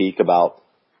sneak peek about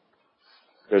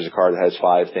there's a card that has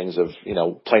 5 things of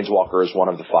planeswalker is one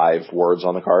of the 5 words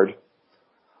on the card.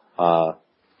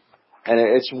 And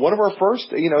it's one of our first,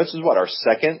 this is our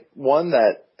second one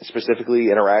that specifically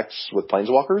interacts with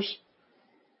planeswalkers.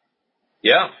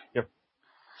 Yeah. Yep.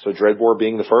 So Dreadbore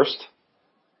being the first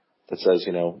that says,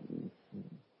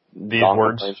 these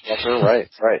words. Planeswalker.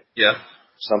 Right. Yeah.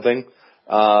 Something.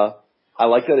 I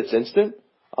like that it's instant.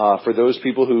 For those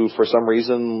people who, for some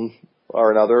reason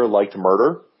or another, like to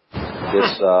murder,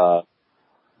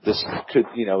 this could,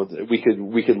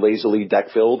 we could lazily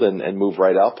deck build and move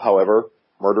right up. However,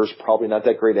 murder's probably not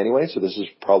that great anyway, so this is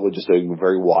probably just a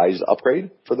very wise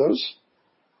upgrade for those.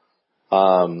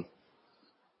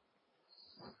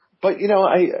 But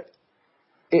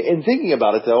in thinking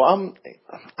about it though,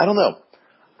 I don't know.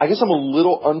 I guess I'm a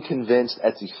little unconvinced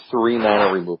at the 3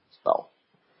 mana removal spell.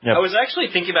 Yep. I was actually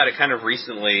thinking about it kind of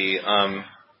recently. I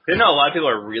know a lot of people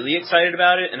are really excited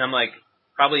about it, and I'm like,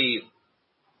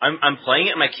 I'm playing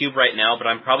it in my cube right now, but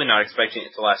I'm probably not expecting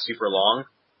it to last super long.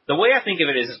 The way I think of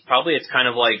it is it's kind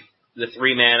of like the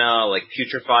 3 mana, like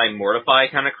Putrefy, Mortify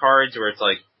kind of cards, where it's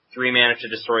like 3 mana to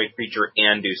destroy a creature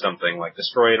and do something, like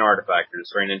destroy an artifact or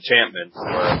destroy an enchantment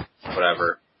or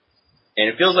whatever. And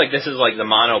it feels like this is like the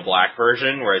mono black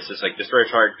version, where it's just like destroy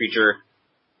a target creature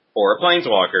or a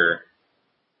planeswalker.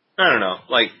 I don't know.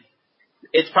 Like,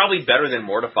 it's probably better than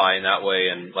Mortify in that way,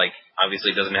 and like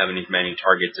obviously doesn't have as many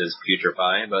targets as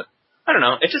Putrefy, but I don't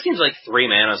know. It just seems like 3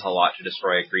 mana is a lot to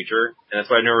destroy a creature, and that's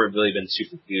why I've never really been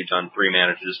super huge on 3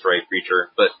 mana to destroy a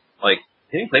creature. But like,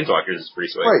 Hitting Planeswalkers is pretty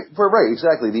sweet. Right,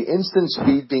 exactly. The instant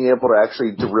speed, being able to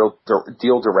actually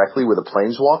deal directly with a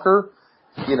Planeswalker,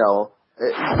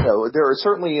 there are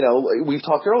certainly, we've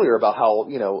talked earlier about how,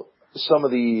 some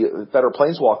of the better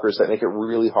Planeswalkers that make it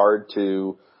really hard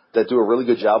that do a really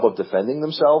good job of defending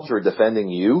themselves or defending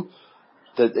you,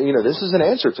 that, this is an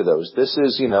answer to those. This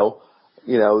is, you're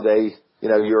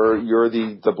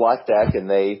the black deck and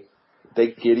they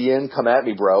Gideon, come at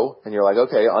me, bro. And you're like,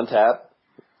 okay, untap.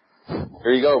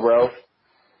 Here you go, bro.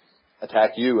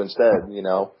 Attack you instead,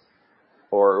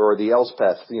 or the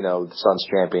Elspeth, the Sun's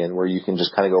Champion, where you can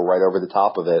just kind of go right over the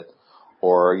top of it.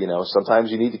 Or,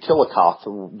 sometimes you need to kill a Koth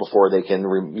before they can,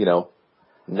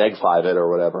 neg 5 it or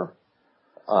whatever.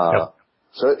 Yep.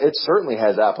 So it certainly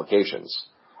has applications.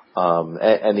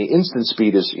 And the instant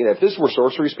speed is, if this were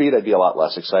sorcery speed, I'd be a lot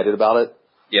less excited about it.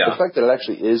 Yeah. The fact that it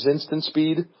actually is instant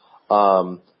speed,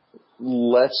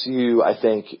 lets you, I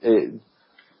think, it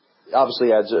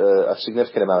obviously adds a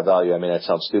significant amount of value. I mean, that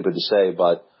sounds stupid to say,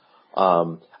 but,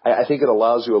 I think it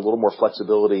allows you a little more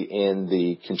flexibility in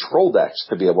the control decks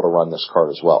to be able to run this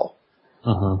card as well.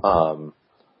 Mm-hmm.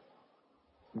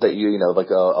 That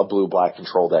like a blue-black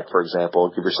control deck, for example,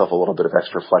 give yourself a little bit of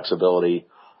extra flexibility.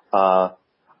 I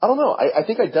don't know. I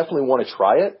think I definitely want to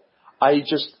try it.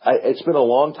 It's been a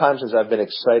long time since I've been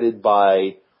excited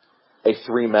by a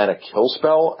 3-mana kill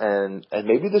spell, and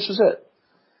maybe this is it.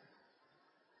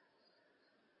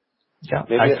 Yeah,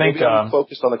 maybe I'm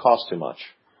focused on the cost too much.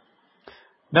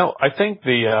 No, I think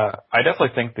I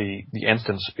definitely think the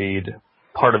instant speed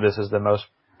part of this is the most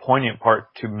poignant part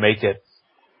to make it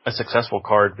a successful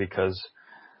card, because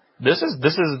this is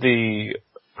the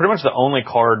pretty much the only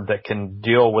card that can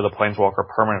deal with a Planeswalker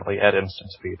permanently at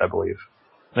instant speed, I believe.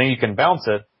 I think you can bounce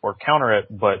it or counter it,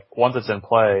 but once it's in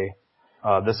play,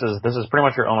 this is pretty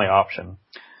much your only option.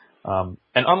 And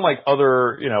unlike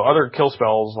other kill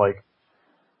spells, like,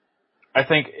 I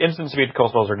think instant speed kill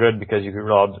spells are good because you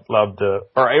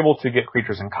are able to get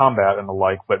creatures in combat and the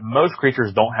like, but most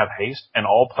creatures don't have haste, and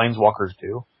all Planeswalkers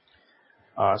do.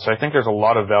 So I think there's a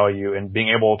lot of value in being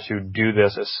able to do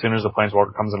this as soon as the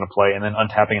Planeswalker comes into play, and then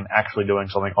untapping and actually doing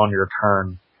something on your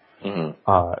turn.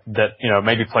 Mm-hmm. That,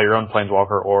 maybe play your own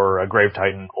Planeswalker or a Grave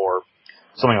Titan or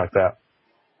something like that.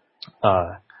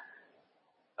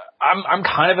 I'm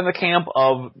kind of in the camp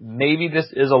of maybe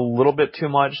this is a little bit too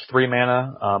much, 3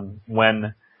 mana,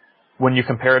 when you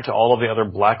compare it to all of the other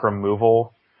black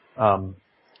removal.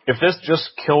 If this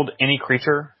just killed any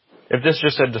creature, if this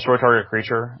just said destroy target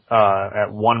creature,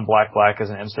 at 1 black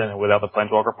as an instant without the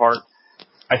Planeswalker part,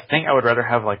 I think I would rather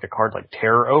have like a card like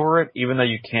Terror over it, even though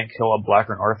you can't kill a black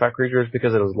or an artifact creatures,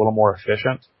 because it is a little more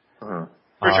efficient. For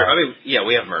sure. I mean, yeah,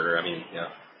 we have murder. I mean, yeah.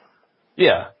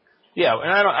 Yeah. Yeah,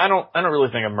 and I don't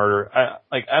really think of murder.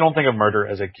 I don't think of murder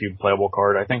as a cube playable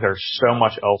card. I think there's so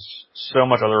much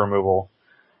other removal,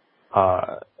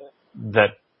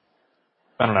 that,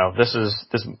 I don't know, this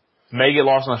may get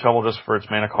lost in the shuffle just for its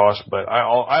mana cost, but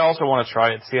I also want to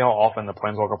try it, see how often the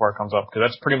Planeswalker part comes up, because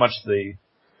that's pretty much the,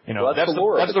 that's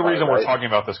the reason we're talking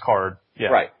about this card. Yeah.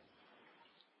 Right.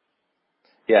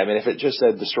 Yeah, I mean, if it just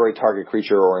said destroy target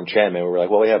creature or enchantment, we were like,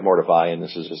 well, we have Mortify, and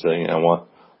this is just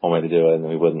one way to do it, and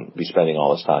we wouldn't be spending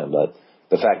all this time. But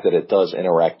the fact that it does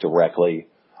interact directly,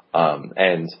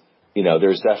 and,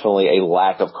 there's definitely a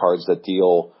lack of cards that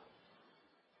deal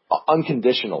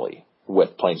unconditionally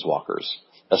with Planeswalkers,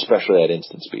 especially at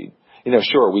instant speed.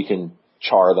 Sure, we can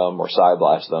char them or side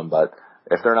blast them, but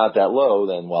if they're not that low,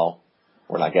 then, well,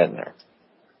 we're not getting there.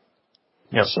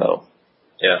 Yep. So.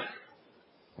 Yeah.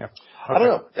 Yep. Okay. I don't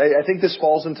know. I think this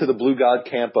falls into the Blue God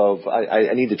camp of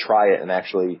I need to try it and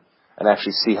actually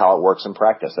see how it works in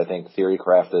practice. I think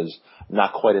Theorycraft is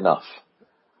not quite enough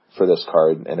for this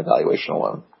card in evaluation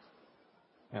alone.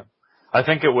 Yeah. I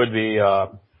think it would be,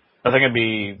 it'd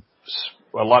be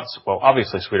a lot, well,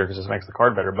 obviously sweeter because this makes the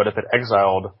card better, but if it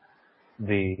exiled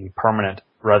the permanent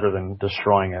rather than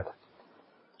destroying it,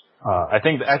 I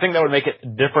think that would make it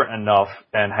different enough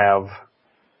and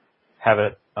have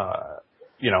it,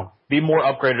 be more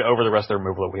upgraded over the rest of the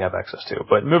removal that we have access to.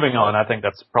 But moving on, I think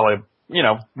that's probably,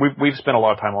 we've spent a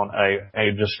lot of time on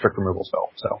a just strict removal spell,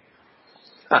 so.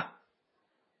 Huh.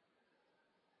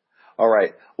 All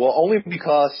right. Well, only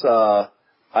because,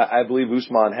 I believe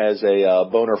Usman has a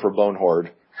boner for Bone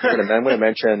Horde. I'm going to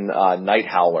mention Night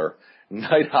Howler.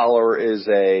 Night Howler is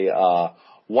a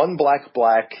 1 black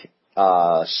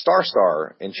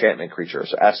star enchantment creature,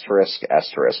 so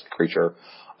asterisk creature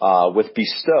with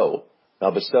Bestow. Now,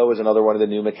 Bestow is another one of the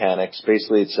new mechanics.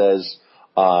 Basically, it says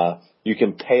you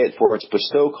can pay it for its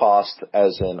Bestow cost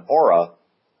as an aura,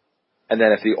 and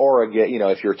then if the aura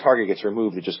if your target gets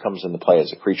removed, it just comes into play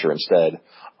as a creature instead.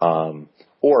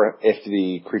 Or if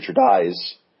the creature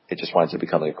dies, it just winds up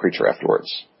becoming a creature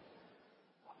afterwards.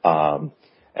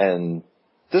 And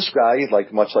this guy,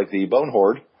 much like the Bone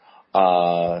Horde,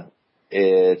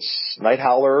 it's Night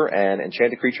Howler and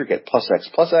Enchanted Creature get +X,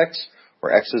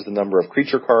 where X is the number of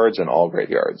creature cards in all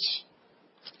graveyards.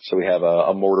 So we have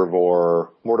a Mortivore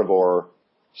 / Bone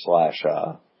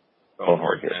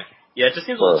Horde here. Yeah, it just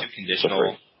seems a little too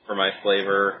conditional for my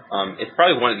flavor. It's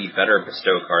probably one of the better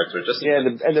bestow cards, but it just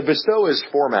and the bestow is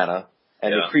 4 mana,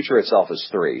 and the creature itself is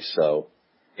 3. So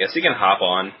so you can hop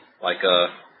on like a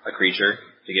creature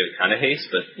to give it kind of haste,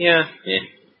 but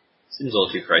seems a little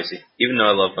too pricey. Even though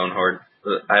I love Bone Horde,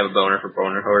 I have a boner for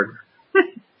Bone Horde.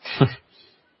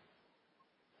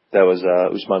 That was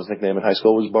Usman's nickname in high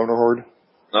school was Boner Horde.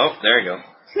 Oh, there you go.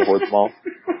 Hoard them all.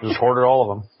 Just hoarded all of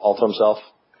them. All to himself.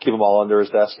 Keep them all under his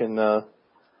desk in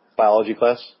biology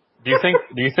class. Do you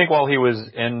think while he was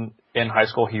in high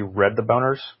school he read the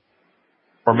boners?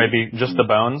 Or maybe just the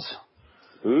bones?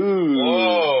 Ooh.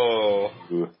 Whoa.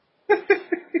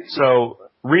 So,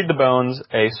 read the bones,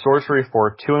 a sorcery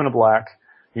for 2 and a black.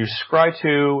 You scry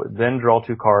 2, then draw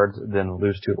 2 cards, then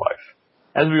lose 2 life.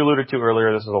 As we alluded to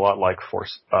earlier, this is a lot like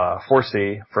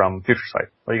 4C from Future Sight.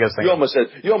 What do you guys think?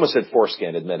 You almost said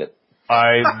foreskin, admit it.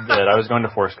 I did. I was going to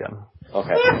foreskin.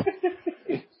 Okay.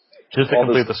 Just to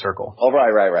complete the circle. Oh,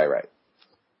 right.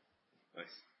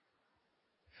 Nice.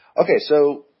 Okay,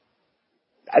 so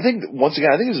I think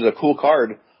this is a cool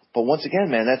card, but once again,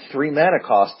 man, that 3 mana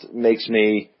cost makes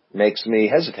me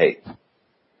hesitate. I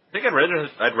think I'd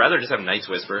rather just have Night's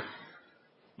Whisper.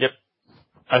 Yep.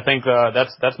 I think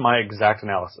that's my exact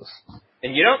analysis.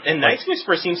 And Night's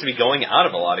Whisper seems to be going out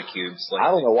of a lot of cubes.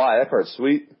 I don't know why. That card's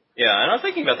sweet. Yeah, and I was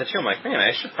thinking about that too. I'm like, man,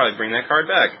 I should probably bring that card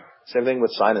back. Same thing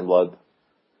with Sign in Blood.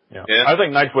 Yeah. I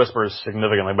think Night Whisper is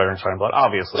significantly better than Sign in Blood,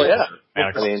 obviously. Well, yeah.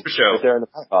 I mean, for sure. Right there in the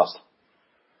mana cost.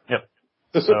 Yep.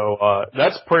 So,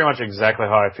 that's pretty much exactly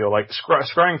how I feel. Like,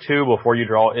 scrying 2 before you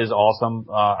draw is awesome.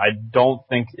 I don't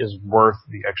think is worth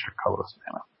the extra colorless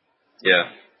mana. Yeah.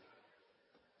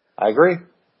 I agree.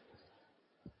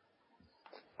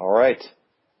 All right.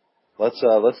 Let's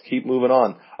keep moving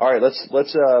on. All right, let's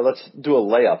do a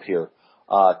layup here.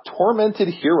 Tormented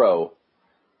Hero.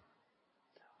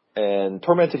 And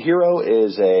Tormented Hero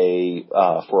is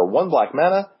for 1 black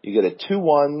mana, you get a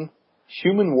 2/1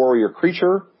 human warrior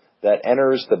creature that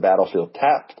enters the battlefield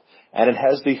tapped, and it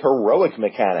has the heroic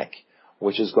mechanic,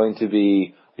 which is going to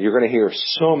be, you're going to hear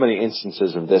so many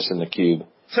instances of this in the cube.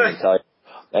 I tell you.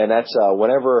 And that's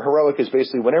whenever heroic is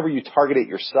basically whenever you target it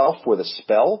yourself with a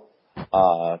spell.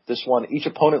 This one, each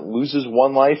opponent loses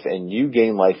 1 life, and you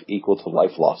gain life equal to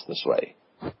life lost this way.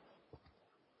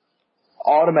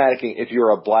 If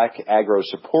you're a black aggro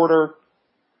supporter,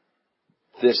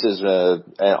 this is an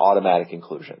automatic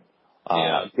inclusion.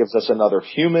 It gives us another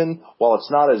human. While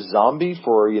it's not a zombie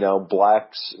for,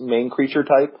 black's main creature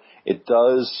type, it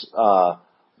does,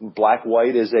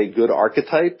 black-white is a good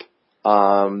archetype.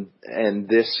 And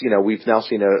this, we've now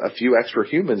seen a few extra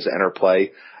humans enter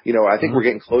play. I think we're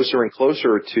getting closer and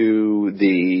closer to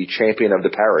the champion of the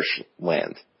parish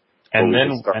land. And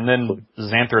then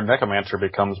Xanthar Necromancer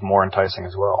becomes more enticing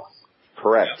as well.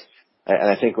 Correct. Yeah. And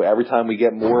I think every time we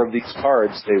get more of these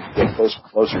cards, they get closer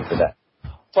and closer to that.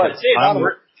 But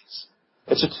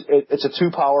it's a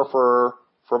 2 power for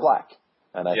black.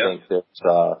 And I think that,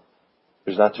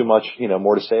 there's not too much,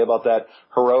 more to say about that.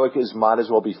 Heroic might as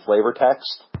well be flavor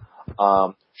text.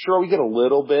 Sure, we get a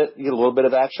little bit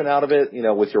of action out of it,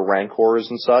 with your Rancors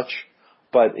and such,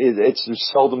 but it's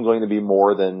seldom going to be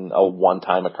more than a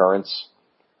one-time occurrence.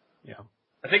 Yeah.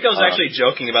 I think I was actually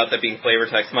joking about that being flavor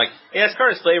text. I'm like, yeah, this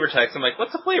card is flavor text. I'm like,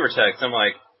 what's a flavor text? I'm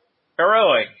like,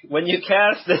 heroic. When you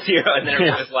cast this hero, and then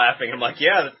everyone's laughing. I'm like,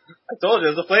 yeah, I told you,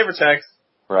 it was a flavor text.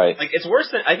 Right. Like,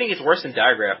 I think it's worse than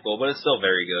Diagraphical, but it's still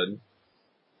very good.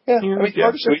 Yeah, I mean, it's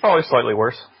probably slightly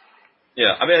worse.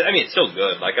 Yeah, I mean, it's still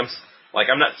good.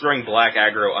 I'm not throwing black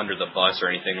aggro under the bus or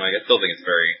anything. Like, I still think it's a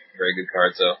very, very good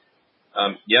card. So,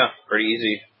 pretty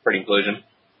easy, pretty inclusion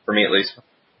for me at least.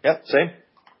 Yep, same.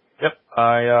 Yep,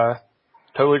 I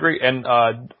totally agree. And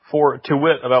to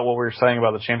wit about what we were saying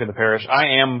about the Champion of the Parish,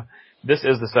 this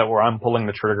is the set where I'm pulling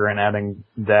the trigger and adding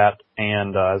that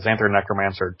and Xanthar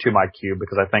Necromancer to my cube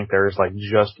because I think there's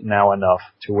just now enough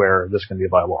to where this can be a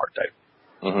viable archetype.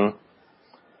 Mm-hmm.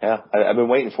 Yeah, I've been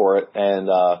waiting for it, and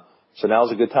so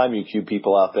now's a good time, you cube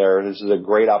people out there. This is a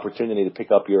great opportunity to pick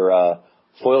up your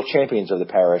foil champions of the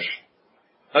parish.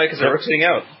 Oh, because they're rotating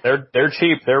out. They're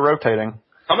cheap. They're rotating.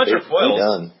 How much are foils?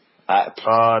 Who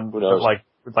knows? Like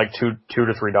 $2 to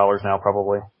 $3 now,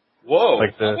 probably. Whoa.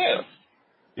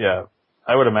 Yeah,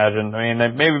 I would imagine. I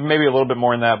mean, maybe a little bit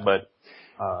more than that, but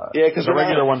Yeah, because the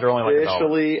regular ones are only like $1.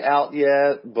 officially out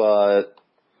yet, but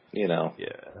you know.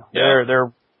 Yeah.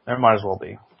 There might as well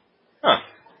be. Huh.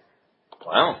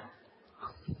 Wow.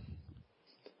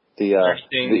 The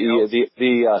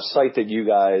site that you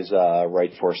guys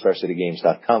write for,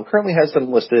 StarCityGames.com, currently has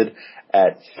them listed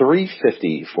at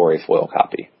 $350 for a foil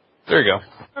copy. There you go.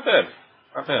 Not bad.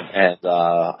 Not bad. And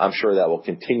I'm sure that will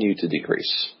continue to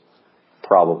decrease.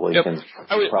 Probably. Yep.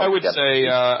 I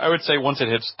would say once it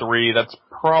hits 3, that's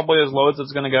probably as low as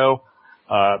it's going to go.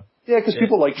 Yeah, because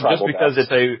people like tribal just because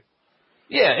decks.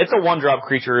 it's a one-drop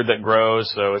creature that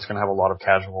grows, so it's going to have a lot of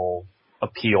casual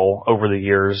appeal over the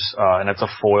years, and it's a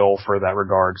foil for that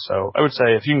regard. So I would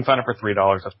say if you can find it for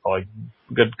 $3, that's probably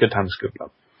good time to scoop it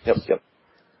up. Yep.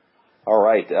 All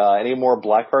right. Any more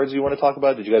black cards you want to talk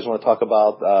about? Did you guys want to talk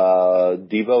about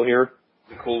Devo here?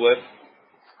 The Cool Whip.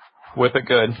 Whip it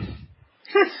good.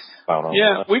 I don't know.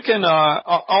 Yeah, we can.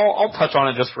 I'll touch on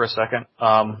it just for a second.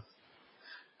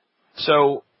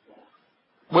 So,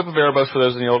 Whip of Erebos, for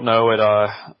those of you who don't know, it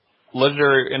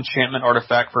legendary enchantment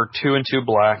artifact for 2 and 2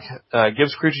 black.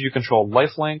 Gives creatures you control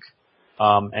lifelink,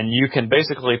 and you can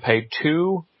basically pay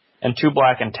 2 and 2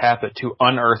 black and tap it to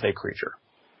unearth a creature.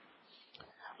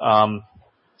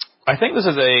 I think this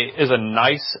is a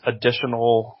nice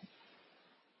additional,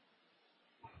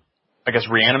 I guess,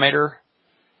 reanimator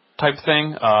type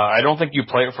thing. I don't think you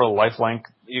play it for the lifelink,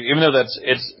 even though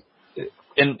it's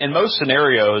in most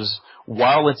scenarios.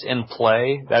 While it's in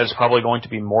play, that is probably going to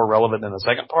be more relevant than the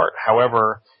second part.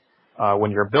 However, when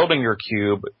you're building your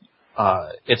cube,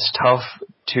 it's tough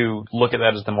to look at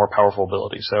that as the more powerful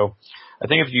ability. So, I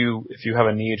think if you have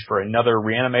a need for another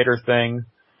reanimator thing,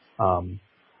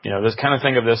 just kind of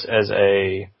think of this as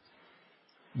a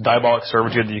diabolic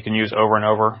servitude that you can use over and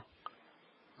over.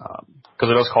 Because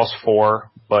it does cost 4,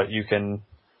 but you can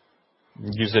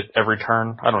use it every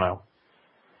turn. I don't know.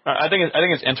 I think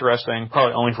it's interesting,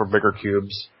 probably only for bigger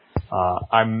cubes.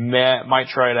 I might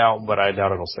try it out, but I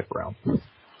doubt it'll stick around.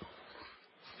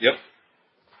 Yep.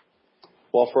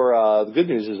 Well, for the good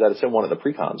news is that it's in one of the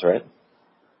precons, right?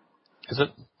 Is it?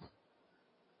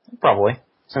 Probably.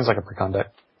 Seems like a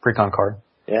precon card.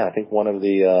 Yeah, I think one of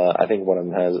the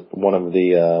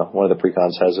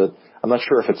precons has it. I'm not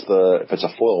sure if it's a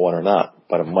foil one or not,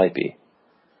 but it might be.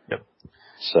 Yep.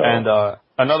 So and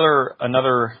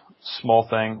another small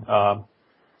thing,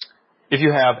 if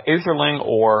you have Aetherling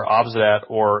or Obsidat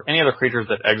or any other creatures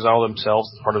that exile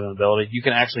themselves as part of an ability, you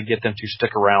can actually get them to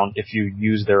stick around if you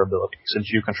use their ability, since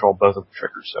you control both of the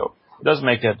triggers. So it does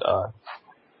make it, a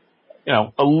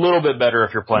little bit better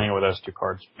if you're playing with those 2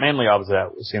 cards. Mainly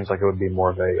Obsidat. It seems like it would be more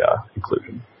of a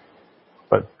inclusion.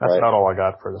 But that's about all I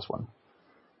got for this one.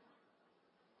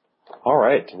 All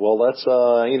right. Well, let's,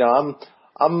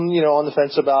 I'm on the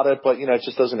fence about it, but, it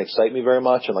just doesn't excite me very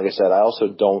much. And like I said, I also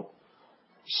don't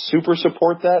super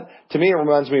support that. To me, it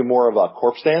reminds me more of a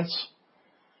Corpse Dance.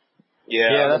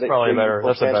 Yeah, that's probably better.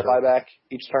 Corpse That's a Dance better buyback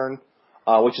each turn,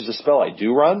 which is a spell I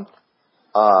do run.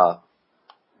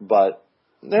 But,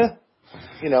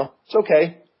 it's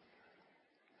okay.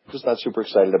 Just not super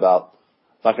excited about.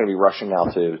 Not going to be rushing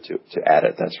out to add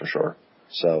it. That's for sure.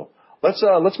 So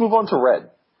let's move on to red.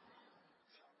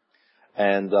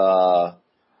 And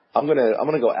I'm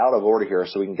gonna go out of order here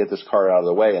so we can get this card out of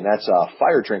the way, and that's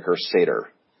Fire Drinker Satyr.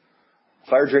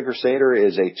 Fire Drinker Satyr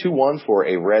is a 2/1 for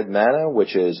a red mana,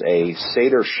 which is a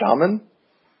Satyr Shaman.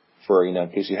 For in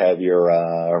case you have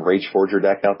your Rage Forger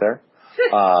deck out there.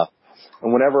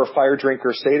 And whenever a Fire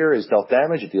Drinker Satyr is dealt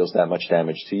damage, it deals that much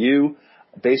damage to you.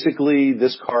 Basically,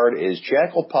 this card is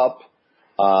Jackal Pup,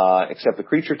 except the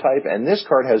creature type, and this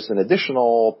card has an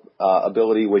additional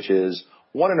ability, which is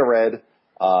 1 in a red.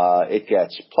 It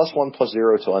gets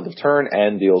 +1/+0 till end of turn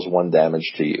and deals 1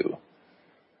 damage to you.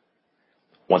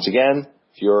 Once again,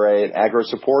 if you're an aggro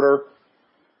supporter,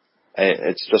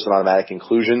 it's just an automatic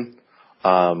inclusion.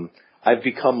 I've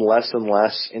become less and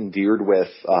less endeared with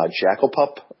Jackal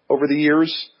Pup over the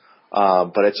years,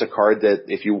 but it's a card that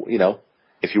if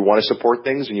you want to support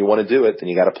things and you want to do it, then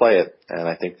you got to play it. And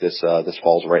I think this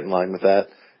falls right in line with that.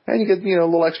 And you get a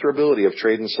little extra ability of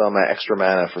trading some extra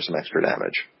mana for some extra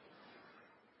damage.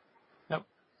 Yep.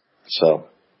 So.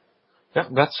 Yep,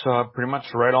 that's pretty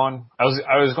much right on. I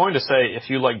was going to say if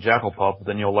you like Jackal Pup,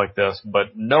 then you'll like this,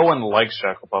 but no one likes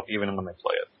Jackal Pup even when they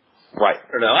play it. Right.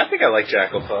 I don't know. I think I like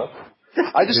Jackal Pup.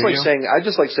 I just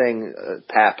like saying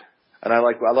Pap, and I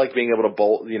like being able to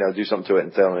bolt, do something to it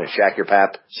and tell it, shack your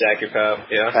Pap. Shack your Pap,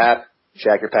 yeah. Pap,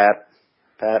 shack your Pap,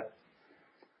 Pap.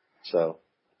 So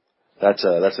that's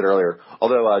it earlier.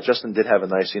 Although Justin did have a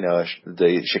nice,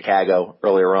 the Chicago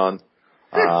earlier on,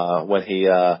 when he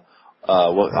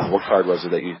what card was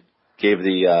it that you gave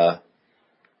the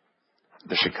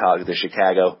The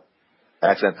Chicago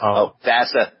accent. Oh,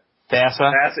 Thassa.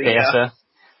 Thassa.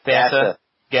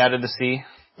 Gad of the Sea.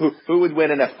 Who would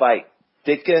win in a fight,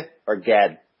 Ditka or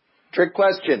Gad? Trick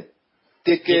question.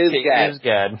 Ditka is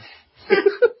Gad.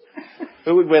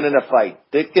 Who would win in a fight,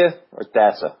 Ditka or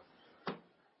Thassa?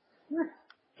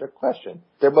 Trick question.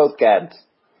 They're both Gads.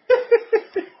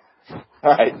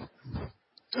 All right.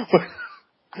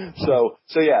 So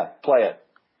yeah, play it.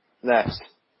 Next.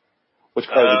 Which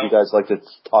card would you guys like to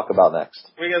talk about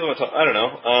next? What do you guys want to talk? I don't know.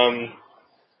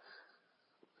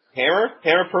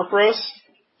 Hammer Purpose?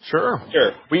 Sure.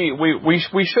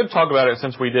 We should talk about it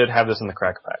since we did have this in the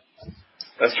crack pack.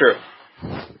 That's true.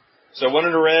 So 1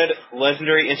 in a red,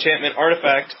 legendary enchantment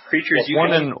artifact, creatures you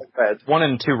can... 1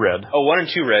 and 2 red. Oh, 1 and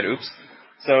 2 red, oops.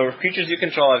 So creatures you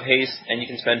control have haste, and you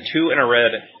can spend 2 in a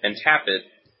red and tap it.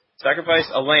 Sacrifice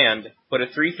a land, put a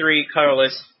 3/3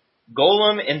 colorless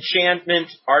golem enchantment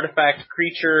artifact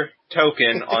creature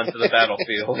token onto the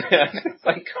battlefield.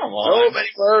 Like, come on. So many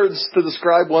words to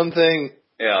describe one thing.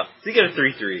 Yeah. So you get a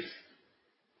 3/3.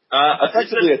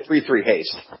 Effectively a 3/3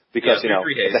 haste. Because,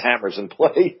 the hammer's in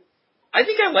play. I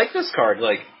think I like this card.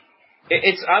 Like,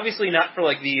 it's obviously not for,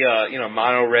 like, the,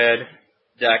 mono red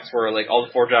decks where, like, all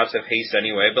the 4-drops have haste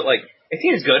anyway, but, like, I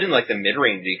think it's good in, like, the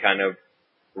mid-rangey kind of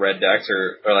red decks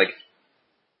or like,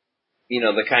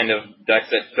 the kind of decks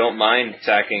that don't mind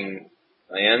attacking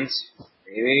lands,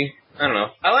 maybe? I don't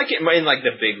know. I like it in, like,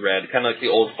 the big red, kind of like the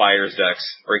old Fires decks,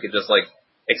 where you could just, like,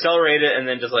 accelerate it and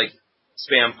then just, like,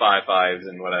 spam 5/5s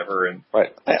and whatever. And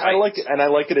right. I like it, and I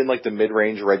like it in, like, the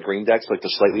mid-range red-green decks, like the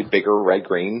slightly bigger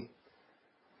red-green.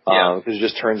 Because it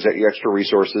just turns out your extra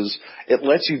resources. It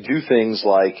lets you do things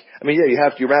like,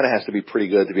 your mana has to be pretty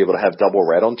good to be able to have double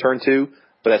red on turn 2,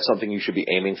 but that's something you should be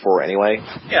aiming for anyway.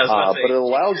 Yeah, but it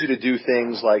allows you to do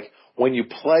things like when you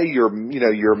play your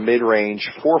mid-range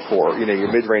 4/4,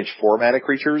 your mid-range 4 mana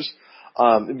creatures,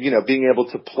 being able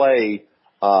to play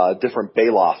different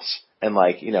Baloths and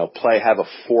have a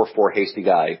 4/4 hasty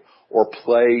guy, or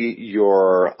play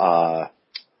your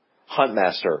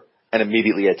Huntmaster and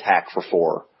immediately attack for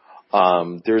 4.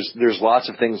 There's lots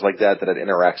of things like that it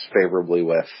interacts favorably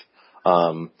with.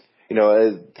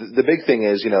 The big thing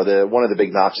is, one of the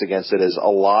big knocks against it is a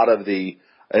lot of the,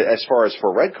 as far as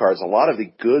for red cards, a lot of the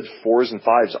good 4s and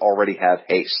 5s already have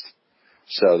haste.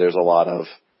 So there's a lot of,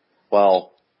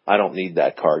 I don't need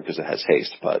that card because it has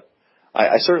haste, but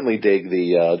I certainly dig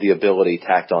the ability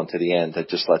tacked onto the end that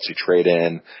just lets you trade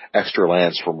in extra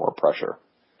lands for more pressure.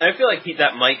 I feel like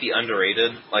that might be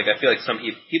underrated. Like, I feel like some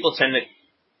people tend to,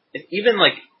 even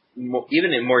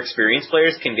in more experienced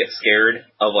players can get scared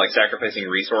of, like, sacrificing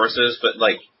resources, but,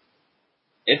 like,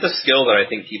 it's a skill that I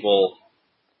think people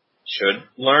should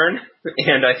learn,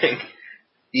 and I think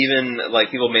even,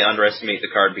 like, people may underestimate the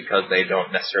card because they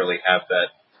don't necessarily have that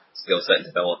skill set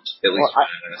developed, at least.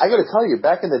 I gotta tell you,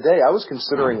 back in the day, I was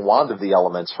considering Wand of the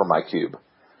Elements for my cube.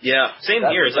 Yeah, same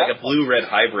here. It's like a blue-red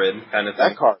hybrid kind of thing.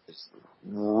 That card is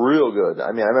real good. I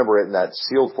remember it in that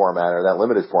sealed format or that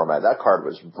limited format. That card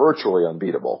was virtually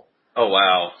unbeatable. Oh,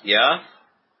 wow. Yeah?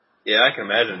 Yeah, I can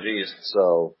imagine. Jeez.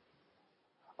 So,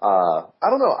 I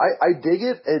don't know. I dig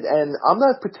it, and I'm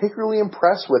not particularly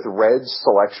impressed with Red's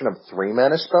selection of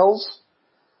 3-mana spells.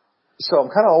 So I'm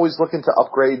kind of always looking to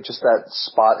upgrade just that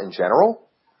spot in general.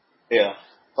 Yeah.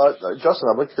 But, Justin,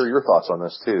 I'd like to hear your thoughts on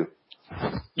this, too.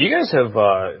 You guys have,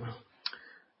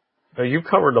 you've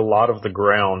covered a lot of the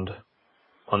ground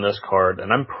on this card,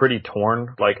 and I'm pretty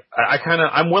torn. Like,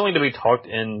 I'm willing to be talked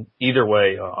in either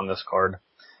way on this card.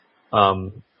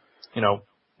 When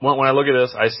I look at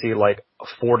this, I see, like,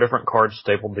 4 different cards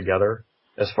stapled together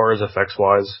as far as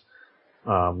effects-wise.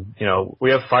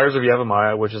 We have Fires of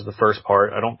Yavimaya, which is the first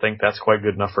part. I don't think that's quite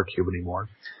good enough for Cube anymore.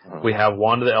 We have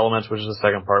Wand of the Elements, which is the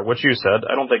second part, which you said.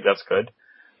 I don't think that's good.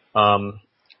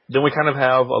 Then we kind of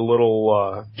have a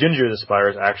little Jinju the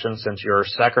Spire's action, since you're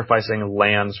sacrificing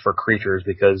lands for creatures,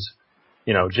 because,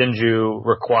 Jinju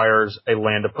requires a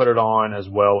land to put it on as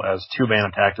well as 2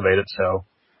 mana to activate it. So,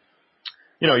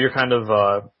 you're kind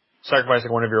of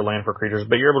sacrificing one of your land for creatures,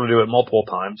 but you're able to do it multiple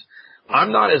times.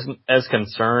 I'm not as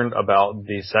concerned about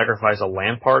the sacrifice a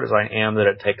land part as I am that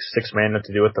it takes 6 mana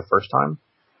to do it the first time.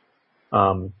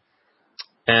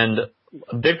 And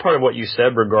a big part of what you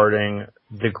said regarding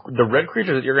the red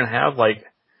creatures that you're going to have, like,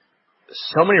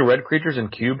 so many red creatures in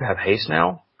Cube have haste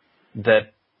now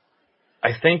that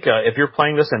I think if you're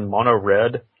playing this in mono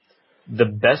red, the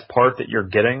best part that you're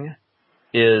getting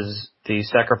is the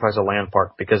sacrifice a land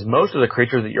part, because most of the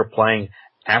creatures that you're playing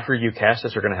after you cast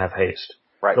this are going to have haste.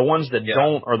 Right. The ones that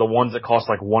don't are the ones that cost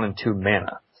like 1 and 2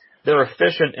 mana. They're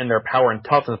efficient in their power and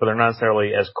toughness, but they're not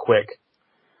necessarily as quick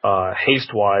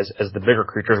haste-wise as the bigger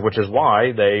creatures, which is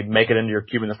why they make it into your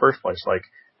cube in the first place, like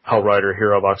Hellrider,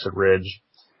 Hero of Oxid Ridge,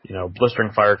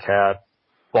 Blistering Firecat,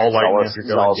 Ball Lightning if you're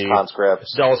going deep.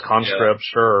 Zealous Conscript,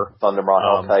 sure.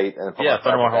 Thundermaw Hellkite.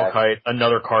 Thundermaw Hellkite,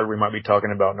 another card we might be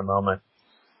talking about in a moment.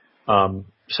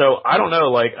 So I don't know,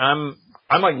 like, I'm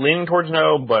like leaning towards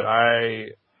no, but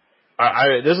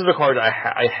this is a card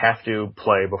I have to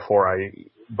play before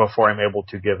I'm able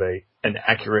to give an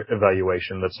accurate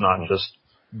evaluation that's not just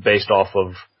based off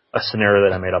of a scenario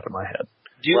that I made up in my head.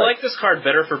 Do you like this card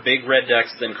better for big red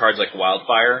decks than cards like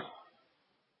Wildfire?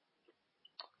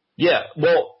 Yeah,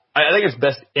 well, I think it's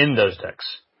best in those decks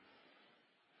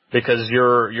because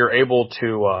you're able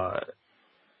to. I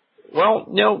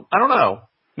don't know.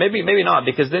 Maybe not,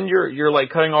 because then you're like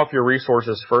cutting off your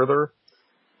resources further.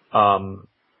 Because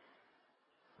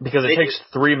it takes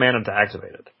 3 mana to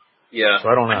activate it. Yeah. So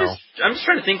I don't know. I'm just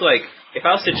trying to think, like, if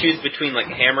I was to choose between, like,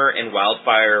 Hammer and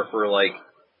Wildfire for, like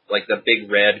the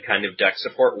big red kind of deck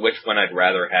support, which one I'd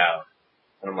rather have.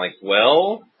 And I'm like,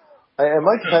 well... It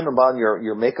might depend upon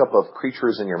your makeup of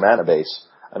creatures in your mana base.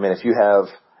 I mean, if you have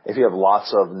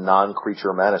lots of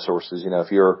non-creature mana sources,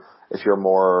 if you're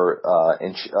more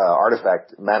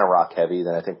artifact mana rock heavy,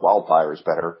 then I think Wildfire is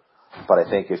better. But I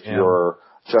think if you're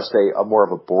just a more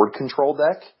of a board control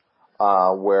deck,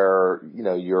 where,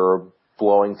 you're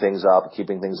blowing things up,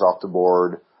 keeping things off the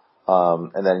board,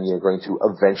 and then you're going to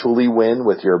eventually win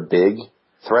with your big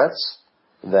threats,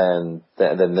 then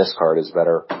this card is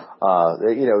better.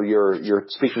 You're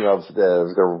speaking of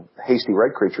the hasty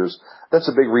red creatures. That's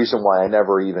a big reason why I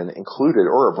never even included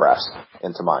Urabrask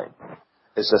into mine.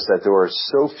 It's just that there are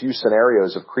so few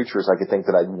scenarios of creatures I could think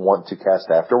that I'd want to cast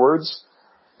afterwards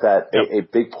that a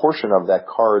big portion of that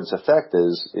card's effect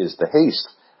is the haste.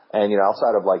 And,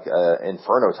 outside of like,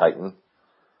 Inferno Titan,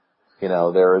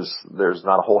 there's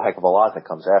not a whole heck of a lot that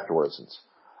comes afterwards.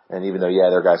 And even though,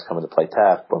 their guys come into play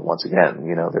tap, but once again,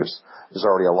 there's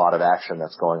already a lot of action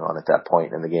that's going on at that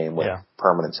point in the game with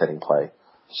permanents hitting play.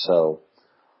 So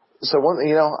one,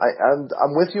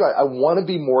 I'm with you. I want to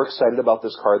be more excited about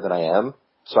this card than I am.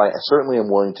 So I certainly am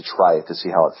willing to try it to see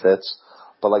how it fits.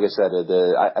 But like I said,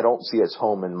 I don't see its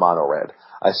home in mono red.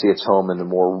 I see its home in the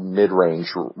more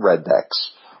mid-range red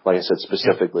decks. Like I said,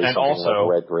 specifically something like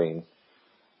red-green.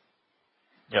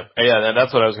 Yep. Yeah,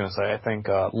 that's what I was going to say. I think,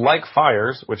 like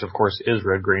Fires, which of course is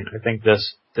red-green, I think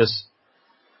this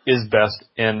is best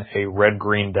in a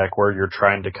red-green deck where you're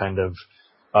trying to kind of,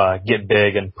 get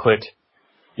big and put,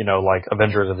 like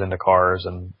Avengers of Zendikars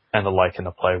and the like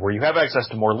into play, where you have access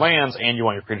to more lands and you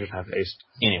want your creatures to have haste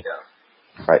anyway.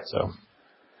 Yeah. Right. So.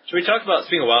 Should we talk about,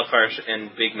 speaking of Wildfire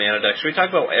and big mana decks, should we talk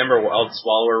about Ember Wild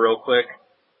Swallower real quick?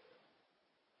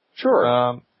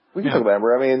 Sure. We can talk about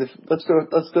Ember. I mean, let's do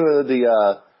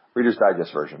the Reader's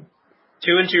Digest version.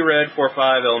 2 and 2 red,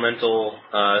 4/5 elemental,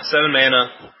 7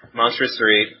 mana, monstrous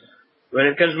 3. When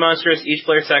it becomes monstrous, each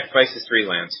player sacrifices 3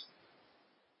 lands.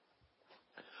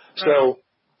 So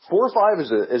 4/5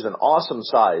 is an awesome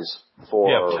size for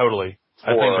totally.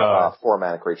 I think 4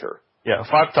 mana creature. Yeah,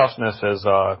 5 toughness is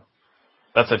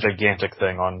that's a gigantic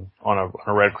thing on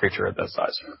a red creature at that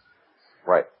size.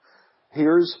 Right.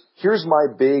 Here's my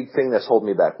big thing that's holding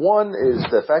me back. One is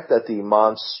the fact that the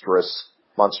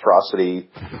monstrosity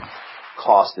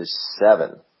cost is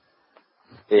 7.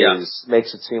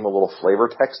 Makes it seem a little flavor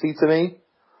texty to me.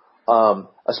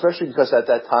 Especially because at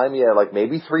that time, like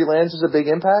maybe 3 lands is a big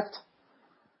impact.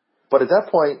 But at that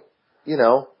point,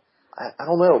 I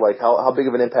don't know, like how big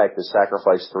of an impact is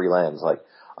sacrifice 3 lands? Like,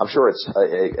 I'm sure it's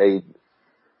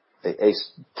a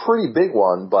pretty big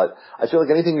one, but I feel like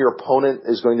anything your opponent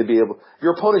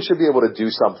should be able to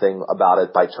do something about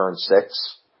it by turn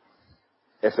 6.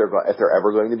 If they're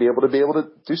ever going to be able to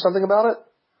do something about it.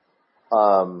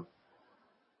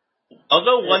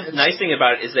 Although one nice thing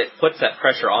about it is that it puts that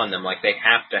pressure on them, like they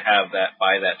have to have that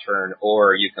by that turn,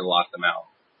 or you can lock them out.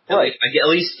 Right. At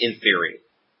least in theory.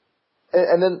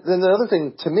 And then the other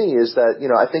thing to me is that,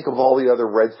 I think of all the other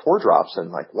red 4-drops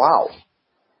and like, wow.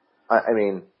 I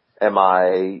mean,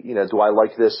 do I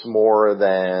like this more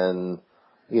than,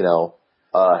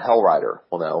 Hellrider?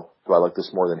 Well, no. Do I like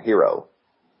this more than Hero?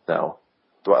 No.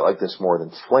 Do I like this more than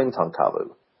Flametongue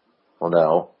Kavu? Well,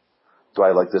 no. Do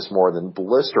I like this more than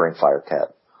Blistering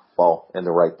Firecat? Well, in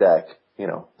the right deck,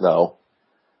 no.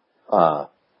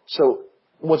 So,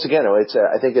 once again,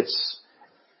 I think it's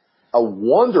a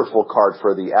wonderful card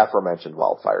for the aforementioned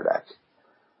Wildfire deck.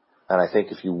 And I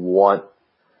think if you want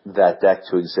that deck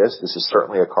to exist, this is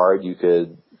certainly a card you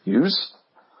could use.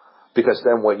 Because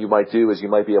then what you might do is you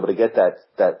might be able to get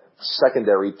that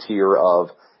secondary tier of,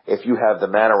 if you have the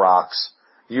mana rocks,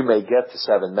 you may get to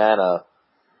 7 mana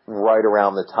right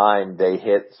around the time they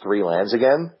hit 3 lands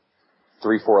again,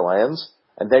 3-4 lands,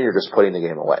 and then you're just putting the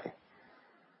game away.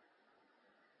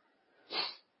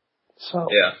 So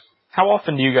Yeah. How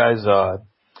often do you guys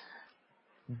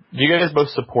both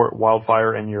support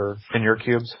Wildfire in your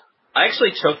cubes? I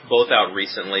actually took both out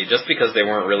recently just because they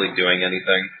weren't really doing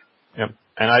anything. Yep.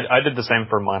 And I did the same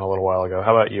for mine a little while ago.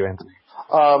 How about you, Anthony?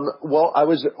 Well, I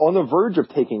was on the verge of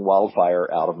taking Wildfire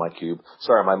out of my cube.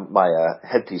 Sorry, my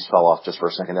headpiece fell off just for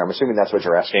a second there. I'm assuming that's what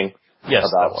you're asking Yes,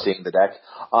 about seeing the deck.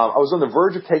 I was on the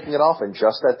verge of taking it off, and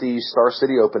just at the Star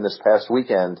City Open this past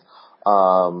weekend,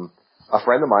 a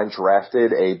friend of mine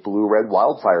drafted a blue-red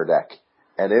Wildfire deck,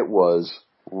 and it was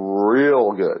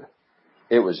real good.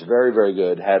 It was very, very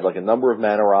good. Had like a number of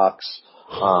mana rocks.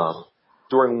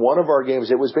 During one of our games,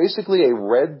 it was basically a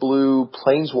red-blue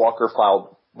Planeswalker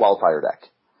Wildfire deck.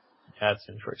 Yeah, that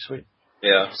seems pretty sweet.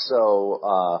 Yeah.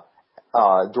 So,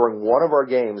 during one of our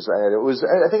games, and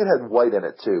I think it had white in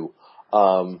it too.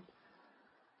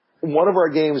 One of our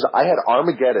games, I had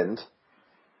Armageddon,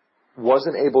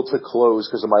 wasn't able to close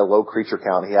because of my low creature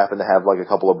count. He happened to have like a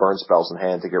couple of burn spells in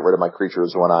hand to get rid of my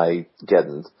creatures when I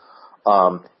Geddoned.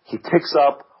 He picks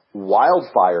up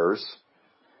Wildfires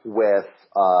with,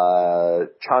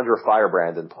 Chandra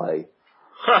Firebrand in play.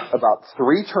 About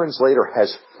 3 turns later,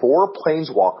 has 4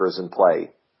 Planeswalkers in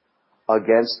play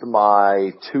against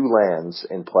my 2 lands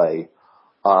in play.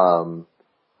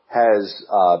 Has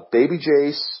Baby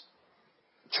Jace,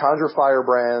 Chandra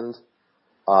Firebrand,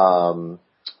 and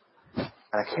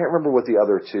I can't remember what the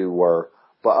other 2 were,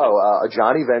 but a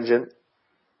Johnny Vengeant,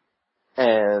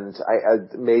 and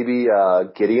maybe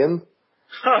Gideon,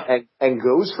 and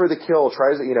goes for the kill,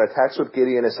 tries attacks with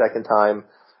Gideon a second time.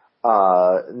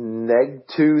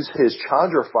 Neg-2s his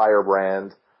Chandra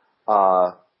Firebrand,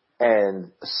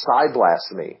 and Side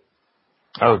Blasts me.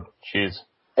 Oh, jeez.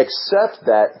 Except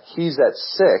that he's at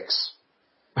 6,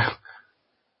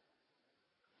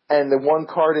 and the one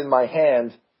card in my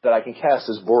hand that I can cast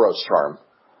is Boros Charm.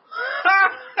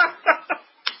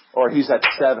 Or he's at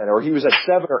 7, or he was at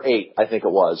 7 or 8, I think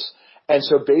it was. And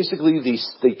so basically the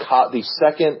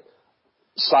second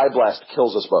Side Blast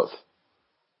kills us both.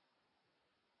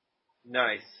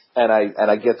 Nice. And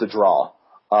I get the draw.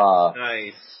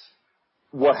 Nice.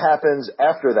 What happens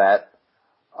after that,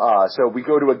 so we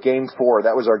go to a game 4,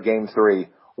 that was our game 3.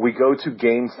 We go to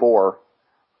game 4,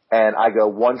 and I go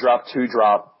 1 drop, 2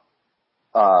 drop,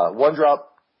 1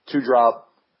 drop, 2 drop,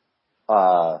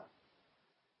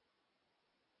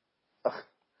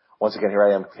 once again, here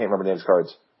I am, can't remember the names of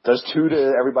cards. Does 2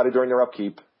 to everybody during their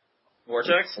upkeep.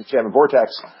 Vortex? And Jam and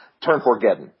Vortex, turn 4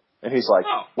 Geddon. And he's like,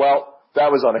 well,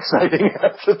 that was unexciting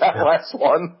after that last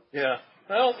one. Yeah.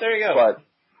 Well, there you go.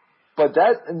 But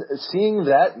seeing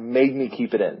that made me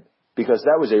keep it in, because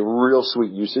that was a real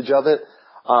sweet usage of it.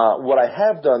 What I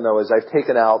have done though is I've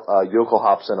taken out, Yokel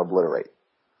Hops and Obliterate.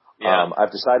 Yeah.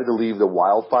 I've decided to leave the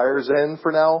Wildfires in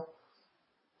for now.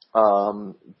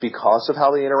 Because of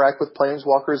how they interact with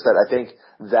Planeswalkers, that I think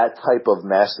that type of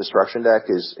mass destruction deck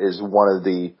is one of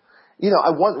the,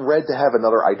 I want red to have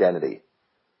another identity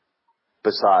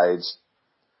besides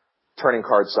turning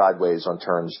cards sideways on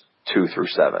turns 2 through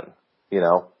 7,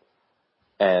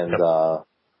 and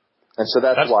so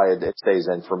that's why it stays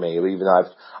in for me, even though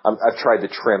I've tried to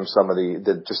trim some of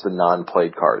the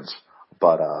non-played cards,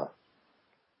 but,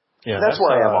 that's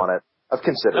where I am on it. I've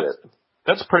considered it.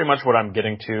 That's pretty much what I'm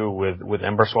getting to with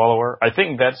Ember Swallower. I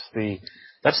think that's the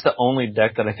only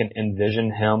deck that I can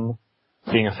envision him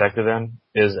being effective in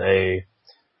is a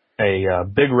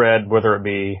big red, whether it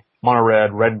be mono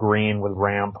red, red green with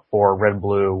ramp, or red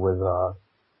blue with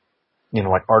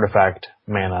like artifact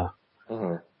mana.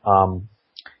 Mm-hmm.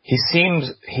 He seems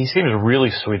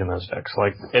really sweet in those decks.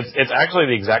 Like it's actually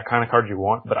the exact kind of card you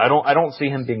want, but I don't see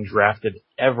him being drafted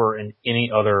ever in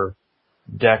any other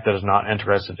deck that is not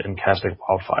interested in casting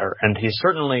Wildfire. And he's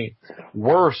certainly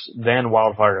worse than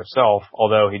Wildfire itself,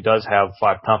 although he does have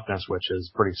 5 toughness, which is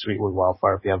pretty sweet with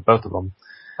Wildfire if you have both of them.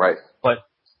 Right. But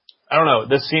I don't know.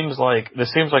 This seems like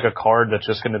a card that's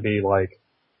just going to be like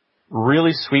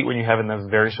really sweet when you have it in a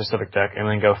very specific deck, and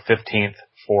then go 15th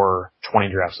for 20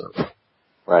 drafts in a row.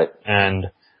 Right.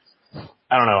 And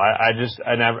I don't know.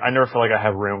 I never feel like I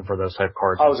have room for those type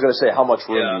cards. I was going to say, how much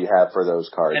room do you have for those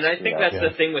cards? And I think that's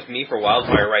the thing with me for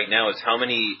Wildfire right now is how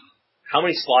many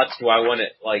slots do I want to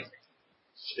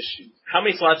how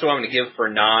many slots do I want to give for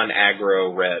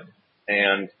non-aggro red?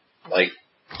 And I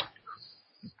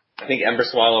think Ember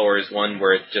Swallower is one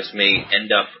where it just may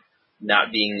end up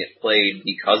not being played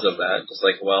because of that. Just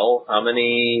how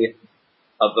many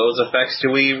of those effects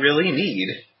do we really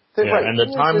need? Yeah, and the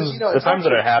times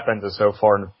that it happens is so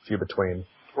far and few between.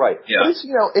 Right. Yeah. But it's,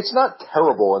 it's not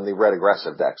terrible in the red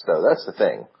aggressive decks, though. That's the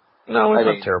thing. No, it's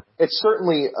not terrible. It's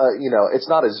certainly, it's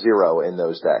not a 0 in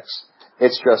those decks.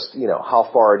 It's just, how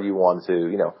far do you want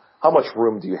to, how much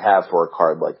room do you have for a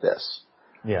card like this?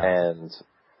 Yeah. And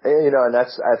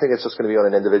I think it's just going to be on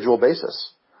an individual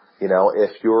basis.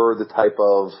 If you're the type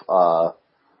of,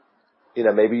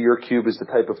 maybe your cube is the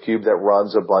type of cube that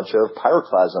runs a bunch of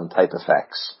pyroclasm type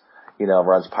effects.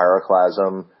 Runs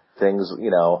pyroclasm, things,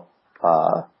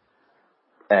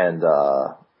 and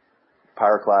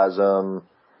pyroclasm,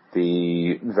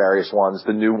 the various ones,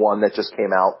 the new one that just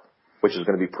came out, which is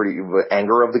going to be pretty,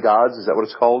 Anger of the Gods, is that what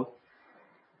it's called?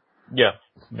 Yeah.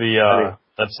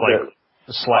 That's like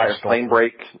the Slag Storm. Plane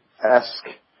Break-esque.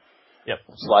 Yep.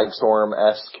 Slag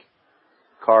Storm-esque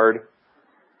card,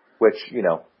 which, we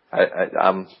don't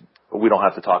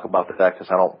have to talk about that because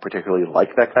I don't particularly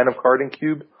like that kind of card in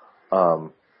Cube.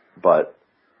 But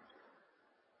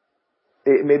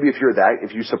maybe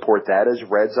if you support that as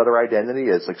Red's other identity,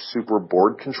 as like super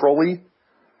board control-y,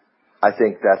 I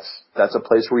think that's a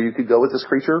place where you could go with this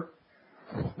creature.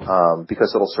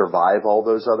 Because it'll survive all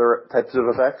those other types of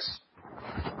effects.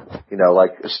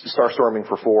 Like Star Storming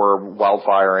for 4,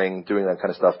 Wildfiring, doing that kind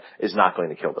of stuff is not going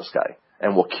to kill this guy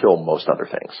and will kill most other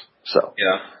things. So.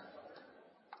 Yeah.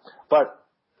 But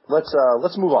let's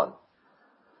move on.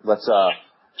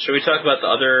 Should we talk about the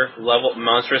other level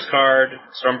monstrous card,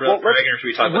 Stormblood Dragon, or should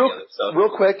we talk about the other stuff? Real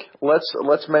quick,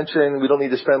 let's mention, we don't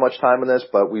need to spend much time on this,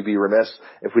 but we'd be remiss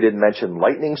if we didn't mention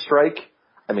Lightning Strike,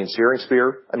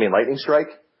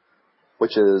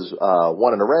 which is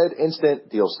 1 in a red, instant,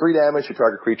 deals 3 damage to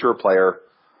target creature or player.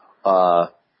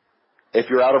 If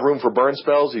you're out of room for burn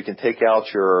spells, you can take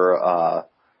out your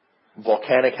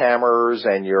Volcanic Hammers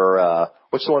and your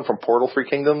what's the one from Portal 3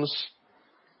 Kingdoms?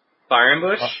 Fire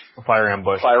Ambush? Fire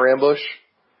Ambush. Fire Ambush.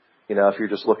 If you're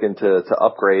just looking to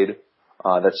upgrade,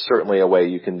 that's certainly a way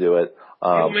you can do it.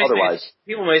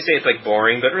 People may say it's like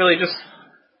boring, but really just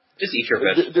eat your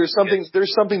vegetables.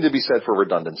 There's something to be said for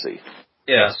redundancy.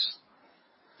 Yes.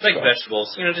 It's like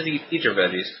vegetables. Just eat your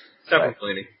veggies. Stop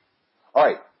complaining. All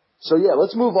right. So yeah,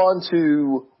 let's move on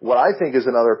to what I think is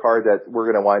another card that we're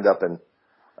going to wind up in.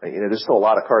 There's still a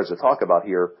lot of cards to talk about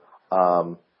here.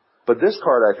 But this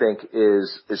card I think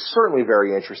is certainly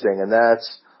very interesting, and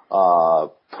that's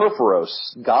Purphoros,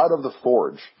 God of the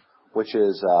Forge, which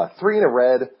is 3 in a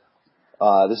red.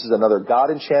 This is another God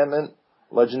enchantment,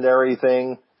 legendary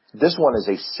thing. This one is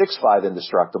a 6/5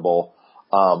 indestructible.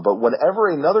 But whenever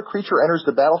another creature enters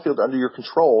the battlefield under your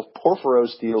control,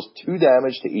 Purphoros deals 2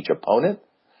 damage to each opponent,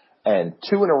 and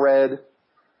 2 in a red.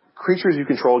 Creatures you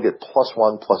control get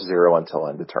 +1/+0 until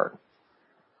end of turn.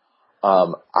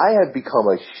 I have become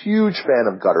a huge fan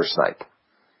of Gutter Snipe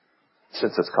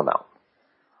since it's come out.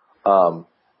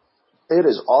 It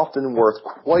is often worth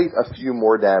quite a few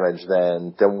more damage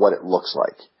than what it looks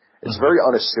like. It's very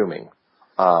unassuming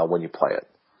when you play it.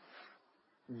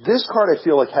 This card, I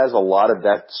feel like, has a lot of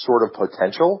that sort of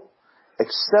potential,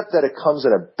 except that it comes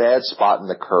in a bad spot in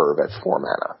the curve at 4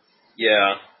 mana.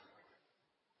 Yeah.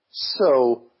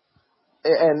 So,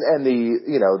 and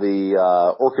the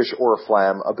Orcish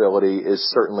Oriflamme ability is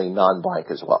certainly non-blank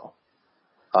as well.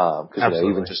 Because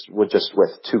even just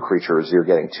with 2 creatures, you're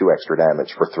getting 2 extra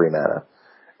damage for 3 mana,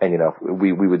 and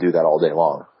we would do that all day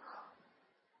long.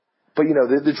 But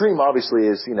the dream obviously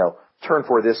is turn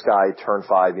 4 this guy, turn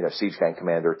 5 Siege Gang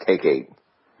Commander, take 8.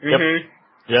 Mm-hmm. Yep.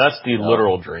 Yeah, that's the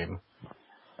literal dream.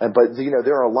 But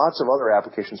there are lots of other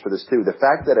applications for this too. The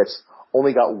fact that it's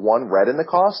only got 1 red in the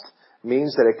cost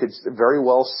means that it could very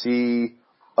well see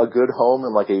a good home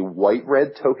in like a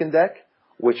white-red token deck,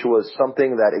 which was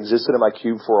something that existed in my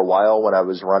cube for a while when I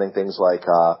was running things like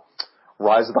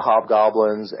Rise of the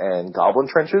Hobgoblins and Goblin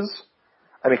Trenches.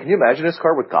 I mean, can you imagine this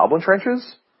card with Goblin Trenches?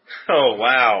 Oh,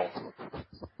 wow.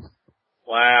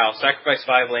 Wow. Sacrifice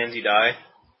 5 lands, you die.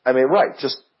 I mean, right.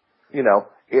 Just, you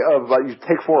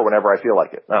take 4 whenever I feel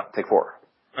like it. No, take 4.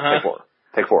 Uh-huh.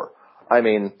 Take 4. I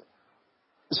mean,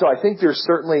 so I think there's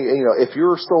certainly, if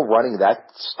you're still running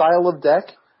that style of deck,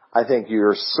 I think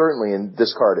you're certainly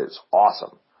this card is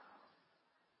awesome.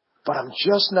 But I'm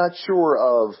just not sure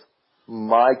of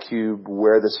my cube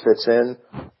where this fits in.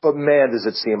 But man, does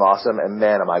it seem awesome, and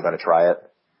man, am I going to try it.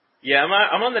 Yeah,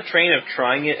 I'm on the train of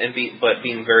trying it but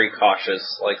being very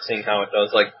cautious, like seeing how it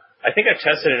does. Like, I think I've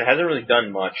tested it. It hasn't really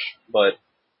done much, but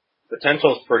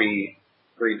potential is pretty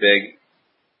big.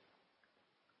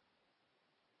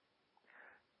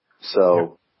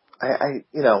 So, I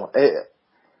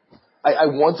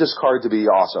want this card to be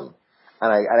awesome,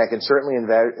 and I can certainly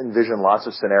envision lots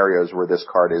of scenarios where this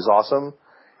card is awesome.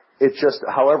 It just,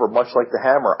 however, much like the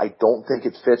hammer, I don't think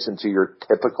it fits into your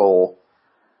typical,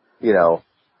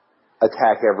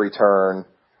 attack every turn,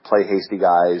 play hasty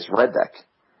guys, red deck.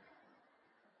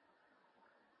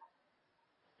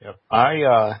 Yep.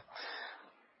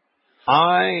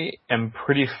 I am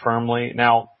pretty firmly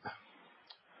now.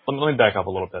 Let me back up a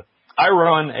little bit. I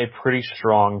run a pretty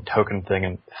strong token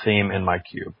theme in my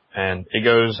cube, and it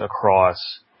goes across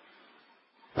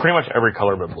pretty much every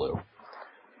color but blue.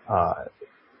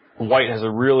 White has a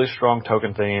really strong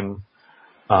token theme.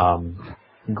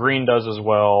 Green does as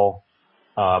well.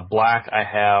 Black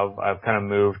I've kind of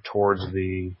moved towards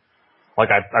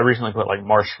I recently put like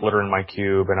Marsh Splitter in my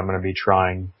cube, and I'm going to be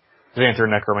trying Xanther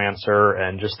Necromancer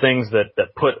and just things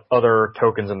that put other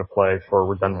tokens into play for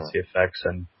redundancy effects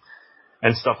and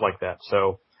stuff like that.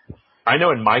 So I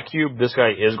know in my cube this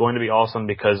guy is going to be awesome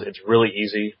because it's really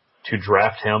easy to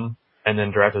draft him and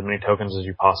then draft as many tokens as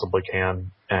you possibly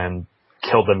can and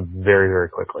kill them very, very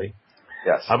quickly.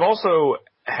 Yes. I've also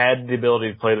had the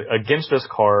ability to play against this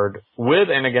card, with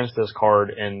and against this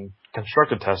card in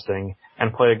constructed testing,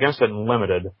 and play against it in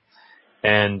limited.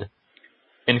 And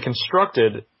in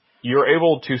constructed, you're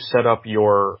able to set up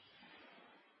your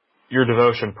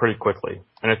devotion pretty quickly.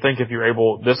 And I think if you're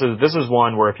able, this is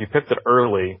one where if you picked it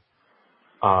early,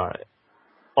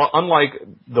 unlike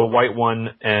the white one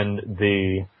and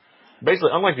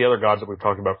basically unlike the other gods that we've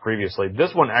talked about previously,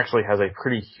 this one actually has a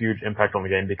pretty huge impact on the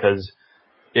game because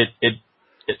it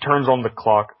turns on the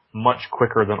clock much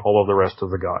quicker than all of the rest of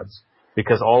the gods,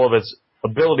 because all of its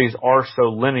abilities are so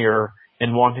linear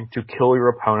in wanting to kill your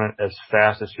opponent as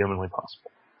fast as humanly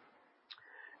possible.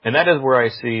 And that is where I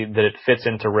see that it fits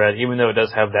into red, even though it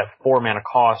does have that 4 mana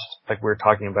cost, like we were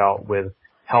talking about with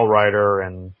Hellrider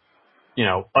and,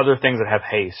 other things that have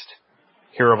haste.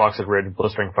 Hero of Oxid Ridge,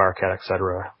 Blistering Firecat,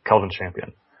 etc., Kelvin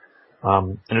Champion.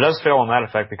 And it does fail on that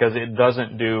effect because it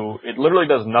literally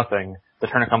does nothing the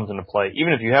turn it comes into play.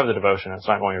 Even if you have the devotion, it's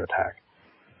not going to attack.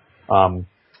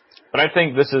 But I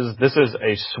think this is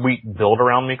a sweet build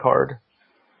around me card.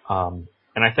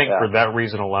 And I think for that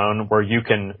reason alone,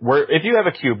 if you have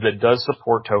a cube that does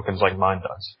support tokens like mine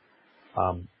does,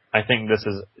 I think this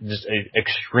is just an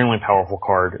extremely powerful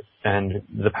card, and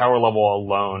the power level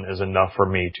alone is enough for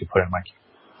me to put in my cube.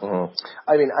 Mm-hmm.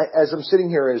 I mean, as I'm sitting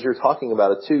here, as you're talking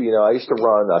about it too, I used to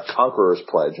run a Conqueror's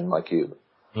Pledge in my cube.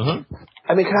 Mm-hmm.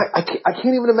 I mean, I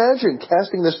can't even imagine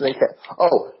casting this and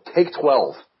take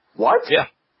 12. What? Yeah.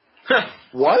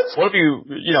 What? What if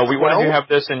what if you have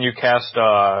this and you cast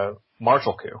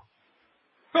Martial Coup?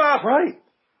 Right.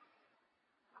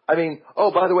 I mean,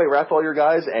 by the way, wrath all your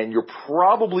guys, and you're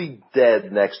probably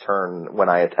dead next turn when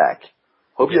I attack.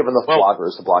 Hope you have enough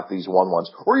blockers to block these 1/1s,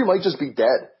 or you might just be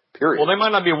dead. Period. Well, they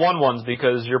might not be 1/1s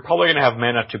because you're probably going to have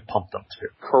mana to pump them too.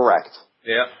 Correct.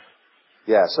 Yeah.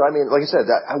 Yeah. So I mean, like I said,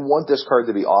 I want this card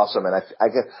to be awesome, and I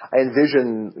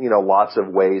envision lots of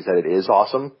ways that it is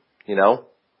awesome.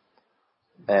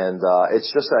 And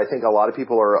it's just that I think a lot of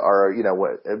people are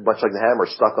much like the Hammer,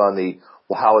 stuck on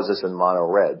how is this in mono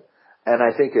red? And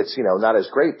I think it's not as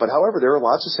great. But however, there are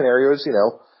lots of scenarios.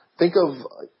 Think of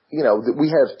we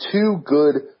have 2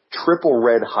 good triple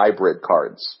red hybrid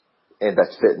cards and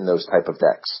that fit in those type of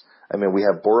decks. I mean, we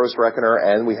have Boros Reckoner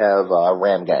and we have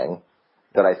Ram Gang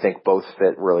that I think both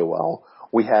fit really well.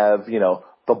 We have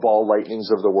the Ball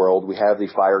Lightnings of the world. We have the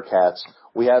Fire Cats.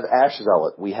 We have Ash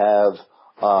Zealot. We have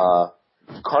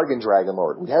Kargan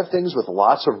Dragonlord. We have things with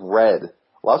lots of red,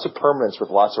 lots of permanents with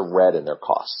lots of red in their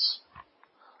costs.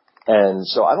 And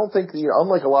so I don't think,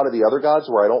 unlike a lot of the other gods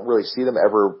where I don't really see them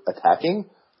ever attacking,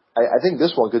 I think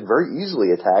this one could very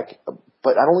easily attack,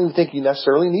 but I don't even think you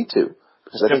necessarily need to,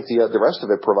 because I think the rest of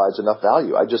it provides enough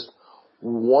value. I just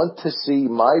want to see,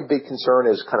 my big concern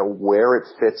is kind of where it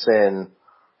fits in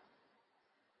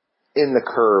the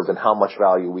curve and how much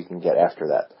value we can get after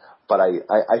that. But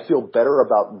I feel better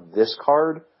about this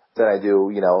card than I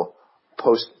do,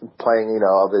 post playing,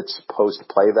 of its post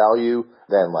play value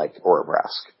than like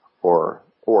Orabrask or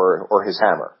his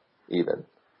Hammer even.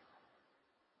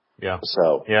 Yeah.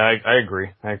 So. Yeah, I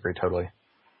agree. I agree totally.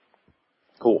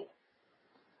 Cool.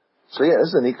 So yeah, this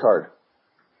is a neat card.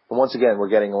 And once again, we're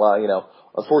getting a lot,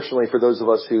 unfortunately for those of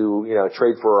us who,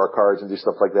 trade for our cards and do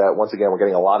stuff like that, once again, we're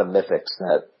getting a lot of mythics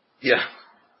that. Yeah.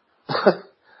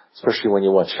 Especially when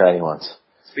you want shiny ones.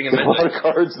 Speaking of mythics. A lot of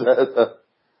cards that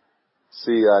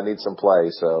need some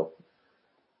play, so.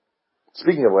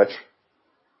 Speaking of which,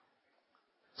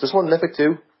 is this one mythic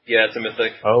too? Yeah, it's a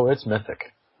mythic. Oh, it's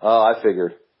mythic. Oh, I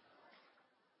figured.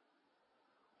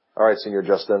 All right, Senior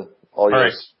Justin, all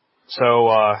yours. Right.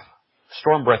 So,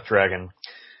 Storm Breath Dragon.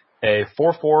 A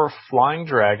 4/4 flying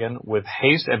dragon with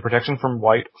haste and protection from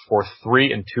white for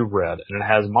 3 and 2 red. And it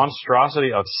has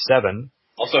monstrosity of 7.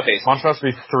 Also haste.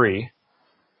 Monstrosity 3.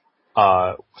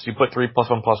 So you put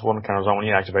 3+1/+1 counters on when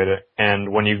you activate it,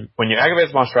 and when you activate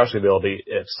its monstrosity ability,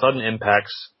 it sudden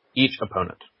impacts each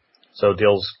opponent. So it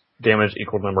deals damage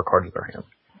equal to the number of cards in their hand.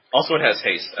 Also, it has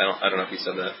haste. I don't know if you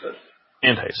said that, but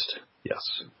And haste,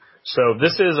 yes. So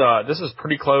this is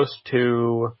pretty close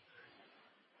to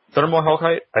Thundermaw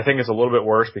Hellkite. I think it's a little bit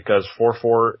worse because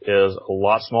 4/4 is a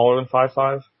lot smaller than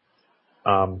 5/5.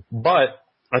 But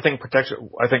I think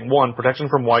protection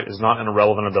from white is not an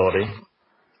irrelevant ability.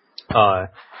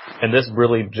 And this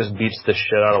really just beats the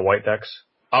shit out of white decks.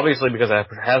 Obviously because it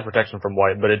has protection from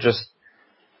white, but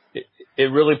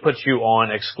it really puts you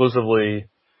on exclusively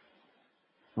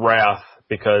Wrath,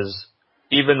 because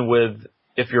even with,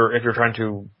 if you're trying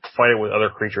to fight it with other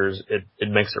creatures, it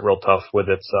makes it real tough with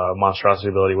its monstrosity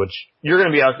ability, which you're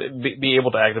going to be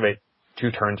able to activate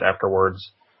 2 turns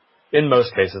afterwards in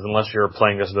most cases, unless you're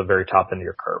playing this at the very top end of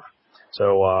your curve.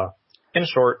 So in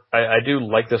short, I do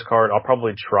like this card. I'll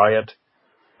probably try it.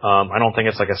 I don't think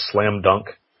it's like a slam dunk,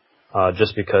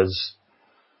 just because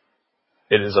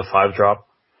it is a 5-drop,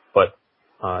 but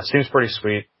it seems pretty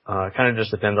sweet. It kind of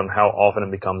just depends on how often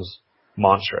it becomes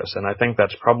monstrous, and I think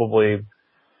that's probably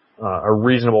a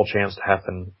reasonable chance to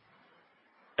happen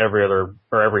every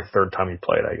third time you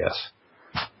play it, I guess.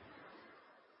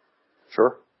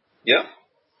 Sure. yeah.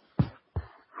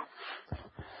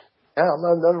 Yeah, I'm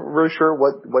not really sure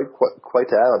what quite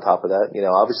to add on top of that.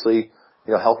 Obviously,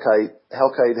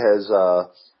 Hellkite has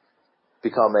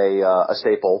become a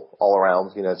staple all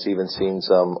around. It's even seen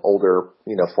some older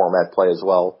format play as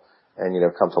well, and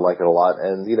come to like it a lot.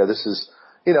 And this is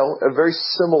a very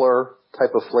similar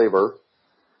type of flavor.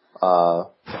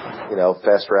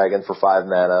 Fast Dragon for 5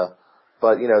 mana,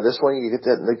 but this one you get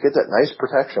that nice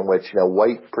protection, which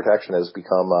white protection has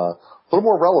become a little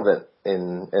more relevant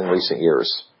in recent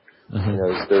years.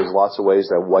 Mm-hmm. There's lots of ways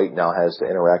that white now has to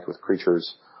interact with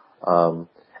creatures. And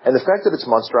the fact that its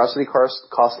monstrosity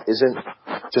cost isn't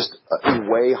just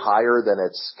way higher than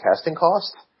its casting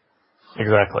cost.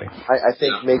 Exactly. I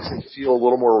think makes it feel a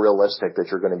little more realistic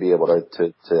that you're going to be able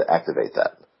to activate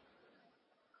that.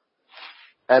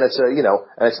 And it's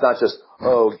and it's not just,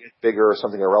 get bigger or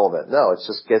something irrelevant. No, it's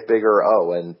just get bigger,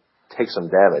 and take some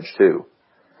damage too.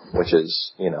 Which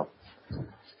is,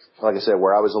 like I said,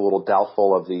 where I was a little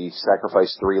doubtful of the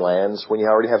sacrifice 3 lands, when you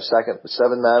already have 7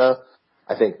 mana,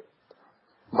 I think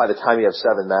by the time you have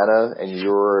 7 mana and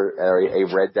you're a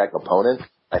red deck opponent,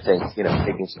 I think,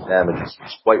 taking some damage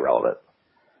is quite relevant.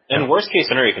 And worst case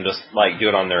scenario, you can just, do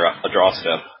it on their a draw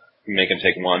step. Make them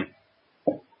take 1.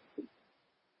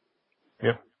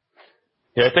 Yep.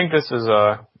 Yeah, I think this is,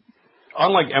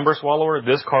 unlike Ember Swallower,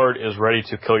 this card is ready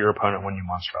to kill your opponent when you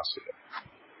monstrosity it.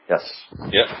 Yes.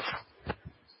 Yep.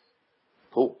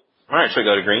 Cool. Alright, should we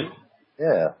go to green?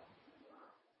 Yeah.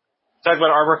 Talk about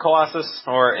Arbor Colossus,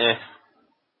 or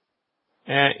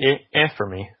For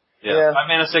me. Yeah. 5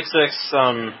 mana,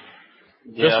 6/6,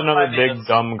 just another big,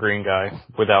 dumb green guy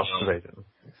without evasion.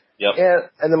 Yep.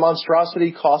 And the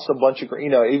monstrosity costs a bunch of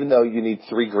green, even though you need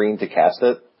 3 green to cast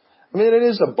it. I mean, it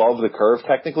is above the curve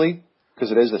technically,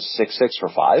 because it is a 6/6 for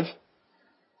 5.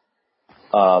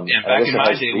 Back in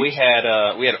my day, we had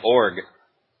Org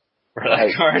for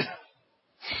that card.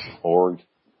 Org.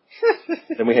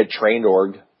 Then we had Trained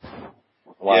Org a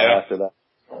while after that.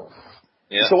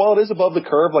 Yeah. So while it is above the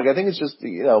curve, I think it's just,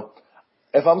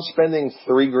 if I'm spending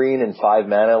 3 green and 5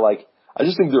 mana, I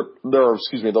just think there are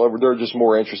just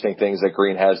more interesting things that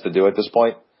green has to do at this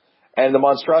point. And the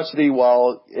monstrosity,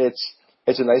 while it's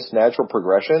a nice natural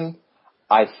progression,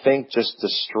 I think just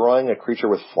destroying a creature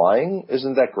with flying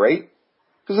isn't that great,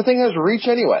 because the thing has reach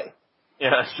anyway. Yeah,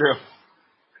 that's true.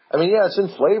 I mean, it's in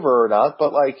flavor or not,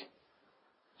 but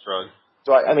Shrug.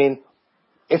 So I mean,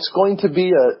 it's going to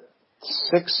be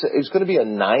it's going to be a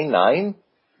 9/9.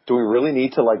 Do we really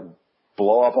need to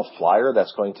blow up a flyer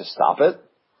that's going to stop it?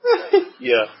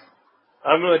 Yeah.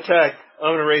 I'm going to attack. I'm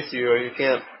going to race you, or you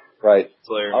can't. Right.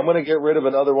 Slayer. I'm going to get rid of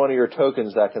another one of your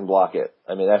tokens that can block it.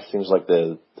 I mean, that seems like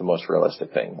the most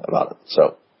realistic thing about it.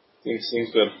 So.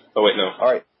 Seems good. Oh, wait, no.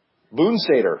 All right. Boon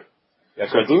Satyr. Yeah,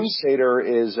 so Boon Satyr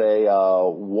is a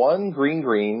 1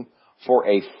 green for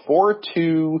a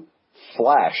 4/2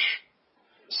 flash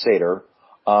satyr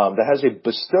that has a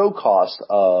bestow cost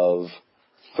of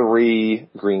 3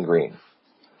 green.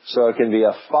 So it can be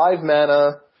a 5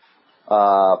 mana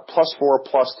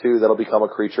 +4/+2 that'll become a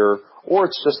creature, or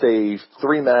it's just a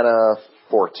 3 mana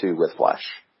 4/2 with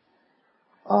flash.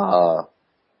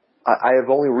 I have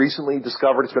only recently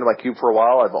discovered, it's been in my cube for a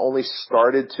while, I've only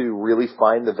started to really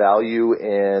find the value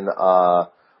in the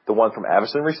one from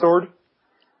Avacyn Restored.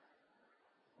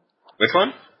 Which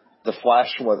one? The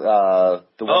Flash one.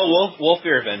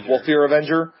 Wolfear Avenger. Wolfear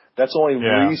Avenger. That's only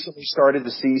recently started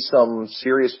to see some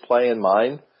serious play in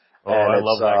mine. Oh, I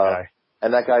love that guy.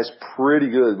 And that guy's pretty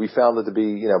good. We found it to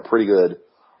be, pretty good.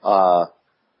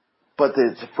 But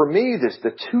for me,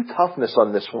 the 2 toughness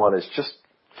on this one is just,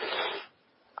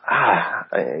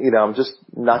 I'm just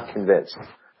not convinced.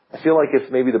 I feel like if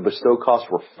maybe the bestow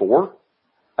cost were 4,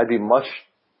 I'd be much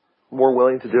more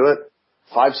willing to do it.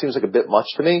 5 seems like a bit much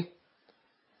to me.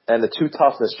 And the 2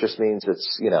 toughness just means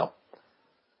it's,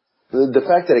 the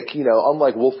fact that it,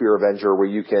 unlike Wolfear Avenger where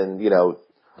you can,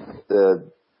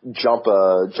 jump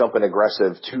an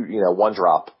aggressive 1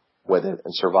 drop with it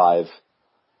and survive,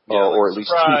 or at least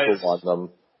keep on them.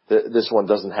 This one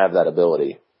doesn't have that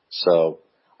ability. So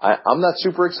I'm not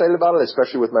super excited about it,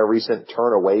 especially with my recent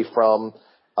turn away from,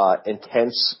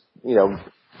 intense,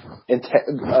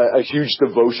 a huge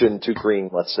devotion to green,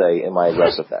 let's say, in my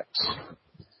aggressive decks.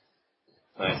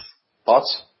 Nice.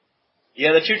 Thoughts?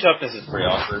 Yeah, the 2 toughness is pretty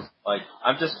awkward. Like,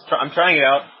 I'm trying it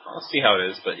out. I'll see how it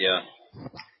is, but yeah.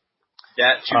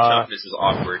 That 2 toughness is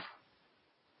awkward.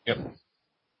 Yep.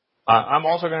 I'm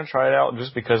also going to try it out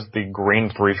just because the green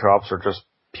 3 drops are just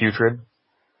putrid.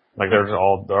 Like, they're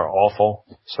awful.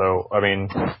 So, I mean,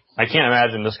 I can't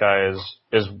imagine this guy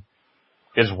is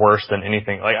worse than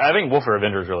anything. Like, I think Wolfear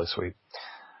Avenger is really sweet.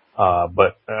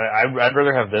 But I'd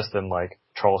rather have this than, like,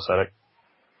 Troll Ascetic.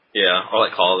 Yeah, or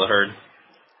like Call of the Herd.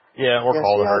 Yeah, or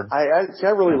Call of the Herd. I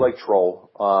really like Troll.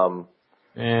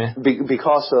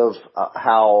 Because of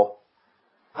how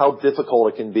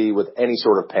difficult it can be with any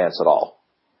sort of pants at all.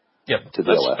 Yep, to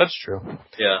deal with. That's true.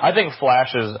 Yeah. I think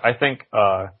Flash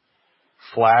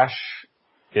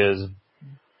is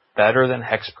better than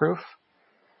Hexproof.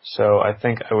 So I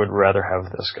think I would rather have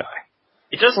this guy.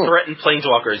 It does threaten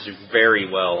Planeswalkers very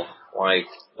well, like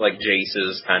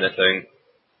Jace's kind of thing.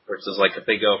 Versus like if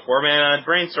they go 4 mana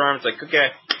Brainstorm, it's like,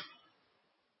 okay.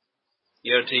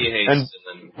 EOT haste and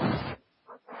then...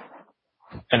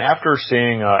 And after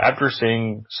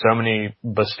seeing so many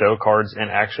Bestow cards in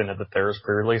action at the Theros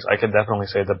pre-release, I can definitely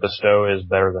say that Bestow is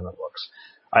better than it looks.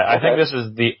 I think this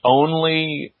is the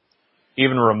only,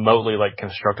 even remotely like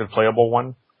constructed playable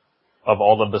one of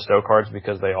all the Bestow cards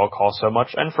because they all cost so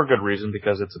much, and for good reason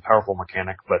because it's a powerful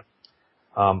mechanic. But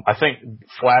I think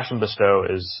Flash and Bestow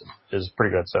is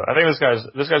pretty good. So I think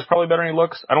this guy's probably better than he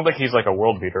looks. I don't think he's like a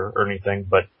world beater or anything,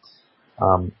 but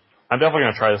I'm definitely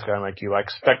going to try this guy like you. I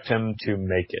expect him to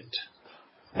make it.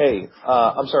 Hey,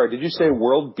 I'm sorry, did you say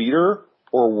world beater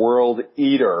or world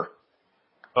eater?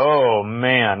 Oh,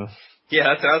 man. Yeah,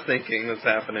 that's what I was thinking was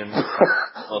happening.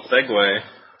 Well, segue.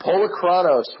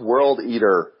 Polakranos, world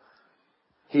eater.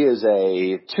 He is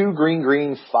a 2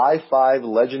 green 5/5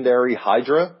 legendary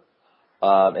Hydra.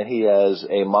 And he has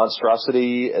a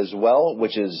monstrosity as well,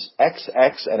 which is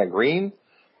XX and a green.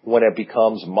 When it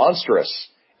becomes monstrous,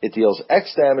 it deals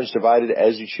X damage divided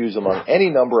as you choose among any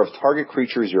number of target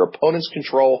creatures your opponents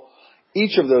control.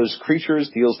 Each of those creatures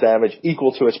deals damage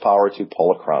equal to its power to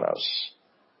Polakranos.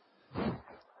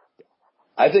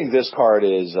 I think this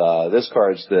card's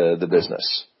the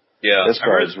business. Yeah. This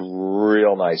card is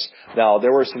real nice. Now,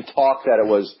 there was some talk that it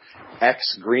was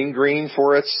X green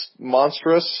for its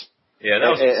monstrous. Yeah,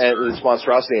 that was and its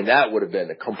monstrosity, and that would have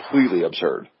been completely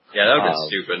absurd. Yeah, that would have been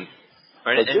stupid.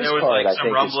 Right, and there was like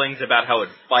some rumblings about how it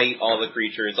would fight all the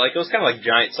creatures. Like, it was kind of like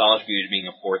Giant Solifuge being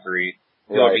a 4/3.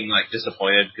 People were being like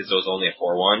disappointed because it was only a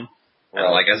 4/1. And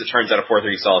like, as it turns out, a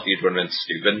 4/3 Solifuge would have been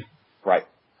stupid. Right.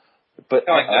 But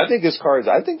I think this card's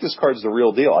the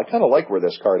real deal. I kind of like where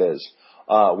this card is.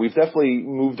 We've definitely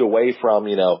moved away from,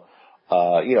 5/5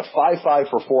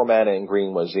 for 4 mana in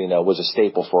green was a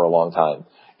staple for a long time.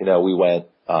 We went,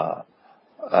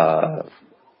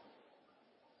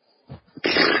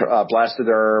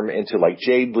 Blastoderm into like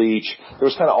Jade Leech. There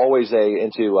was kind of always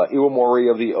into Iwamori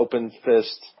of the Open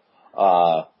Fist.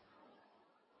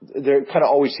 There kind of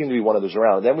always seemed to be one of those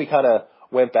around. And then we kind of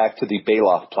went back to the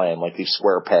Baloth plan, like the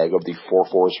square peg of the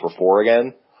 4/4s for 4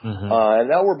 again. Mm-hmm. And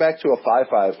now we're back to a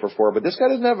 5/5 for 4, but this guy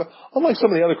doesn't have unlike some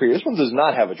of the other creatures, this one does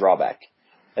not have a drawback.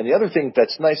 And the other thing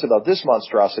that's nice about this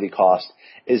monstrosity cost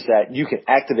is that you can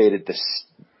activate it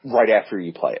right after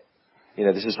you play it.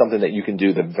 This is something that you can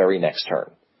do the very next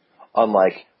turn.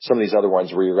 Unlike some of these other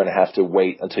ones where you're going to have to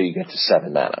wait until you get to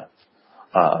 7 mana.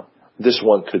 This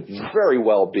one could very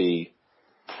well be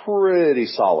pretty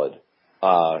solid,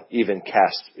 even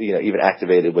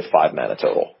activated with 5 mana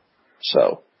total.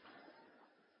 So.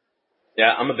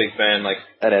 Yeah, I'm a big fan.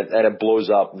 And it blows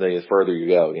up the further you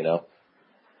go,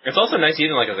 It's also nice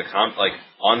even as a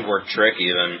onboard trick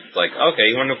even. It's like, okay,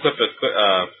 you want to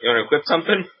equip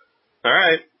something? All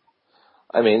right.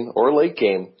 I mean, or late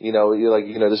game,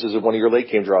 this is one of your late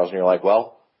game draws and you're like,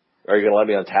 well, are you going to let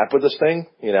me untap with this thing?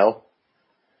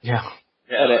 Yeah.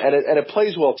 And it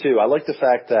plays well too. I like the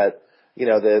fact that,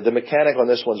 the mechanic on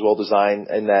this one's well designed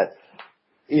and that,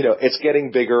 it's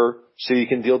getting bigger so you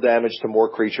can deal damage to more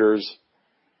creatures,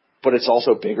 but it's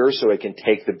also bigger so it can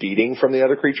take the beating from the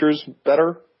other creatures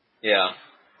better. Yeah.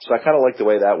 So I kind of like the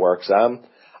way that works. I'm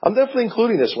definitely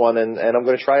including this one and I'm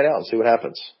going to try it out and see what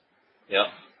happens. Yep.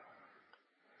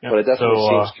 But it definitely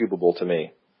seems cubable to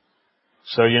me.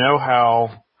 So you know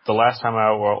how the last time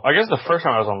I guess the first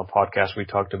time I was on the podcast, we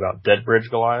talked about Deadbridge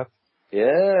Goliath.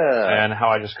 Yeah. And how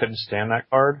I just couldn't stand that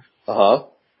card. Uh-huh.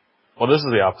 Well, this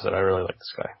is the opposite. I really like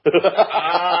this guy.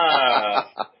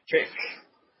 Trick.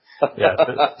 Yeah.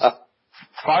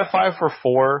 5/5 for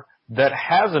 4 that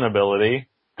has an ability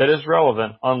that is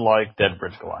relevant, unlike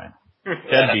Deadbridge Goliath.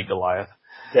 Deadbeat Goliath.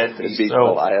 Deadbeat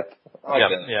Goliath.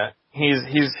 Yeah.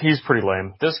 He's pretty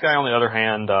lame. This guy, on the other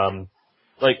hand,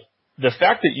 the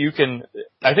fact that you can,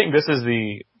 I think this is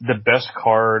the best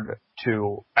card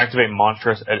to activate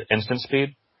Monstrous at instant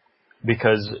speed,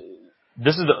 because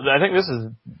I think this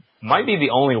might be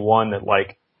the only one that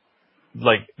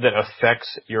that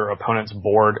affects your opponent's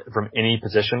board from any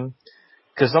position.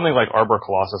 Because something like Arbor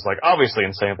Colossus, obviously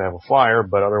insane if they have a flyer,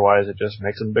 but otherwise it just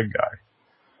makes them a big guy.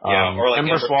 Yeah, or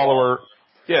Ember Swallower.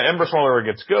 Yeah, Ember Swallower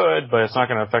gets good, but it's not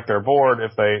going to affect their board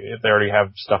if they already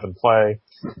have stuff in play.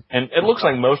 And it looks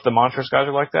like most of the Monstrous guys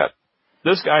are like that.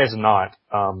 This guy is not.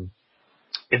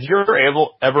 If you're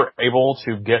ever able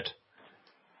to get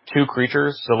 2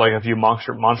 creatures, so if you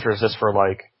monstrous this for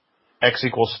X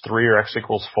equals 3 or X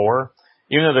equals 4,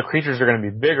 even though the creatures are going to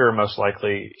be bigger, most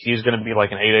likely, he's going to be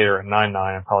like an 8/8 or a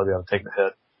 9/9 and probably be able to take the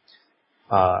hit.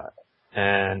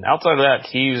 And outside of that,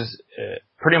 he's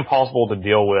pretty impossible to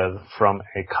deal with from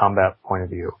a combat point of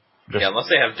view. Unless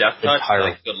they have Death Touch,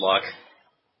 good luck.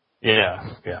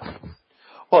 Yeah.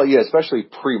 Well, yeah, especially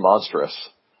pre-monstrous.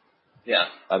 Yeah.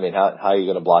 I mean, how are you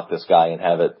going to block this guy and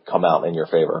have it come out in your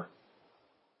favor?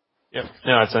 Yep.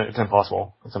 No, it's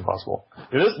impossible. It's impossible.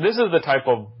 This is the type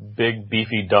of big,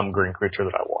 beefy, dumb green creature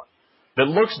that I want. That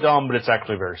looks dumb, but it's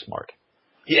actually very smart.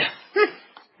 Yeah.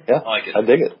 Yeah. I like it. I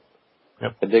dig it.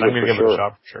 Yep. I dig I'm it going to for give sure. it a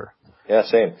shot for sure. Yeah,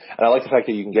 same. And I like the fact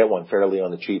that you can get one fairly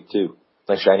on the cheap too.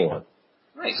 Nice shiny one.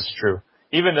 Nice. It's true.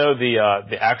 Even though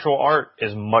the actual art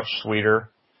is much sweeter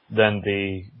than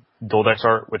the Dual Decks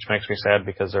art, which makes me sad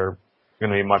because they're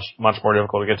going to be much more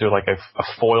difficult to get to, like a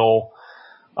foil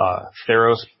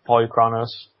Theros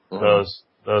Polychronos. Mm-hmm.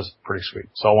 Those pretty sweet.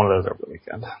 Saw one of those over the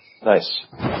weekend. Nice.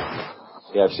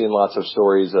 Yeah, I've seen lots of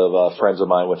stories of friends of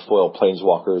mine with foil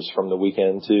planeswalkers from the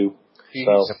weekend too.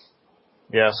 So.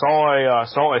 Yeah,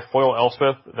 saw a foil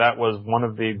Elspeth. That was one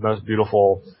of the most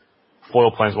beautiful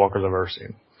foil planeswalkers I've ever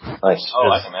seen. Nice. Oh,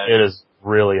 I can imagine. It is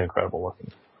really incredible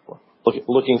looking.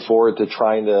 Looking forward to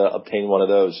trying to obtain one of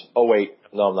those. Oh wait,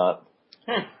 no, I'm not.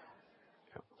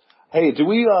 Hey, do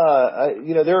we?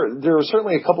 There are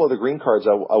certainly a couple of the green cards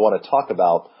I want to talk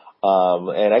about,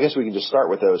 and I guess we can just start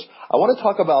with those. I want to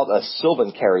talk about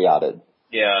Sylvan Caryatid.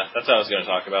 Yeah, that's what I was going to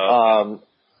talk about.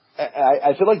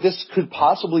 I feel like this could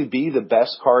possibly be the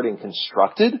best card in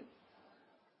Constructed.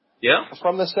 Yeah.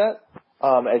 From the set.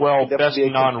 Best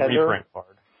non-reprint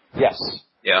card. Yes.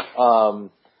 Yeah.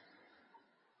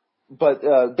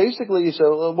 But basically, it's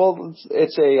a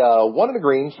 1 in a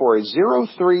green for a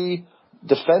 0/3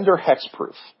 Defender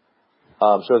Hexproof.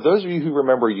 So those of you who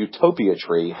remember Utopia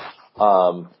Tree,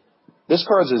 this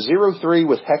card is a 0/3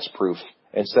 with Hexproof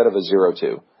instead of a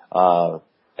 0/2.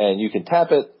 And you can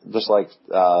tap it just like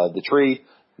the tree.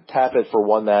 Tap it for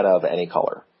 1 mana of any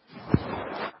color.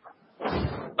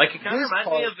 It kind of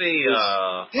reminds me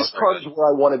of this card is where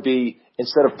I want to be.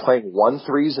 Instead of playing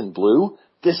 1/3s in blue,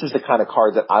 this is the kind of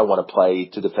card that I want to play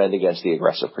to defend against the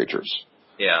aggressive creatures.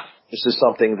 Yeah. This is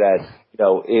something that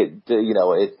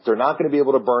they're not going to be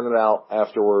able to burn it out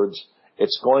afterwards.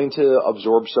 It's going to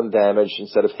absorb some damage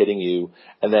instead of hitting you,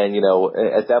 and then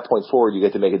at that point forward, you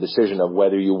get to make a decision of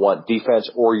whether you want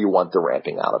defense or you want the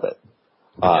ramping out of it,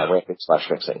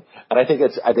 ramping/fixing. And I think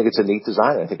it's a neat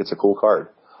design. I think it's a cool card.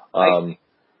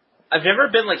 I've never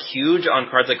been huge on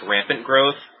cards like Rampant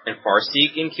Growth and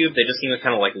Farseek in Cube. They just seem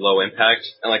kind of low impact,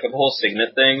 and the whole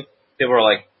Signet thing. People are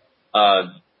like,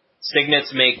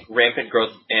 Signets make Rampant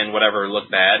Growth and whatever look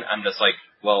bad. I'm just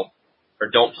or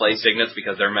don't play Signets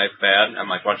because they're bad. I'm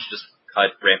like, why don't you just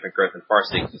cut Rampant Growth and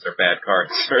Farseek because they're bad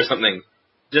cards or something,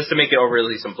 just to make it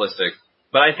overly simplistic.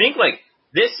 But I think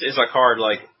this is a card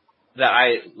that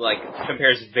I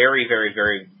compares very, very,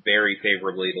 very, very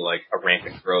favorably to a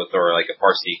Rampant Growth or a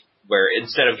Farseek, where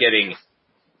instead of getting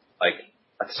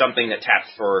something that taps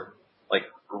for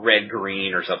red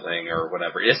green or something or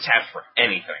whatever, it just taps for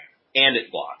anything and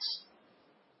it blocks.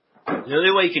 The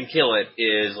only way you can kill it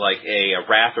is like a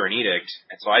Wrath or an Edict,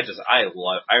 and so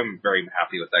I'm very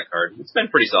happy with that card. It's been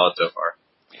pretty solid so far.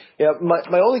 Yeah,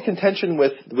 my only contention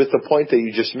with the point that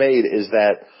you just made is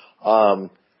that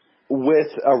with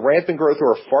a Rampant Growth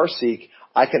or a Farseek,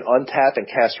 I can untap and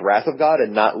cast Wrath of God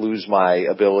and not lose my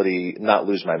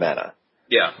mana.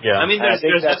 Yeah. Yeah. I mean, I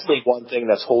think that's the one thing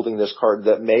that's holding this card,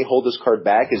 that may hold this card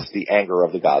back, is the Anger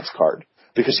of the Gods card.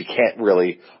 Because you can't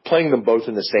really, playing them both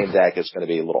in the same deck is going to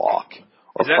be a little awk.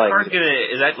 Is that card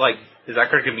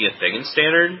gonna be a thing in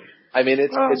Standard? I mean,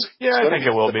 it's I think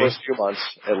it will the be. first few months,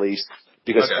 at least,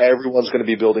 because Okay. everyone's going to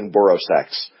be building Boros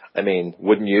decks. I mean,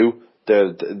 wouldn't you?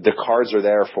 The cards are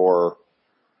there for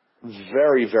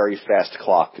very, very fast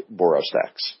clock Boros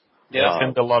decks. Yeah.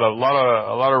 And a lot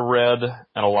of red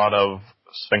and a lot of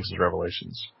Sphinx's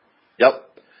Revelations. Yep.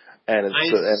 And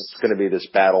it's going to be this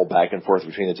battle back and forth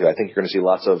between the two. I think you're going to see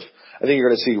I think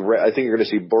you're going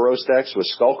to see Boros decks with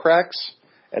Skullcracks,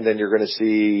 and then you're going to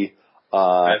see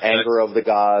Anger of the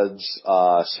Gods,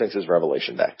 Sphinx's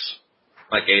Revelation decks.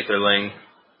 Like Aetherling.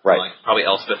 Right. Like probably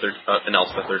Elspeth an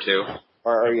Elspeth or two.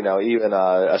 Or even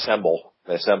Assemble.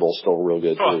 Assemble's still real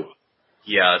good too.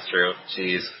 Yeah, that's true.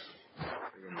 Jeez.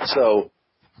 So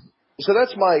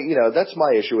that's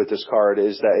my issue with this card,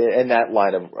 is that, in that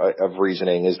line of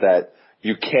reasoning, is that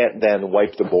you can't then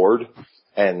wipe the board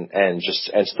and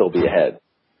still be ahead.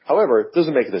 However, it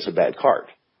doesn't make this a bad card.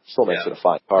 It still makes it a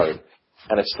fine card.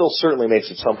 And it still certainly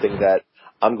makes it something that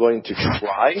I'm going to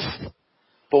try.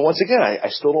 But once again, I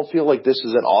still don't feel like this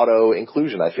is an auto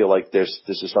inclusion. I feel like this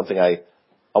is something I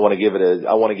want to give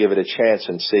it a chance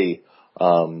and see.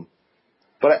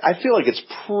 But I feel like it's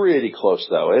pretty close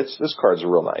though. This card's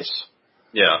real nice.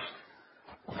 Yeah.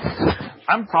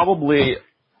 I'm probably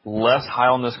less high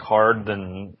on this card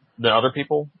than other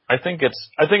people. I think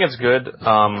it's good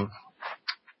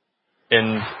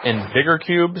in bigger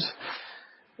cubes.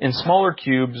 In smaller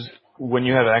cubes, when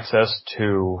you have access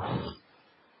to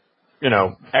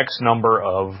X number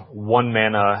of 1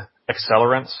 mana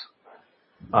accelerants,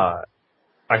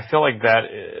 I feel like that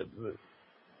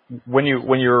when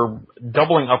you're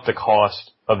doubling up the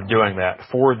cost of doing that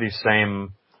for the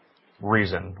same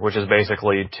reason, which is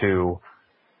basically to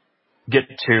get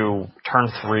to turn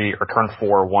 3 or turn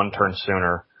 4 1 turn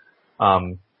sooner. I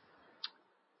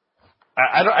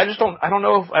don't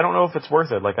know if it's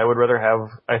worth it. Like, I would rather have,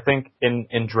 I think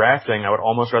in drafting, I would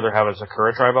almost rather have a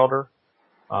Sakura Tribe Elder.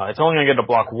 It's only going to get to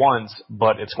block once,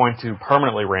 but it's going to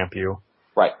permanently ramp you.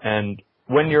 Right. And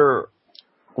when you're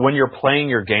playing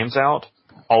your games out,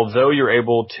 although you're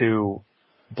able to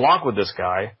block with this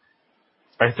guy,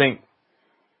 I think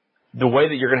the way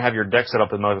that you're going to have your deck set up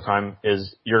the most of the time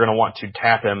is you're going to want to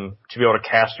tap him to be able to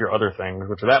cast your other things,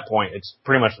 which at that point, it's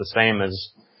pretty much the same as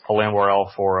a Landwar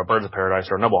Elf or a Birds of Paradise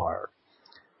or a Noble Hire.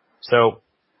 So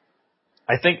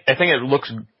I think it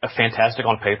looks fantastic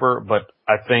on paper, but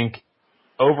I think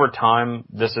over time,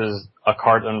 this is a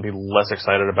card I'm going to be less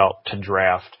excited about to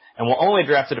draft. And will only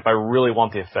draft it if I really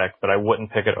want the effect, but I wouldn't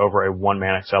pick it over a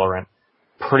 1-mana accelerant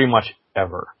pretty much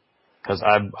ever. Because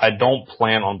I don't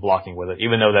plan on blocking with it,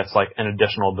 even though that's like an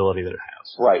additional ability that it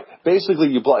has. Right. Basically,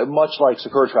 you much like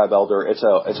Sakura Tribe Elder,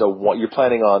 you're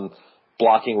planning on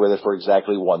blocking with it for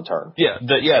exactly 1 turn. Yeah.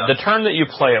 The turn that you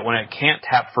play it when it can't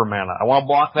tap for mana, I want to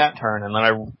block that turn, and then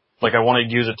I want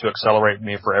to use it to accelerate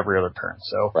me for every other turn.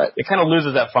 So It kind of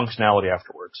loses that functionality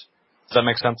afterwards. Does that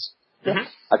make sense? Yeah.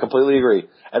 Mm-hmm. I completely agree.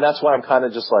 And that's why I'm kind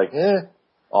of just like,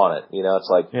 on it. It's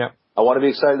like, I want to be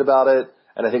excited about it,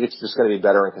 and I think it's just going to be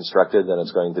better in Constructed than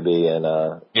it's going to be in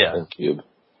Cube.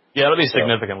 Yeah, it'll be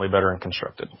significantly better in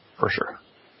Constructed, for sure.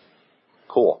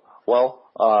 Cool. Well,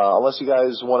 unless you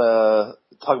guys want to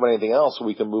talk about anything else,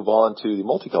 we can move on to the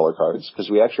multicolor cards, because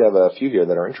we actually have a few here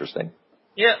that are interesting.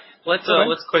 Yeah, let's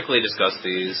quickly discuss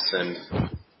these. And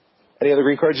any other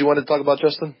green cards you wanted to talk about,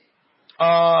 Justin?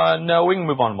 No, we can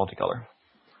move on to multicolor.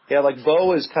 Yeah, like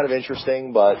Bow is kind of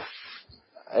interesting, but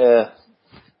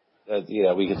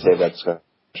we can save that discussion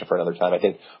for another time. I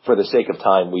think for the sake of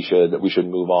time, we should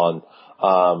move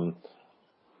on.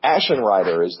 Ashen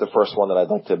Rider is the first one that I'd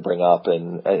like to bring up,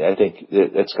 and I think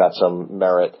it's got some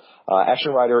merit.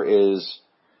 Ashen Rider is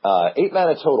 8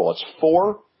 mana total. It's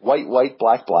 4 white,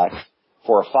 black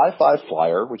for a 5/5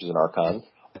 flyer, which is an Archon.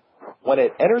 When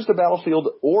it enters the battlefield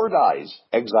or dies,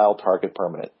 exile target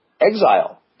permanent.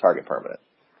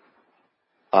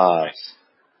 Nice.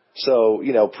 So,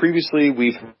 previously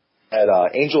we've had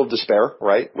Angel of Despair,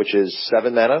 right, which is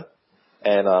 7 mana,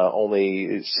 and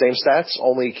only same stats,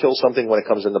 only kill something when it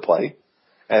comes into play,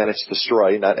 and it's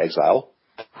destroy, not exile.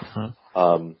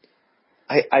 Mm-hmm.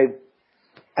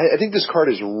 I think this card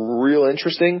is real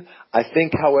interesting. I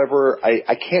think, however,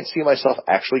 I can't see myself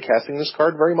actually casting this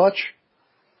card very much.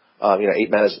 8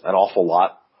 mana is an awful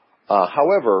lot.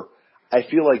 However, I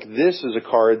feel like this is a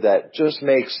card that just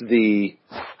makes the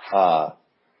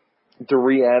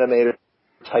Reanimator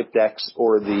type decks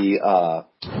or the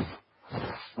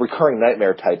Recurring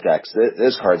Nightmare type decks.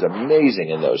 This card's amazing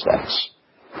in those decks.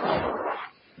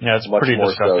 Yeah, it's pretty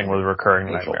disgusting with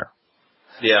Recurring Nightmare.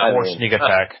 Yeah. Or Sneak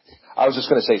Attack. I was just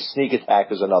going to say Sneak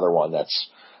Attack is another one that's,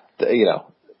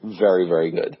 very,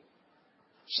 very good.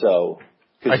 So,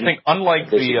 I think unlike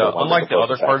the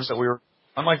other cards that we were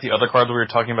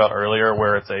talking about earlier,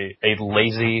 where it's a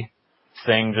lazy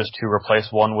thing just to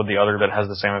replace one with the other that has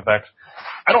the same effect.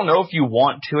 I don't know if you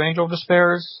want 2 Angel of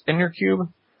Despairs in your cube.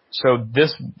 So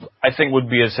this, I think, would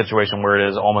be a situation where it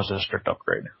is almost a strict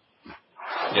upgrade.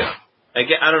 Yeah.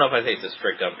 I don't know if I think it's a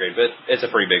strict upgrade, but it's a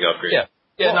pretty big upgrade. Yeah.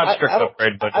 Yeah, well, not strict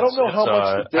upgrade, but I don't know how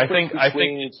much the difference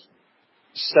between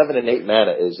 7 and 8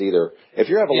 mana is either. If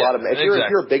you have a lot of, if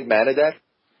you're a big mana deck,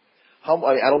 I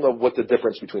don't know what the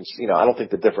difference between, I don't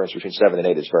think the difference between 7 and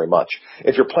 8 is very much.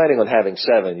 If you're planning on having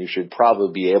 7, you should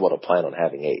probably be able to plan on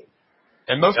having 8.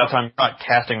 And most of the time, you're not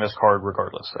casting this card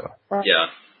regardless, though. Yeah.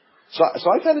 So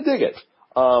I kind of dig it.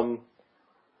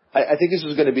 I think this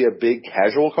is going to be a big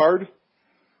casual card.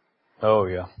 Oh,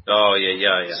 yeah. Oh,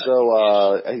 yeah. So,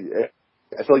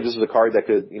 I feel like this is a card that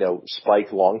could,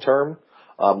 spike long term.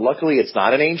 Luckily, it's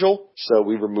not an angel, so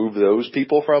we removed those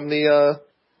people from the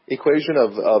equation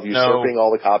of usurping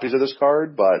all the copies of this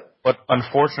card. But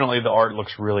unfortunately, the art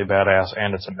looks really badass,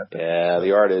 and it's a mythic. Yeah,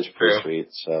 the art is pretty sweet.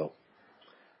 So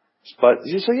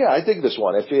yeah, I think this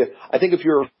one. If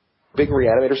you're a big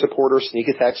Reanimator supporter, Sneak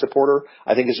Attack supporter,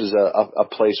 I think this is a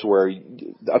place where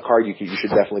a card you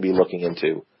should definitely be looking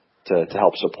into to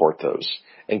help support those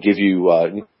and give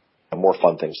you more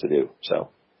fun things to do. So.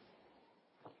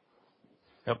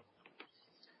 Yep.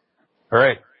 All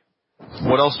right.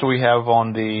 What else do we have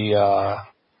on the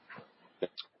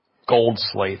gold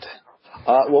slate?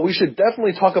 Well, we should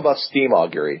definitely talk about Steam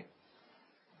Augury.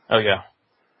 Oh, yeah.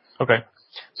 Okay.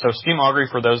 So Steam Augury,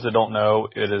 for those that don't know,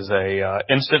 it is a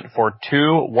instant for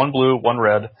 2, 1 blue, 1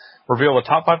 red. Reveal the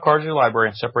top 5 cards of your library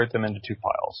and separate them into 2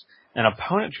 piles. An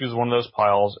opponent chooses one of those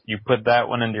piles. You put that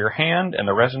one into your hand and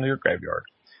the rest into your graveyard.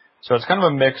 So it's kind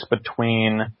of a mix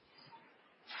between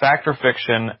Fact or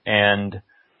Fiction and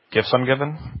Gifts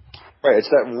Ungiven. Right, it's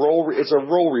that role. It's a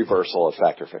role reversal of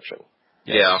Fact or Fiction.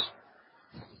 Yes. Yeah.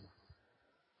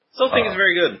 Still think it's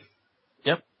very good.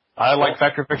 Yep. I like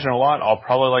Fact or Fiction a lot. I'll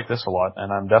probably like this a lot,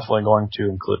 and I'm definitely going to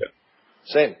include it.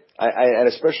 Same. And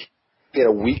especially in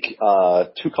a weak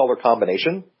 2-color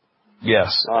combination.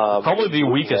 Yes. Probably the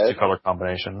weakest 2-color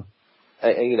combination.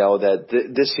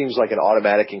 And this seems like an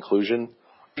automatic inclusion.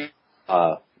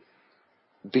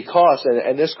 Because,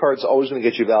 and this card's always going to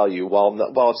get you value,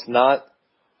 while it's not,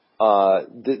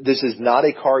 this is not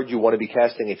a card you want to be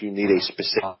casting if you need a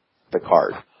specific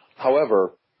card.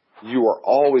 However, you are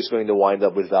always going to wind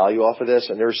up with value off of this,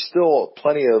 and there's still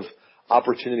plenty of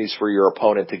opportunities for your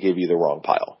opponent to give you the wrong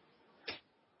pile.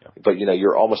 Yeah. But,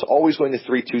 you're almost always going to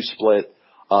 3-2 split.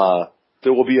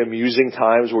 There will be amusing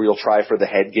times where you'll try for the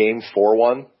head game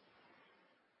 4-1.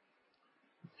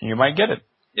 You might get it.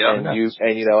 Yeah.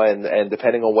 And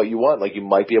depending on what you want, like you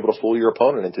might be able to fool your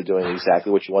opponent into doing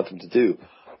exactly what you want them to do.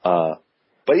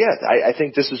 But yeah, I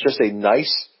think this is just a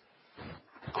nice,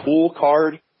 cool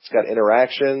card. It's got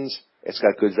interactions. It's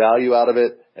got good value out of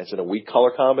it. It's in a weak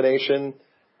color combination.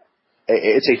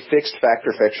 It's a fixed Fact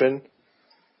or Fiction,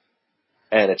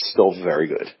 and it's still very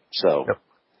good. So, yep.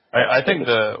 I think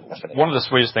one of the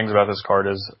sweetest things about this card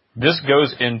is this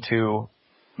goes into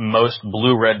most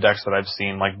blue-red decks that I've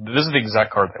seen. Like, this is the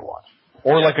exact card they want.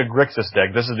 Or like a Grixis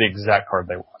deck, this is the exact card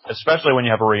they want. Especially when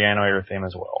you have a Reanimator theme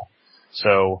as well.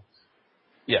 So,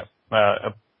 yeah,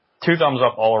 2 thumbs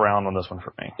up all around on this one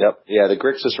for me. Yep. Yeah, the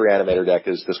Grixis Reanimator deck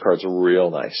this card's real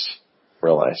nice.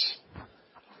 Real nice.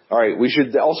 All right, we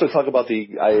should also talk about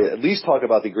at least talk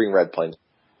about the green-red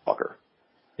Planeswalker.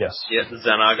 Yes. Yeah,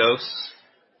 Xenagos.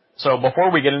 So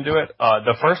before we get into it,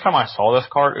 the first time I saw this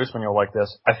card, Usman, you'll like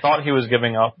this, I thought he was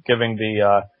giving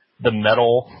the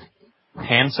metal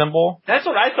hand symbol. That's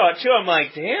what I thought too. I'm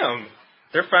like, damn,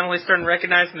 they're finally starting to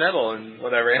recognize metal and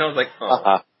whatever. And I was like, oh.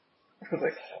 I was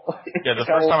like, yeah, the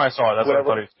first time I saw it, that's what I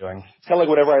thought he was doing. It's kind of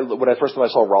like when I first time I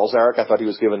saw Ralzarek, I thought he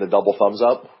was giving the double thumbs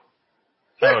up.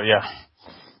 Oh yeah.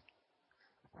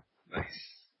 Nice.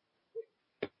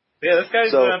 Yeah, this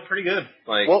guy's pretty good.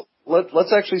 Like, well,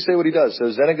 let's actually say what he does. So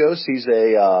Xenagos, he's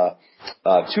a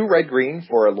 2 red-green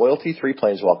for a loyalty 3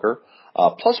 Planeswalker,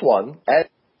 +1. Add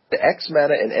X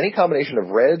mana in any combination of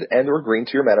red and or green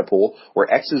to your mana pool,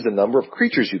 where X is the number of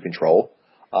creatures you control.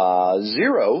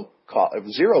 0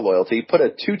 loyalty, put a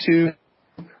 2/2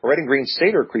 red and green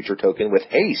satyr creature token with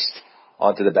haste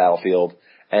onto the battlefield.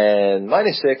 And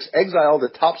 -6, exile the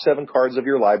top 7 cards of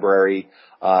your library.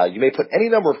 You may put any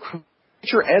number of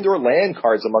creature and or land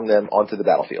cards among them onto the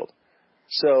battlefield.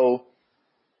 So,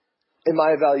 in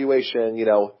my evaluation,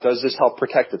 does this help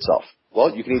protect itself?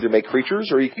 Well, you can either make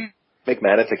creatures or you can make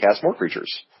mana to cast more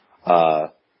creatures.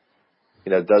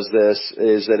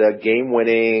 Is it a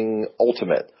game-winning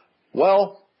ultimate?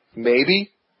 Well,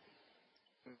 maybe.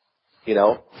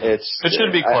 It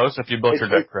should be close if you built your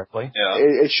deck correctly. Yeah.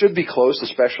 It should be close,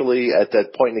 especially at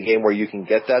that point in the game where you can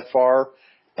get that far.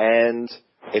 And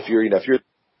if you're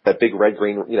that big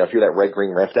red-green, if you're that red-green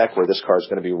ramp deck where this card's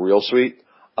going to be real sweet,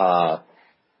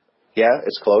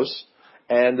 it's close.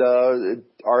 And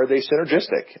are they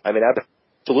synergistic? I mean,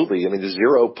 absolutely. I mean, the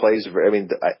 0 plays.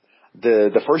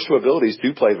 The first 2 abilities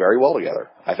do play very well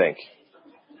together, I think.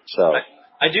 So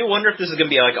I do wonder if this is going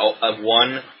to be like a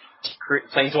one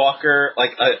planeswalker,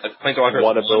 like a planeswalker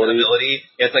one with one ability.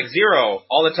 It's like 0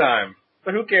 all the time.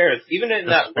 But who cares? Even in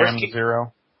that worst case,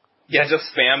 0. Yeah,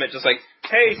 just spam it, just like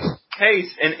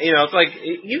haste, and it's like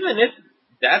even if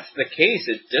that's the case,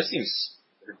 it just seems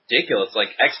ridiculous. Like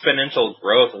exponential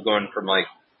growth of going from like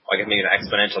I can make it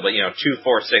exponential, but 2,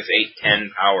 4, 6, 8,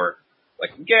 10 power.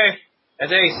 Like okay.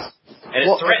 As ace, and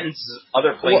it threatens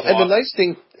other planeswalkers. Well, and the nice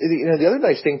thing, the other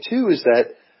nice thing too is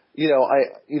that, I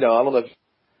don't know if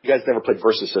you guys never played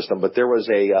Versus System, but there was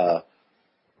I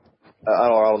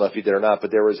don't know if you did or not, but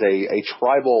there was a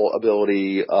tribal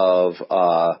ability of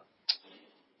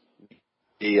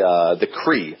the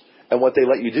Kree, and what they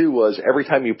let you do was every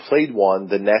time you played one,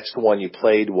 the next one you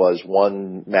played was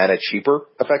 1 mana cheaper,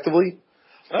 effectively.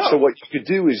 Oh. So what you could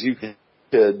do is you could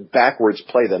backwards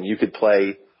play them. You could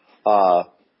play.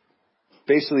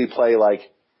 Basically play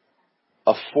like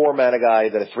a 4 mana guy,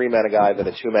 then a 3 mana guy, then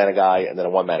a 2 mana guy, and then a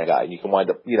 1 mana guy. And you can wind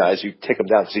up, as you tick them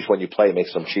down, because each one you play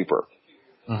makes them cheaper.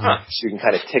 Mm-hmm. So you can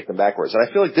kind of tick them backwards. And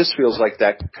I feel like this feels like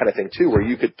that kind of thing too, where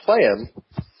you could play them,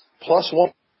 plus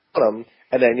 1 on them,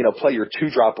 and then, play your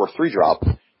 2-drop or 3-drop.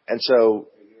 And so,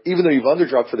 even though you've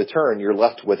underdropped for the turn, you're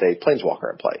left with a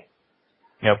planeswalker in play.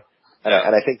 Yep.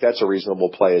 And I think that's a reasonable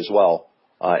play as well,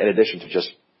 in addition to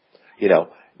just,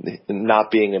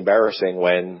 not being embarrassing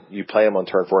when you play them on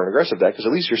turn 4 in an aggressive deck, because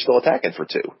at least you're still attacking for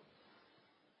 2.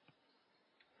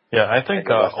 Yeah, I think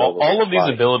all of these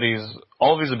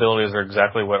abilities are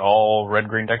exactly what all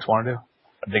red-green decks want to do.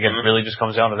 I think it really just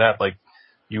comes down to that. Like,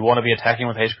 you want to be attacking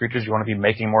with haste creatures, you want to be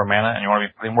making more mana, and you want to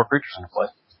be putting more creatures into play.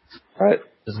 Right.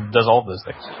 This does all of those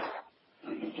things.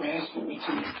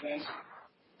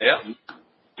 Yeah. Do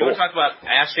you want to talk about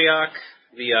Ashiok,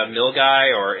 the mill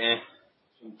guy, or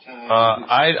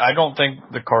I don't think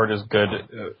the card is good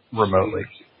remotely.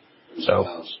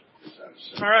 So.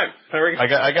 All right.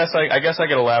 I guess I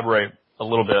could elaborate a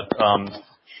little bit.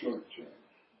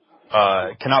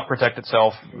 Cannot protect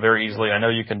itself very easily. I know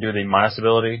you can do the minus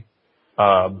ability,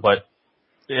 but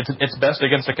it's best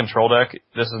against a control deck.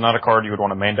 This is not a card you would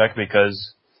want to main deck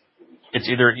because it's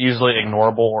either easily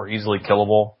ignorable or easily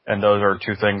killable, and those are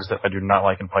 2 things that I do not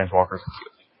like in Planeswalkers.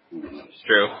 It's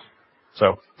true.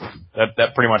 So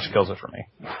that pretty much kills it for me.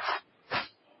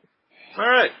 All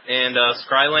right, and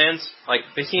Scrylands, like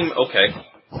they seem okay.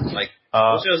 Like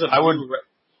I would.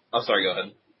 Oh, sorry. Go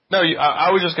ahead. No,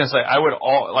 I was just gonna say I would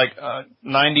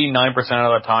 99%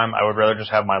 of the time I would rather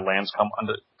just have my lands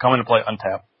come into play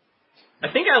untapped.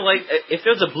 I think I like if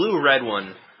there's a blue-red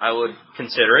one, I would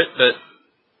consider it, but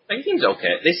it seems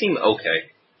okay. They seem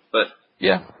okay, but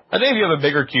yeah, I think if you have a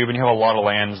bigger cube and you have a lot of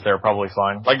lands, they're probably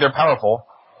fine. Like they're powerful,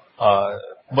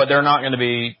 but they're not going to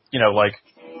be, like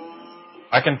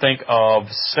I can think of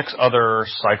 6 other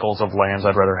cycles of lands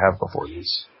I'd rather have before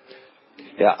these.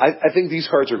 Yeah, I think these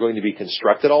cards are going to be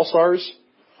constructed all-stars.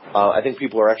 I think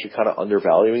people are actually kind of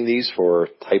undervaluing these for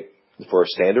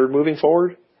standard moving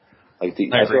forward. I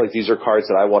feel like these are cards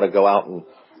that I want to go out and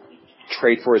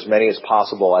trade for as many as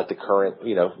possible at the current,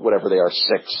 whatever they are, $6,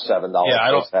 $7. Yeah,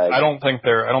 I don't think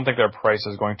their price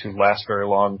is going to last very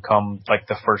long. Come like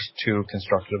the first 2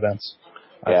 constructed events,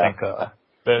 I think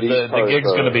the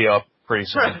gig's going to be up pretty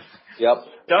soon. Yep.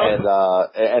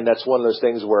 And that's one of those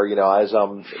things where, as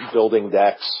I'm building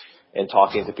decks and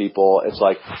talking to people, it's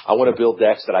like, I want to build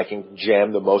decks that I can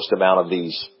jam the most amount of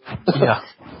these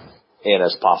in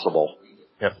as possible.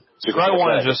 Yep.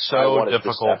 Scry1 is just so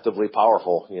difficult. Deceptively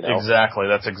powerful, Exactly.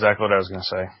 That's exactly what I was going to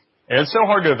say. And it's so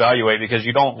hard to evaluate because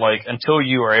you don't until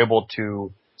you are able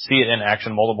to see it in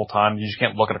action multiple times, you just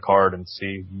can't look at a card and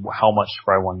see how much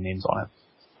Scry1 means on it.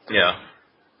 Yeah.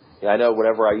 Yeah, I know.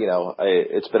 Whenever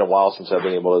it's been a while since I've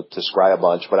been able to scry a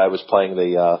bunch, but I was playing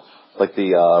the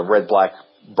red black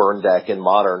burn deck in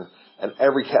Modern, and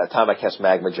every time I cast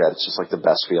Magma Jet, it's just like the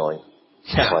best feeling.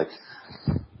 Yeah. It's like,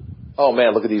 oh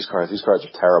man, look at these cards. These cards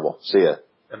are terrible. See ya.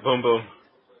 And boom, boom.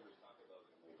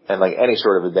 And like any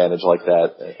sort of advantage like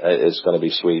that is going to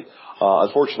be sweet.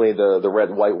 Unfortunately, the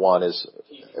red white one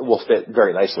will fit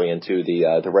very nicely into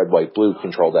the red white blue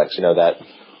control decks. You know that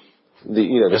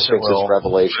the Sphinx's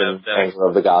Revelation, Anger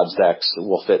of the Gods decks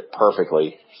will fit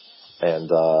perfectly, and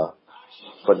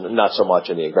but not so much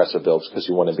in the aggressive builds because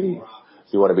you want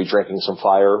to be drinking some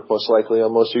fire most likely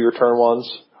on most of your turn ones.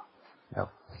 Yep.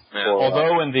 Yeah.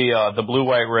 Although in the blue,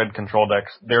 white, red control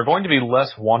decks, they're going to be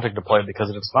less wanting to play because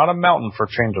it's not a mountain for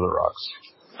Change of the Rocks.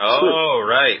 Oh,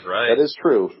 right. That is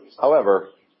true. However,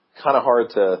 kind of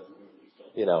hard to,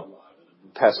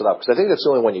 pass it up because I think that's the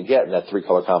only one you get in that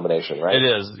 3-color combination, right? It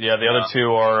is. Yeah, the other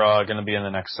two are going to be in the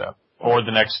next set or over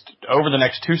the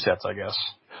next 2 sets, I guess.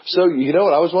 So you know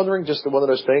what I was wondering? Just one of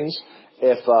those things.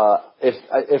 If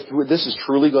this is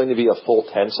truly going to be a full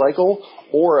 10 cycle,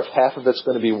 or if half of it's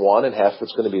going to be one and half of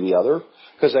it's going to be the other,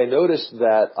 because I noticed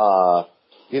that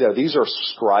these are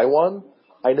Scry 1.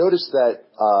 I noticed that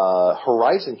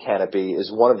Horizon Canopy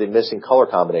is one of the missing color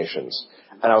combinations,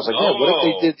 and I was like, man, what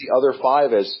if they did the other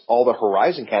 5 as all the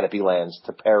Horizon Canopy lands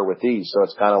to pair with these? So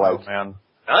it's kind of like, man,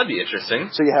 that'd be interesting.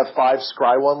 So you have 5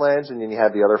 Scry 1 lands, and then you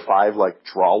have the other 5 like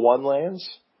Draw 1 lands.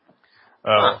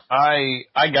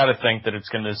 I gotta think that it's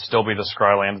gonna still be the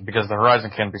Scrylands because the Horizon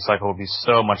Canopy cycle will be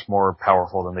so much more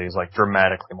powerful than these, like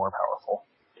dramatically more powerful.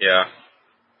 Yeah.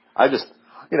 I just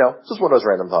one of those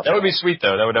random thoughts. That would be sweet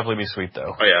though. That would definitely be sweet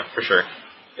though. Oh yeah, for sure.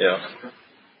 Yeah.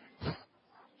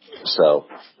 So,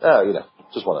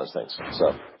 just one of those things.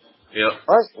 So. Yep.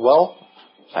 Alright, well,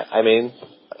 I mean,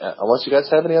 unless you guys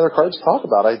have any other cards to talk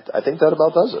about, I think that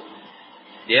about does it.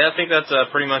 Yeah, I think that's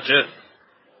pretty much it.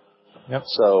 Yep.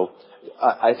 So,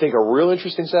 I think a real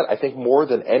interesting set. I think more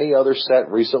than any other set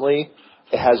recently,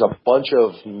 it has a bunch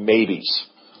of maybes.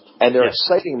 And they're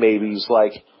exciting maybes,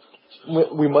 like,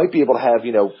 we might be able to have,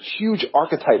 huge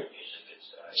archetype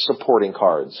supporting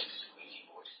cards.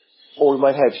 Or we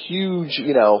might have huge,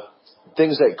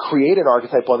 things that create an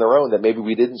archetype on their own that maybe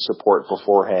we didn't support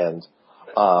beforehand.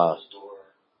 And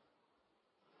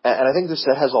I think this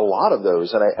set has a lot of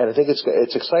those, and I think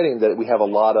it's exciting that we have a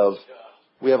lot of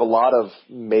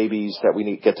maybes that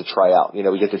we get to try out.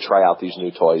 We get to try out these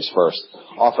new toys first.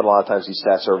 Often, a lot of times, these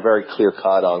sets are very clear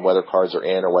cut on whether cards are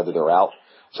in or whether they're out.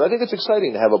 So I think it's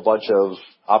exciting to have a bunch of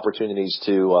opportunities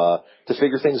to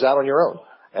figure things out on your own.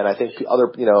 And I think other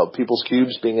people's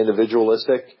cubes being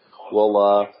individualistic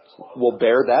will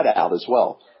bear that out as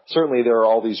well. Certainly, there are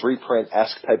all these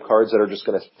reprint-esque type cards that are just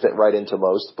going to fit right into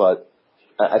most, but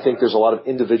I think there's a lot of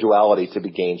individuality to be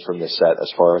gained from this set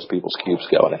as far as people's cubes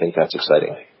go, and I think that's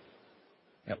exciting.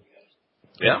 Yep.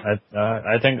 Yeah.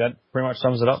 I think that pretty much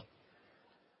sums it up.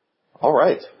 All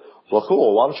right. Well,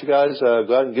 cool. Why don't you guys go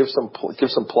ahead and give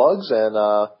some plugs, and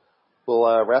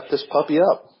we'll wrap this puppy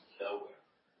up.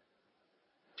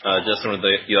 Justin, would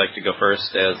you like to go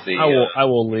first as the... I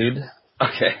will lead.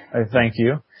 Okay. Thank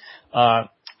you.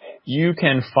 You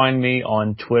can find me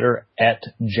on Twitter at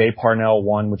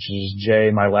jparnell1, which is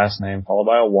J, my last name, followed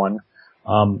by a 1.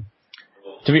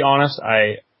 To be honest,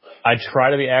 I try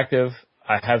to be active.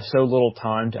 I have so little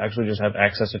time to actually just have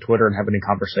access to Twitter and have any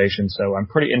conversation, so I'm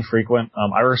pretty infrequent.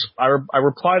 I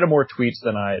reply to more tweets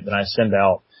than I send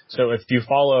out. So if you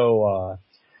follow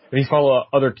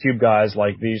other Cube guys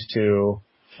like these two,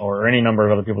 or any number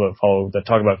of other people that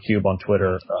talk about Cube on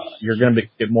Twitter, you're going to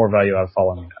get more value out of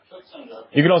following that.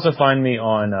 You can also find me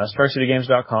on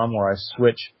StarCityGames.com, where I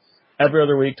switch every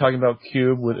other week talking about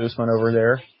Cube with Usman over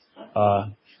there.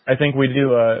 I think we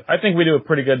do a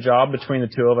pretty good job between the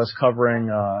two of us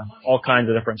covering all kinds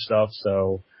of different stuff.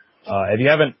 So if you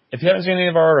haven't seen any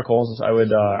of our articles, I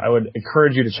would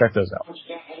encourage you to check those out.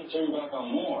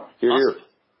 Hear, hear.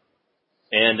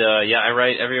 And I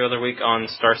write every other week on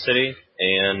Star City,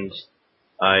 and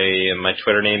my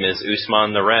Twitter name is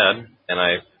Usman the Rad, and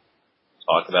I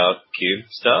talk about Cube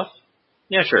stuff.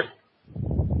 Yeah, sure.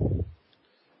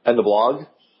 And the blog?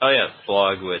 Oh yeah,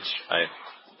 blog, which I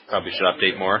probably should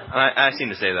update more. I seem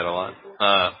to say that a lot.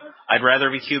 I'd rather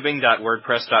be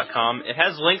cubing.wordpress.com. It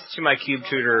has links to my Cube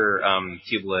Tutor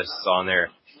cube lists on there,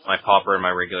 my Pauper and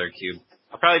my regular cube.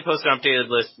 I'll probably post an updated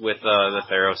list with the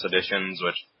Theros editions,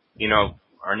 which,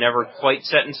 are never quite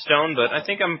set in stone, but I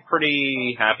think I'm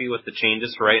pretty happy with the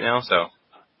changes for right now, so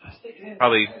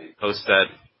probably post that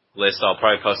list. I'll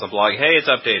probably post on the blog, hey, it's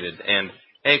updated, and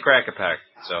hey, crack a pack.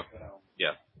 So,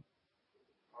 yeah.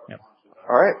 Yep.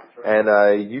 All right.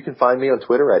 And you can find me on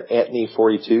Twitter at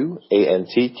Antney42,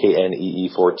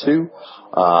 ANTKNEE42.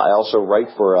 I also write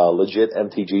for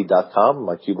legitmtg.com.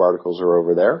 My Cube articles are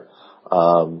over there.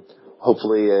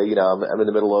 Hopefully, I'm in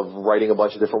the middle of writing a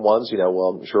bunch of different ones.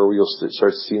 I'm sure you'll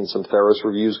start seeing some Theros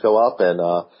reviews go up, and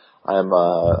I'm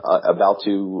about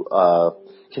to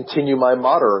continue my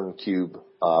modern Cube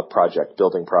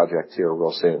building project here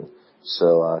real soon.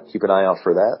 So keep an eye out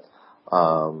for that.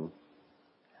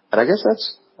 And I guess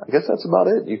that's about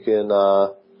it. You can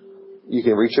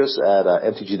reach us at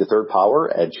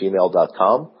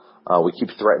mtgthethirdpower@gmail.com. We keep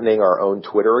threatening our own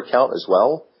Twitter account as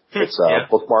well. It's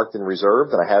bookmarked and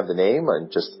reserved, and I have the name, and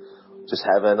just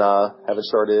haven't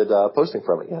started posting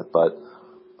from it yet. But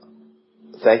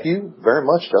thank you very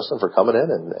much, Justin, for coming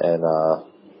in and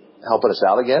helping us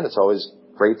out again. It's always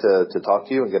great to talk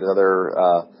to you and get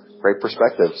another great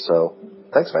perspective. So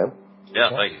thanks, man. Yeah,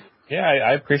 thank you. Yeah,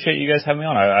 I appreciate you guys having me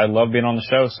on. I love being on the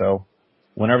show, so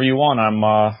whenever you want,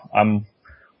 I'm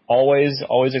always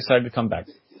excited to come back.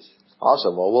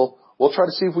 Awesome. Well, we'll try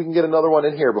to see if we can get another one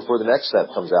in here before the next set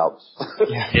comes out.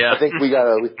 Yeah. I think we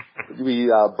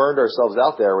burned ourselves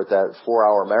out there with that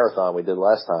 4-hour marathon we did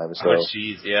last time. So. Oh,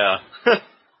 jeez, yeah.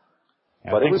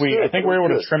 Yeah, I think we were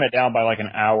able to trim it down by like an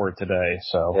hour today.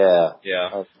 So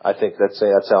yeah. I think that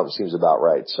sounds seems about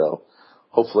right. So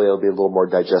hopefully it'll be a little more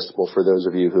digestible for those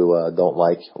of you who don't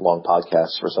like long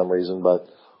podcasts for some reason. But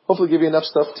hopefully give you enough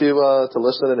stuff to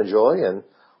listen and enjoy. And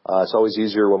it's always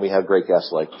easier when we have great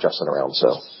guests like Justin around.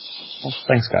 So well,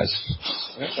 thanks, guys.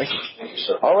 Yeah, thank you.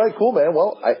 All right, cool, man.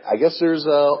 Well, I guess there's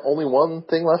only one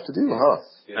thing left to do, huh?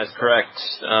 That's correct.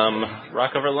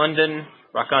 Rock over London,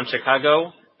 rock on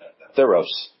Chicago. Theros,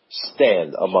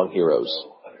 stand among heroes.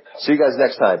 See you guys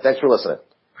next time. Thanks for listening.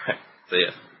 See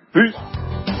ya. Peace.